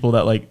rich people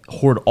that like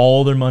hoard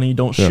all their money,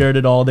 don't share it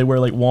at all. They wear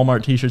like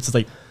Walmart t-shirts. It's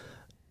like,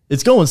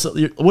 it's going. So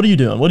what are you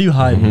doing? What are you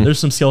hiding? There's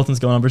some skeletons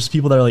going on versus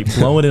people that are like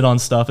blowing it on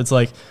stuff. It's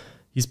like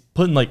he's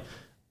putting like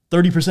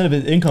 30% of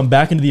his income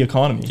back into the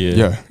economy.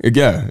 Yeah,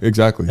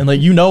 exactly. And like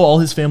all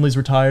his family's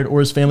retired or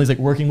his family's like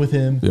working with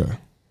him.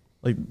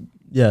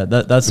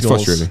 That's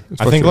frustrating.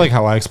 I think like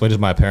how I explained it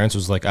to my parents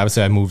was like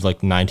obviously I moved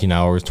like 19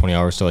 hours, 20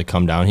 hours to like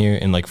come down here,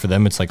 and like for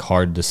them it's like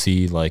hard to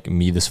see like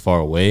me this far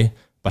away.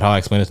 But how I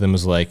explained it to them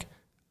is like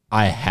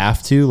I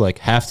have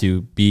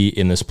to be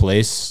in this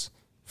place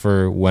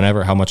for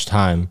whenever, how much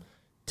time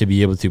to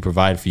be able to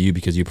provide for you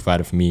because you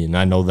provided for me, and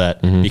I know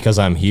that because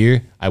I'm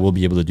here I will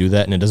be able to do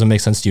that, and it doesn't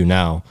make sense to you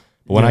now,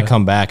 but when I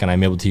come back and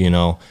I'm able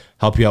to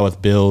help you out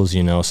with bills,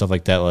 stuff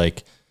like that,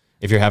 like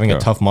if you're having a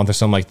tough month or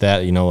something like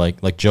that,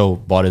 like Joe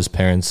bought his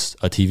parents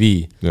a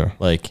TV.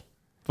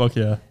 Fuck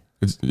yeah.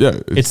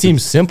 it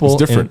seems simple. It's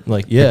different.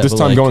 And, this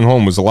time going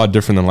home was a lot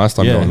different than last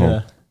time going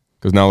home.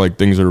 Because now like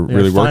things are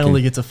really working.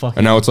 Finally get to fucking.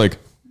 And now it's like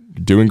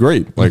doing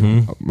great. Like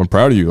I'm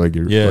proud of you. Like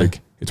you're like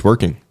it's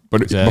working.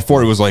 But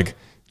before it was like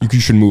you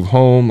should move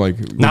home.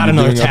 Like not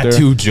another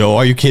tattoo, Joe.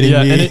 Are you kidding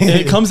me? And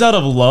it comes out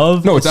of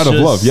love. No, it's out of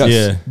love. Yes.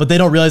 Yeah. But they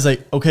don't realize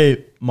like,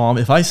 okay, mom,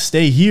 if I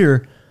stay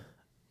here,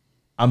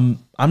 I'm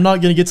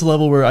not gonna get to the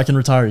level where I can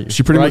retire you.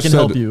 She pretty much said,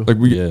 help you. Like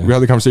we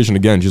had the conversation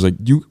again. She's like,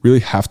 you really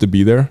have to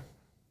be there,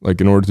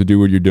 like in order to do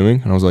what you're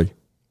doing. And I was like,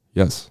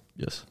 yes.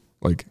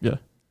 Like the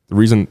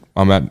reason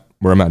I'm at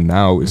where I'm at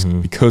now is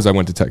because I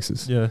went to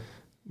Texas. Yeah.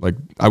 Like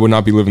I would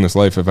not be living this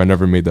life if I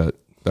never made that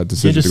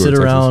decision. You can't just sit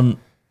around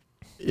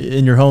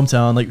in your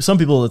hometown. Like some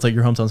people, it's like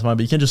your hometown's fine,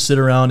 but you can't just sit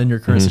around in your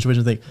current situation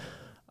and think,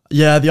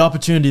 yeah, the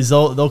opportunities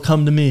they'll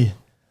come to me.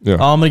 Yeah,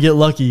 I'm gonna get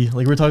lucky.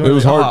 Like we're talking about, it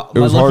was hard. It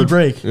was lucky hard.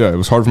 Break. Yeah, it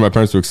was hard for my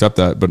parents to accept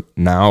that, but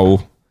now,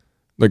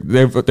 like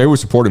they were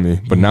supporting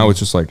me, but now it's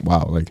just like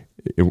wow, like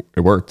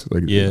it worked.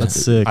 Like that's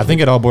sick. I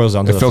think it all boils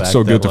down to it felt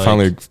so good to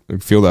finally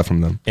feel that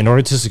from them. In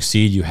order to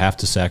succeed, you have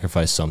to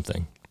sacrifice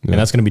something, and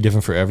that's gonna be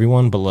different for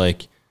everyone. But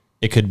like,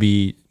 it could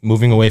be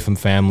moving away from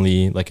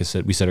family. Like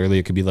we said earlier,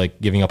 it could be like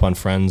giving up on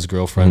friends,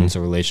 girlfriends,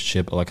 a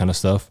relationship, all that kind of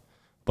stuff.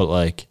 But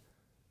like,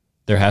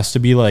 there has to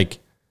be like.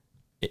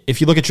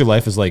 If you look at your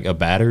life as like a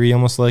battery,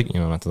 almost like,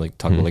 not to like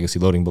talk about legacy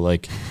loading, but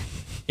like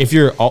if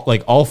you're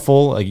all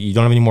full, like you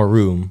don't have any more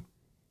room,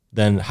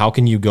 then how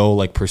can you go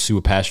like pursue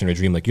a passion or a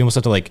dream? Like you almost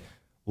have to like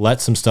let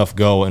some stuff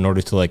go in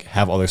order to like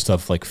have other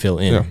stuff like fill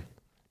in,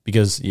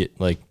 because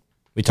like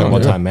we talk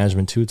about time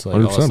management too. It's like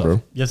 100%, all that stuff.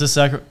 Bro. You have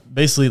to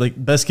basically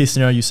like best case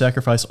scenario, you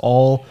sacrifice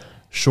all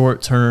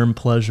short-term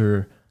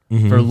pleasure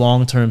for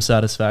long-term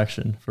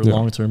satisfaction, for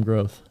long-term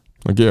growth.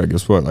 Like,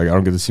 guess what? Like I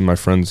don't get to see my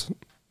friends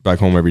back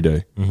home every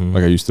day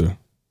like I used to,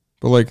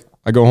 but like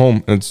I go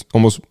home and it's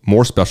almost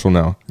more special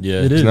now.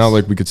 It is now.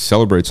 Like we could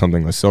celebrate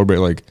something, like celebrate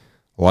like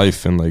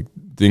life and like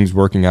things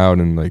working out,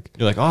 and like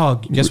you're like,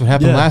 oh, guess what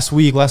happened last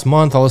week, last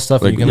month, all this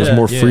stuff. Like there's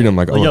more freedom.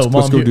 Like, yo,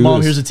 let's go do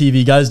mom, this. here's a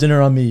TV, guys, dinner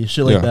on me,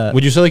 shit like that.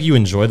 Would you say like you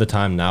enjoy the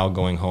time now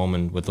going home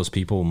and with those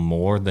people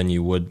more than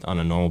you would on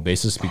a normal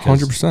basis?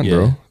 Because 100%,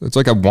 bro. It's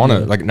like I want to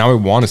like now I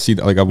want to see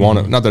that. Like I want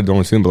to not that I don't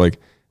want to see them, but like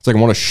it's like I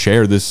want to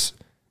share this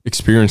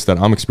experience that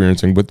I'm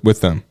experiencing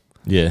with them.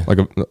 Yeah, like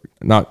we're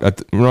not at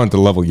the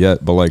level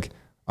yet, but like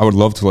I would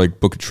love to like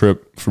book a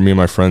trip for me and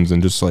my friends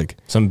and just like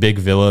some big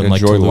villa and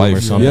enjoy like life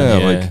or something. Yeah,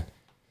 like,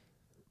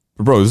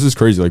 but bro, this is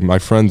crazy. Like my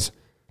friends,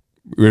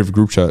 we have a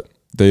group chat.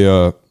 They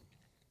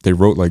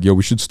wrote like, yo,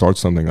 we should start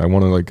something. I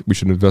want to like we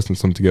should invest in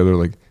something together.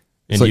 Like,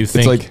 and you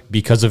think like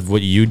because of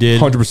what you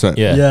did, 100%.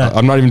 Yeah,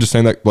 I'm not even just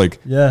saying that.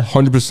 Like,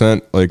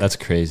 100%. Like that's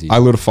crazy. I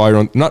lit a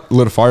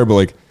fire but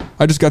like.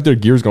 I just got their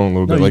gears going a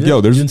little bit. Like,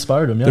 yo, you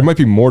inspired them. Yeah. There might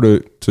be more to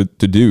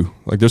do.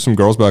 Like, there's some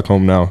girls back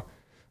home now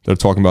that are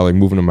talking about like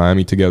moving to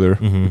Miami together.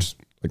 Which,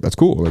 like, that's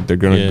cool. Like, they're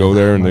gonna go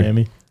there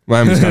and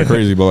Miami's kind of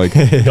crazy, but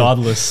like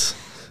godless.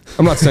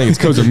 I'm not saying it's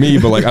because of me,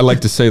 but like I like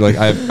to say like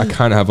I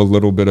kind of have a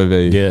little bit of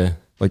a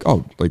like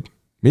like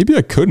maybe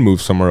I could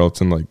move somewhere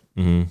else and like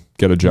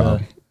get a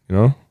job. You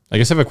know. I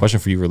guess I have a question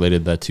for you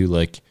related to that too.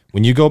 Like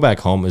when you go back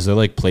home, is there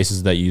like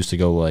places that you used to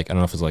go? Like I don't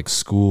know if it's like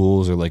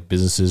schools or like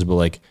businesses, but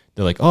like.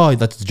 They're like, oh,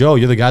 that's Joe.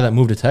 You're the guy that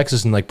moved to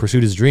Texas and like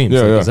pursued his dreams.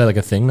 Yeah, like, yeah. Is that like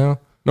a thing now?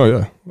 No,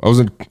 yeah. I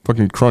was in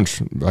fucking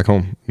Crunch back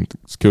home.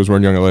 This kid was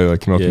wearing Young LA. Like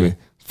came up to me.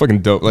 It's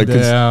fucking dope. Like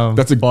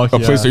that's a place I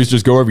used to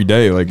just go every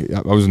day. Like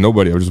I was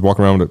nobody. I would just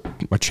walk around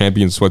with my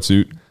champion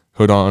sweatsuit,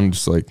 hood on,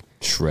 just like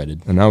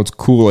shredded. And now it's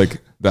cool.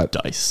 Like that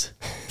dice.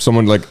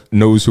 Someone like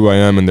knows who I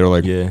am, and they're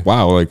like,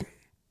 wow, like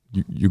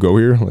you go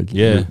here, like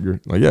you're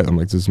like I'm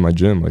like this is my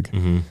gym, like,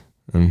 and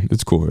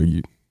it's cool.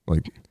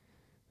 Like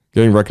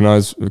getting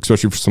recognized,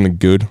 especially for something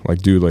good, like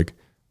dude, like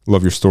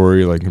love your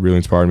story, like really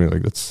inspired me.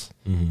 Like that's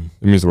it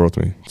means the world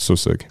to me. It's so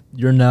sick.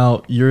 You're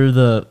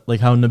the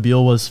like how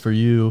Nabil was for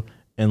you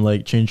and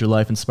like changed your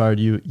life, inspired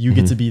you. You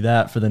get to be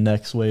that for the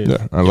next wave.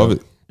 Yeah, I love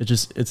it.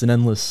 It's an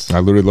endless. I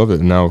literally love it,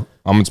 and now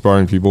I'm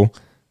inspiring people.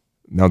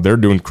 Now they're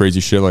doing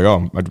crazy shit. Like,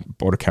 oh, I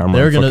bought a camera.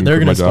 They're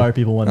gonna inspire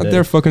people one day.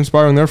 They're fucking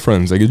inspiring their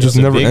friends. Like it just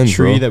never ends.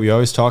 Tree bro. That we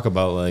always talk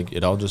about, like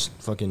it all just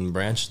fucking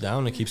branches down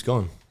and it keeps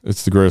going.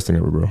 It's the greatest thing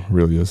ever, bro. It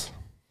really is.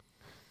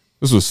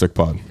 This was a sick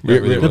pod.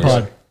 Good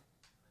pod.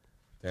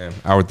 Damn.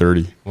 Hour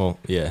 30. Well,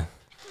 yeah.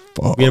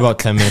 Fuck. We had about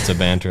 10 minutes of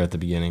banter at the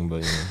beginning,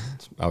 but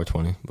it's hour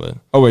 20. But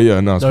oh wait, yeah,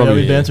 no, it's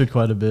probably we bantered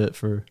quite a bit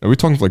for. Are we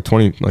talking for like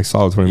 20, like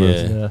solid 20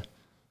 minutes? Yeah.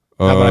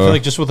 But I feel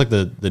like just with like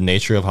the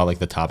nature of how like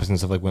the topics and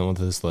stuff like went with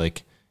this,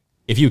 like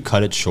if you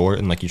cut it short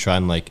and like you try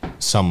and like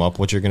sum up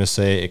what you're gonna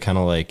say, it kind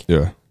of like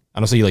I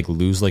don't say you like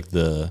lose like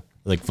the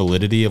like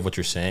validity of what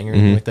you're saying or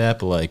anything like that,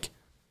 but like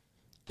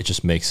it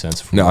just makes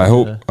sense for me. I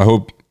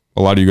hope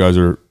a lot of you guys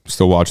are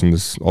still watching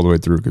this all the way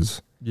through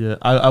because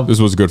this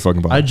was a good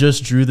fucking pod. I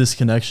just drew this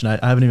connection.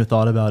 I haven't even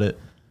thought about it.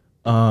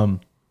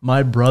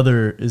 My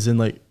brother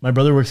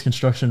works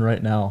construction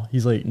right now.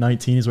 He's like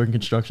 19. He's working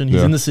construction.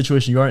 He's in the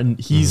situation you are, and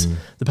he's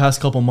the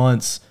past couple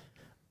months.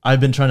 I've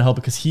been trying to help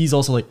because he's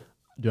also like,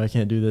 dude, I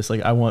can't do this.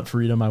 Like, I want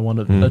freedom. I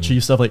want to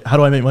achieve stuff. Like, how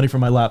do I make money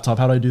from my laptop?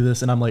 How do I do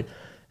this? And I'm like,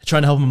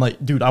 trying to help him.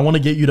 Like, dude, I want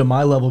to get you to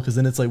my level because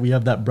then it's like we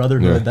have that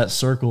brotherhood, that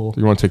circle.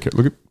 You want to take care.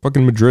 Look at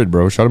fucking Madrid,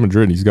 bro. Shout out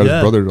Madrid. He's got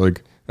his brother,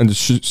 like, and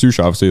Sush,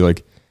 obviously,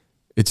 like,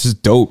 it's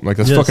just dope. Like,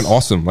 that's fucking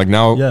awesome. Like,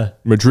 now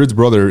Madrid's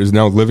brother is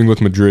now living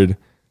with Madrid,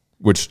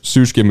 which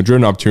Sush gave Madrid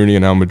an opportunity,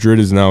 and now Madrid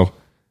is now,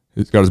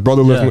 he's got his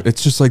brother living with.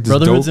 It's just like this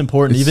brotherhood's dope,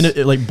 important. Even if,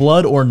 like,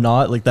 blood or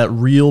not, like that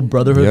real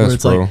brotherhood where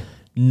it's like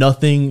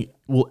nothing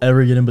will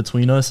ever get in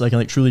between us. I can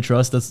like truly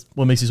trust. That's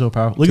what makes you so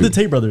powerful. Look at the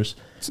Tate brothers.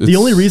 The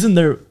only reason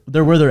they're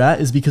where they're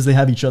at is because they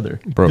have each other.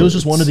 Bro, if it was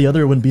just one or the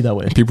other, it wouldn't be that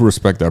way. People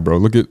respect that, bro.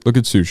 Look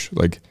at Sush.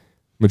 Like,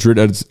 Madrid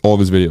edits all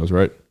of his videos,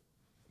 right?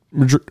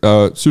 Madrid,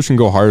 Sush can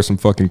go hire some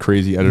fucking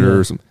crazy editor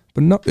or something.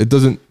 But no, it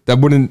doesn't. That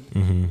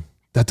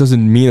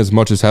doesn't mean as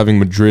much as having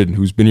Madrid,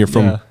 who's been here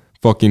from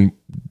fucking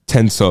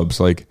 10 subs,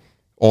 like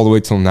all the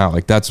way till now.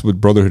 Like, that's what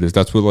brotherhood is.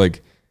 That's where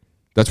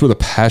the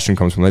passion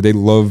comes from. Like, they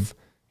love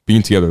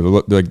being together.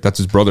 Like, that's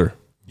his brother,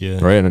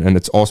 right? And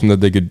it's awesome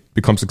that they could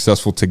become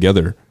successful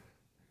together.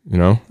 You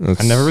know,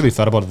 I never really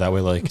thought about it that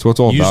way. Like, that's what it's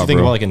all you about. Usually think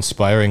about like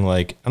inspiring,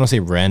 like, I don't say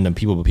random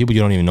people, but people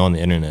you don't even know on the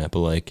internet. But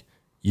like,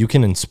 you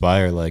can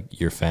inspire like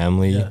your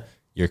family,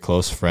 your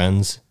close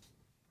friends.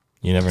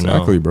 You never know.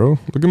 Exactly, bro.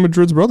 Look at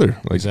Madrid's brother.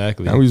 Like,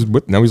 exactly. Now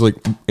he's like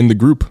in the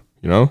group,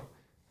 you know?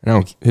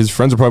 Now his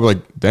friends are probably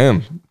like,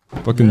 damn,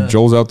 fucking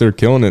Joel's out there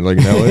killing it, like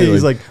in LA.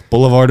 He's like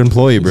Boulevard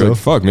employee, bro. Like,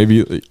 fuck,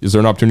 maybe is there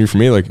an opportunity for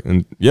me? Like,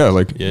 and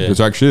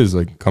there's actually is,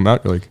 like, come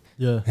out, like,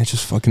 it's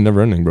just fucking never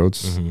ending, bro.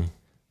 It's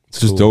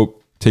just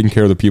dope taking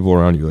care of the people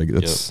around you. Like,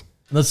 that's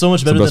so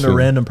much better than a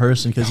random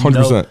person, because you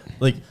know,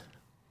 like,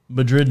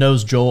 Madrid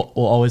knows Joel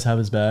will always have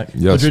his back.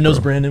 Yes, Madrid knows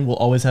Brandon will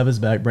always have his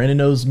back. Brandon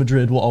knows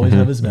Madrid will always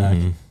have his back.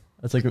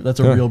 That's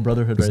a real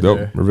brotherhood right dope.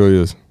 there. It really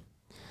is.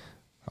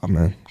 Oh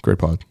man, great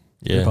pod.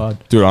 Yeah, great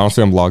pod. Dude,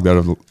 honestly, I'm logged out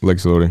of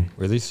Legs Loading.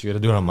 Really? So you got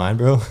to do it on mine,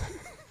 bro?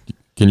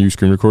 Can you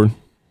screen record?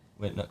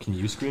 Wait, no, can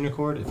you screen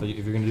record if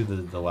you're gonna do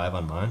the live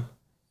on mine?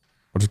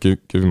 I'll just give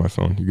you my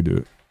phone. You can do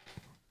it.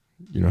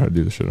 You know how to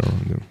do the shit I don't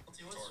want to do.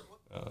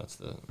 Oh, that's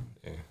the.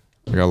 Yeah.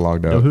 I got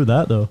logged out. Yo, who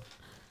that though?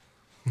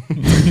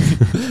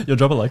 Yo,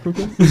 drop a like real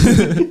quick.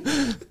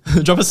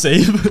 Drop a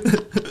save.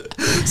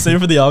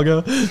 Save for the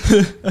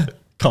algo.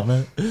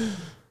 Comment.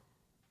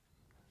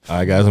 All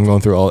right, guys, I'm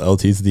going through all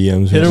LT's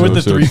DMs. Hit her with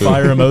the 3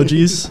 fire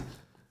emojis.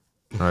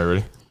 All right,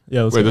 ready?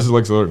 Yeah. Wait, this is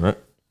Legs Loading, right?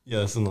 Yeah,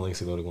 this is the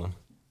Legacy Loaded one.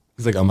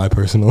 He's like on my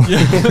personal.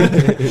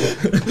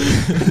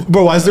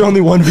 Bro, why is there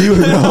only one viewer,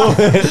 bro?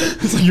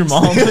 It's like your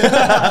mom.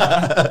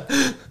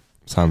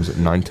 What time is it?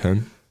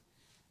 9:10.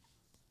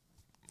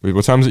 Wait,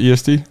 what time is it?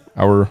 EST?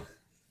 Hour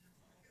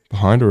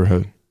behind or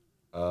ahead?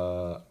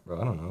 Bro,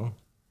 I don't know.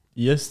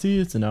 EST,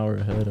 it's an hour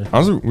ahead. I think.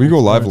 Honestly, we go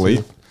live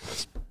late.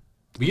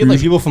 We get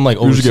like people from like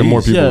overseas. Usually get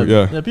more people.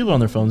 Yeah, people on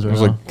their phones right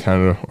now. Like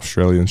Canada,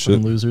 Australia, and shit.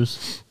 Fucking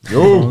losers.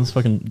 Yo, it's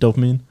fucking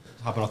dopamine.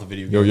 Hopping off the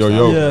video.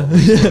 Yo. Yeah.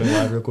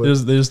 Live real quick.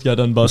 They just got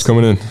done What's busting.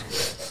 coming in?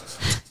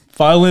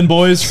 File in,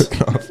 boys.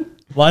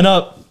 Line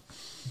up.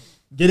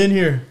 Get in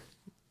here.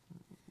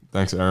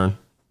 Thanks, Aaron.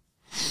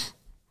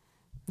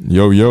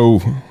 Yo.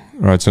 All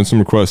right, send some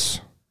requests.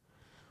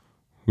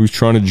 Who's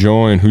trying to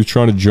join?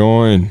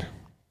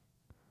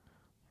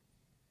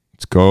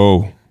 Let's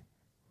go.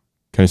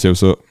 Can you say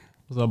what's up?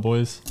 What's up,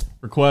 boys?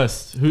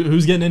 Request.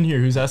 Who's getting in here?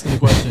 Who's asking the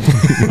question?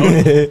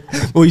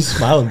 Oh, he's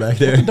smiling back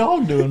there. What's the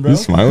dog doing, bro?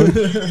 He's smiling.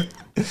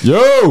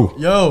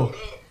 Yo.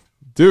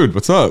 Dude,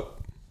 what's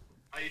up?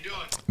 How you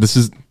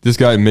doing? This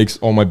guy makes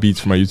all my beats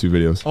for my YouTube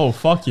videos. Oh,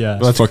 fuck yeah.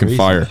 That's fucking crazy.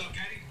 fire. What's up,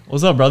 Kenny?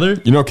 What's up,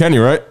 brother? You know Kenny,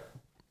 right?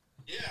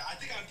 Yeah, I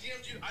think I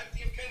DM'd you. I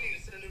DM'd Kenny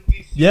to send him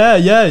beats.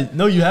 Yeah.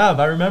 No, you have.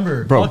 I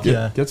remember. Bro, fuck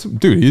yeah. get some.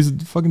 Dude, he's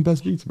the fucking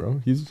best beats,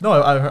 bro.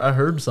 No, I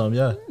heard some,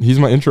 yeah. He's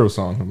my intro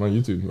song on my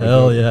YouTube.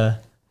 Hell yeah.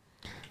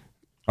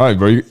 All right,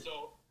 bro.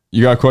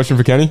 You got a question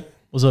for Kenny?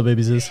 What's up,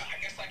 baby sis? Yeah,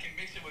 I guess I can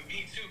mix it with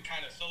me too,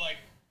 kind of. So, like,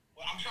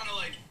 well, I'm trying to,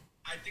 like,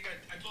 I think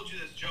I told you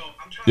this, Joe.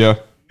 I'm trying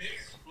to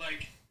mix,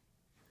 like,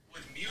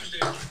 with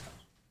music,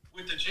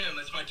 with the gym.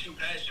 That's my 2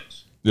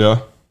 passions.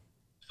 Yeah.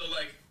 So,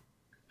 like,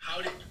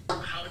 how did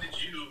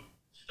you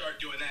start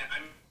doing that?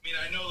 I mean,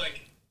 I know,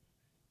 like,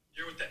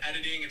 you're with the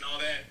editing and all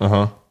that.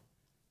 Uh-huh.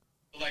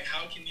 But, like,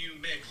 how can you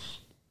mix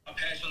a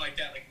passion like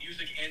that, like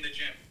music and the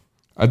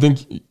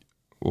gym?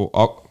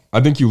 I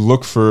think you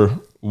look for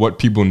what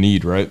people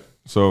need, right?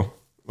 So,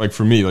 like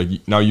for me,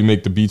 like now you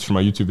make the beats for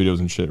my YouTube videos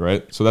and shit,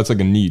 right? So that's like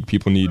a need.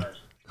 People need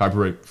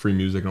copyright-free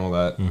music and all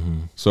that.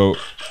 So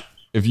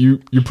if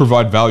you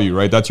provide value,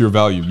 right? That's your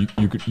value.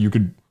 You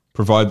could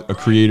provide a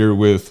creator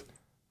with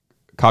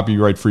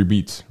copyright-free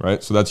beats,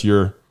 right? So that's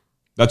your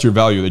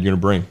value that you're gonna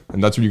bring,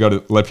 and that's what you got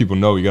to let people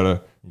know. You got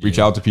to reach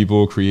out to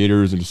people,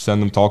 creators, and just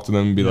send them, talk to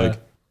them, and be like,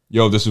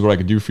 yo, this is what I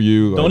could do for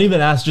you. Like, don't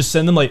even ask. Just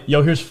send them like,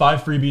 yo, here's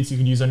 5 free beats you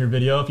can use on your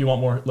video. If you want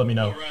more, let me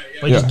know. Oh, right,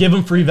 yeah. Like, just give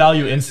them free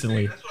value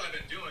instantly. That's what I've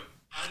been doing.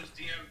 I just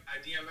DM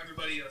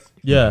everybody else.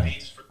 Yeah.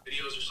 Beats for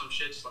videos or some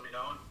shit. Just let me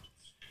know. And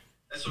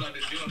that's what I've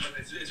been doing. But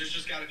it's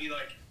just got to be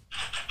like,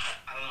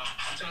 I don't know.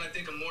 I'm trying to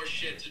think of more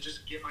shit to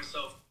just get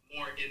myself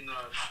more in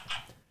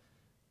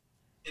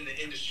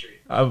the industry.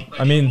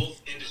 I mean,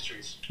 both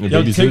industries.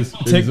 Baby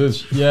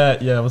sis.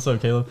 yeah. What's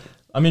up, Caleb?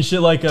 I mean,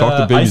 shit like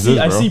Talk to I see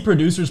bro.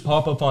 producers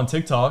pop up on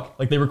TikTok.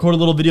 Like they record a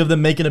little video of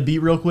them making a beat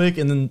real quick,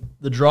 and then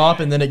the drop,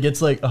 and then it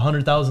gets like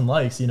 100,000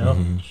 likes. You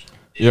know.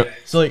 Yep.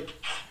 So like,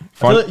 I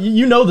feel like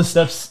you know the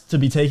steps to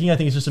be taking. I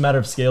think it's just a matter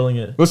of scaling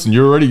it. Listen,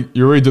 you already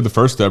did the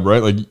first step,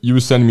 right? Like you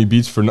was sending me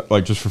beats for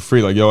like just for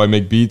free. Like, yo, I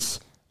make beats,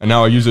 and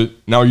now I use it.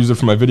 Now I use it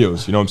for my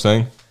videos. You know what I'm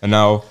saying? And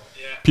now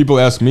people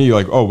ask me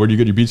like, oh, where do you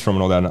get your beats from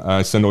and all that? And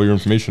I send all your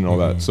information and all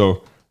that.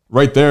 So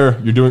right there,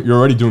 you're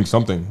already doing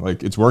something.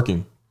 Like it's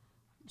working.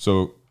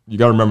 So you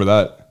got to remember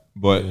that.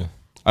 But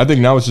I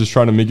think now it's just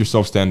trying to make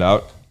yourself stand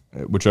out,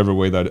 whichever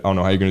way that I don't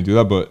know how you're going to do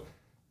that, but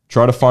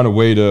try to find a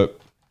way to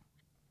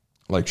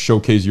like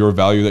showcase your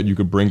value that you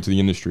could bring to the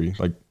industry,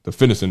 like the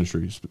fitness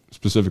industry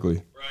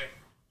specifically. Right.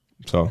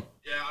 So.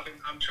 Yeah,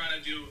 I'm trying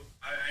to do.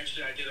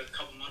 I did a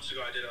couple months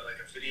ago. I did a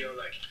video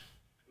like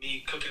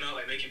me cooking up,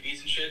 like making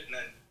beats and shit, and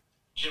then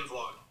gym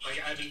vlog.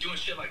 Like I've been doing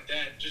shit like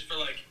that just for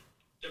like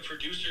the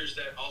producers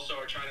that also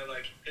are trying to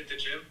like hit the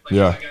gym. Like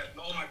I got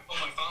all my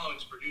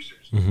followings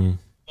producers,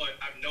 but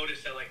I've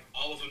noticed that like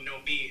all of them know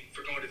me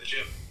for going to the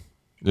gym.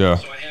 Yeah.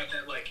 So I have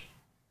that like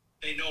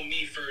they know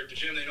me for the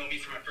gym, they know me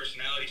for my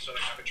personality. So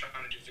like I've been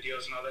trying to do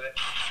videos and all that.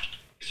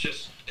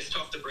 It's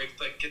tough to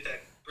get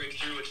that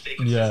breakthrough and stay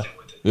consistent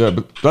with it. Yeah,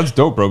 but that's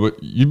dope, bro.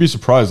 But you'd be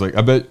surprised. Like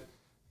I bet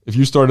if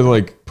you started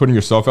like putting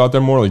yourself out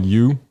there more, like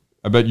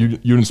I bet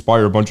you'd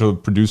inspire a bunch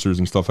of producers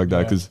and stuff like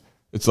that because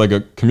it's like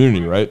a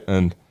community, right?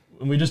 And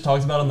we just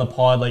talked about on the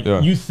pod, like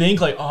you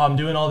think like, oh, I'm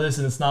doing all this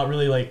and it's not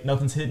really like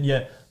nothing's hitting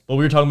yet. But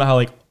we were talking about how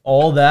like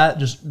all that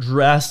just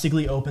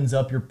drastically opens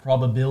up your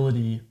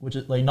probability, which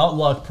is like not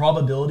luck,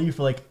 probability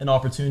for like an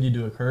opportunity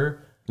to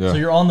occur. So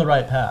you're on the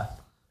right path.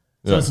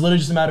 So it's literally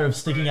just a matter of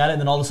sticking at it,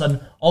 and then all of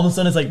a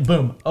sudden it's like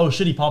boom, oh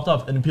shit, he popped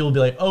off, and then people will be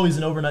like, oh, he's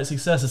an overnight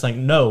success. It's like,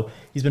 no,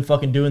 he's been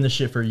fucking doing this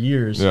shit for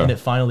years, and it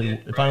finally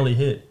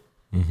hit.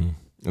 And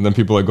then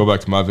people like go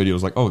back to my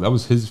videos like, oh, that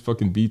was his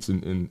fucking beats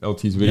in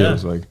LT's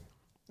videos, like,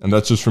 and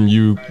that's just from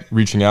you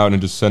reaching out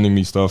and just sending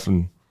me stuff,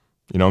 and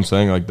you know what I'm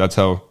saying, like that's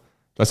how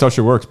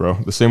shit works, bro.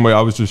 The same way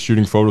I was just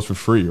shooting photos for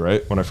free,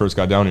 right? When I first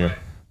got down here,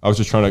 I was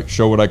just trying to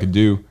show what I could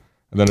do,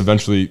 and then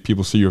eventually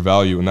people see your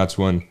value, and that's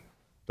when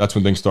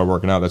things start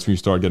working out. That's when you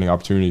start getting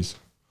opportunities.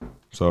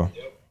 So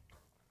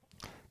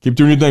keep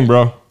doing your thing,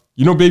 bro.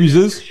 You know Baby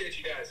Ziz?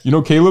 You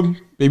know Caleb?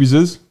 Baby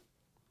Ziz?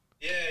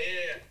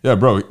 Yeah,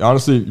 bro.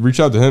 Honestly, reach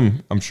out to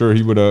him. I'm sure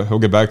he would. He'll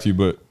get back to you,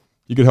 but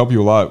he could help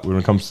you a lot when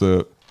it comes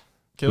to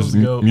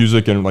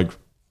music and like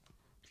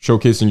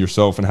showcasing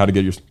yourself and how to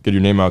get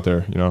your name out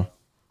there. You know.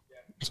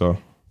 So.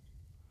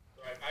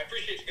 I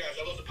appreciate you guys.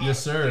 I love the podcast. Yes,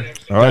 sir.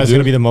 All right, he's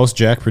gonna be the most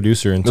jacked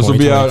producer in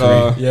 2023. This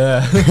will be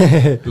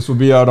out. This will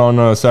be out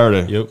on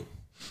Saturday. Yep.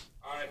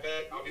 All right,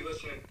 bet. I'll be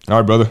listening. All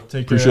right, brother. Take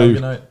care. Appreciate you.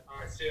 Good night. All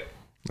right, see ya.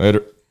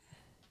 Later.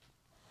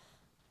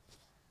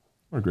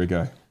 What a great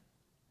guy.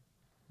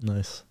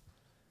 Nice.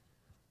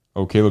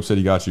 Oh, Caleb said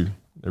he got you.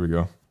 There we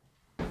go.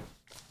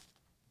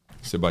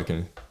 Say bye,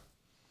 Kenny.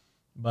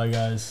 Bye,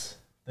 guys.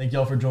 Thank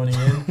y'all for joining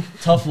in.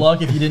 Tough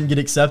luck if you didn't get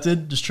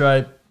accepted. Just try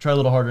a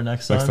little harder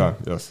next time. Next time,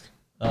 yes.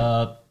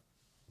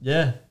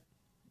 Yeah.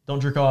 Don't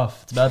jerk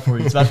off. It's bad for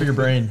you. It's bad for your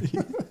brain.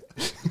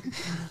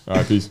 All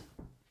right, peace.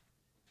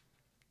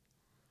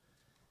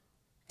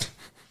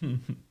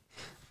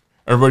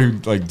 Everybody who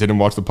like didn't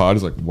watch the pod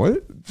is like,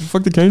 what the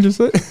fuck did Kenny just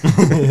say?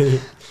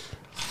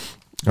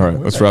 All right,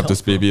 let's wrap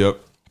this baby up.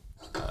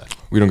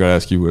 We don't gotta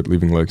ask you what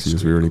leaving legacy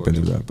is. We already been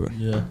through that. But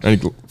any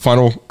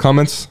final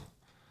comments?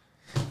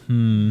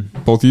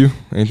 Both of you?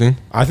 Anything?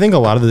 I think a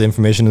lot of the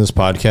information in this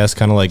podcast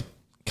kind of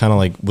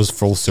like was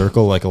full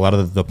circle. Like a lot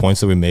of the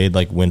points that we made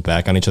like went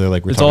back on each other.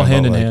 Like it's all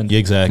hand in hand. Yeah,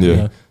 exactly.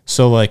 Yeah.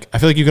 So like I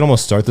feel like you can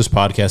almost start this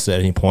podcast at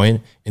any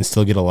point and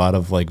still get a lot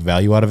of like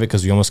value out of it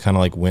because we almost kind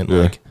of like went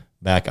like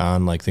back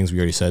on like things we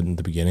already said in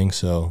the beginning.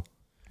 So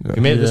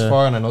we made it this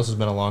far, and I know this has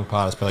been a long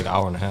pod. It's probably like an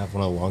hour and a half,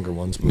 one of the longer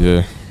ones. But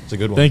it's a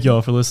good one. Thank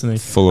y'all for listening.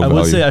 Full of I would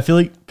value. say I feel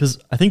like because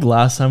I think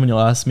last time when y'all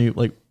asked me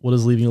like what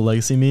does leaving a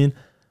legacy mean,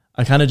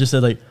 I kind of just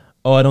said like,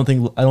 oh, I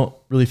don't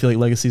really feel like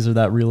legacies are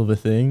that real of a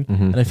thing.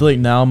 And I feel like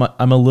now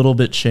I'm a little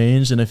bit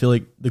changed, and I feel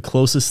like the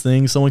closest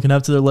thing someone can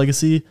have to their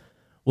legacy,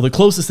 well, the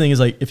closest thing is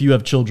like if you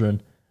have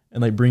children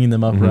and like bringing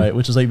them up right,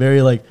 which is like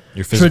very like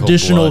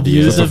traditional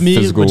views of me,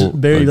 which is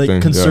very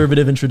like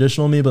conservative and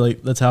traditional of me, but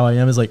like that's how I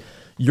am. Is like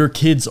your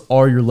kids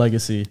are your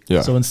legacy,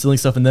 so instilling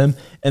stuff in them,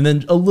 and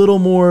then a little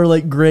more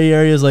like gray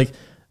areas like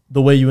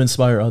the way you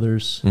inspire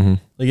others.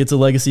 Like it's a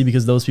legacy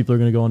because those people are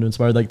going to go on to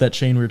inspire, like that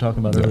chain we were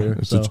talking about earlier.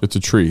 It's a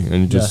tree,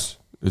 and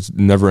it's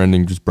never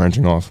ending, just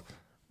branching off,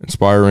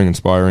 inspiring.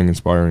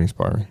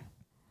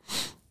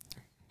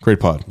 Great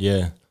pod.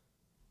 Yeah.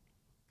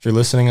 If you're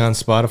listening on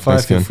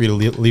Spotify, feel free to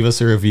leave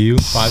us a review,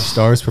 5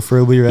 stars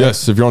preferably, right?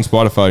 Yes, if you're on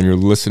Spotify and you're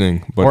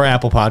listening, or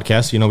Apple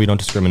Podcasts, we don't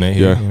discriminate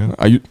here.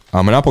 Yeah, you know?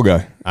 I'm an Apple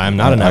guy. I'm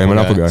not an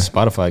Apple guy.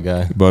 Spotify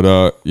guy. But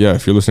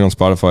if you're listening on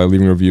Spotify,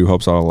 leaving a review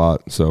helps out a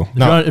lot. So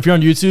if you're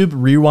on YouTube,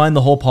 rewind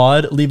the whole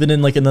pod, leave it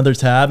in like another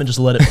tab, and just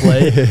let it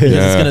play.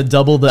 It's gonna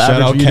double the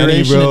average view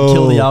duration and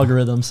kill the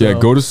algorithm. So. Yeah,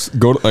 go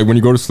to like when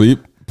you go to sleep,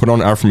 put on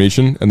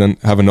affirmation, and then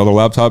have another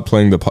laptop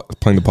playing the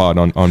pod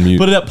on mute.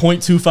 Put it at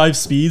 0.25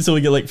 speed so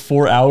we get like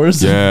 4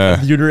 hours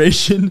of view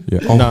duration. Yeah.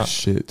 Oh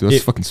shit, dude,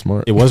 that's fucking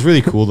smart. It was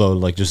really cool though.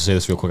 Like just to say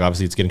this real quick.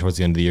 Obviously, it's getting towards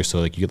the end of the year, so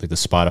like you get like the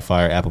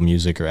Spotify or Apple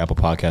Music or Apple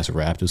Podcasts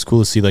Wrapped. It was cool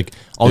to see like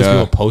all these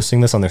people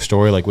posting this on their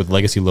story, like with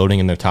Legacy Loading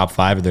in their top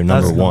 5 or their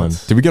number 1.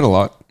 Did we get a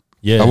lot?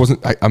 Yeah,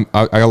 I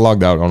got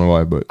logged out. I don't know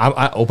why, but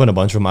I opened a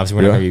bunch of them. Obviously,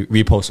 we're not gonna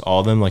repost all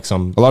of them. Like a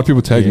lot of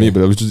people tagged me,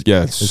 but it was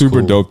just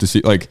super dope to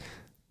see. Like,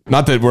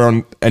 not that we're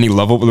on any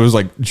level, but there was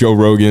like Joe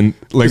Rogan,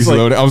 Legacy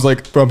Loading. I was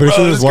like, bro, I'm pretty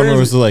sure there's one where it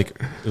was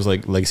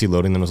like Legacy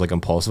Loading, then it was like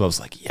Impulsive. I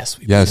was like, yes,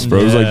 bro.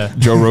 It was like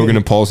Joe Rogan,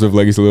 Impulsive,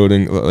 Legacy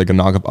Loading, like a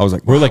knockup. I was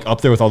like, we're like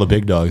up there with all the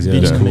big dogs. Yeah,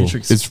 Beach cool.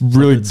 Matrix. It's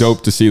really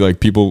dope to see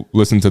like people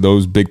listen to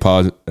those big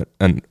pods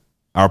and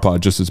our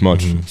pod just as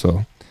much.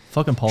 So.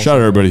 Fucking Impulsive. Shout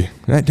out everybody.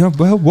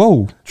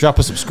 Whoa. Drop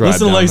a subscribe.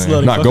 Listen to Legacy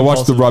Loading. Go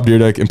watch the Rob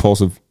Deerdeck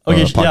Impulsive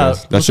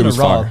podcast. That shit was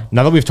fire.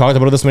 Now that we've talked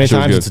about it this many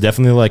times, it's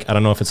definitely like, I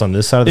don't know if it's on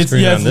this side of the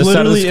screen or on this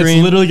side of the screen.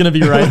 It's literally going to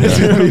be right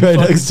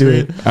next to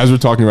it. As we're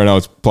talking right now,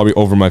 it's probably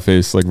over my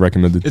face, like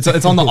recommended. It's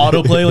on the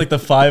autoplay, like the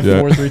 5,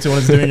 4, 3, 2, 1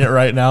 is doing it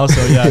right now.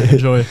 So yeah,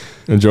 enjoy.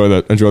 Enjoy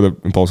the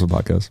Impulsive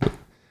podcast.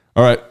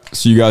 All right.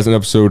 See you guys in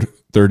episode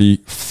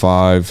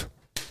 35.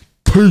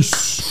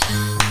 Peace.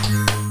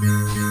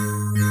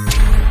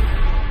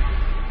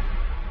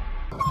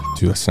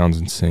 Dude, that sounds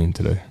insane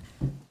today.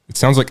 It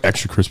sounds like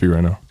extra crispy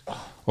right now.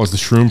 Oh, it's the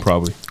shroom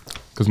probably,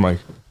 because my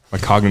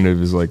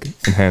cognitive is like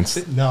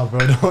enhanced. No, bro,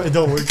 it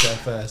don't work that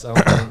fast. I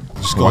don't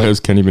Just go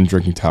ahead. Can't even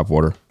drinking tap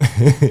water.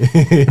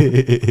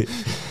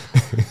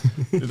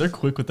 Dude, they're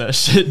quick with that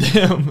shit.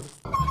 Damn.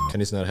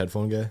 Kenny's not a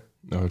headphone guy.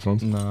 No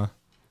headphones. Nah.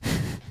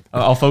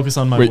 I'll focus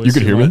on my Wait, voice. you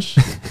could hear much.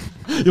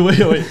 me? Wait.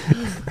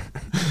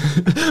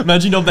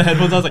 Imagine you know the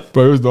headphones. I was like,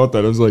 but I always thought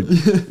that. I was like,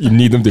 you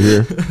need them to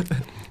hear.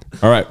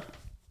 All right.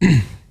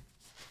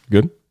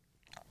 Good.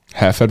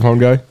 Half headphone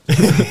guy.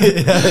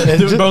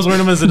 Dude, bro's wearing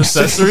them as an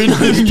accessory, not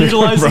even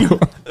utilizing.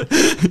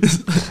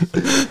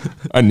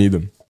 I need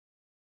them.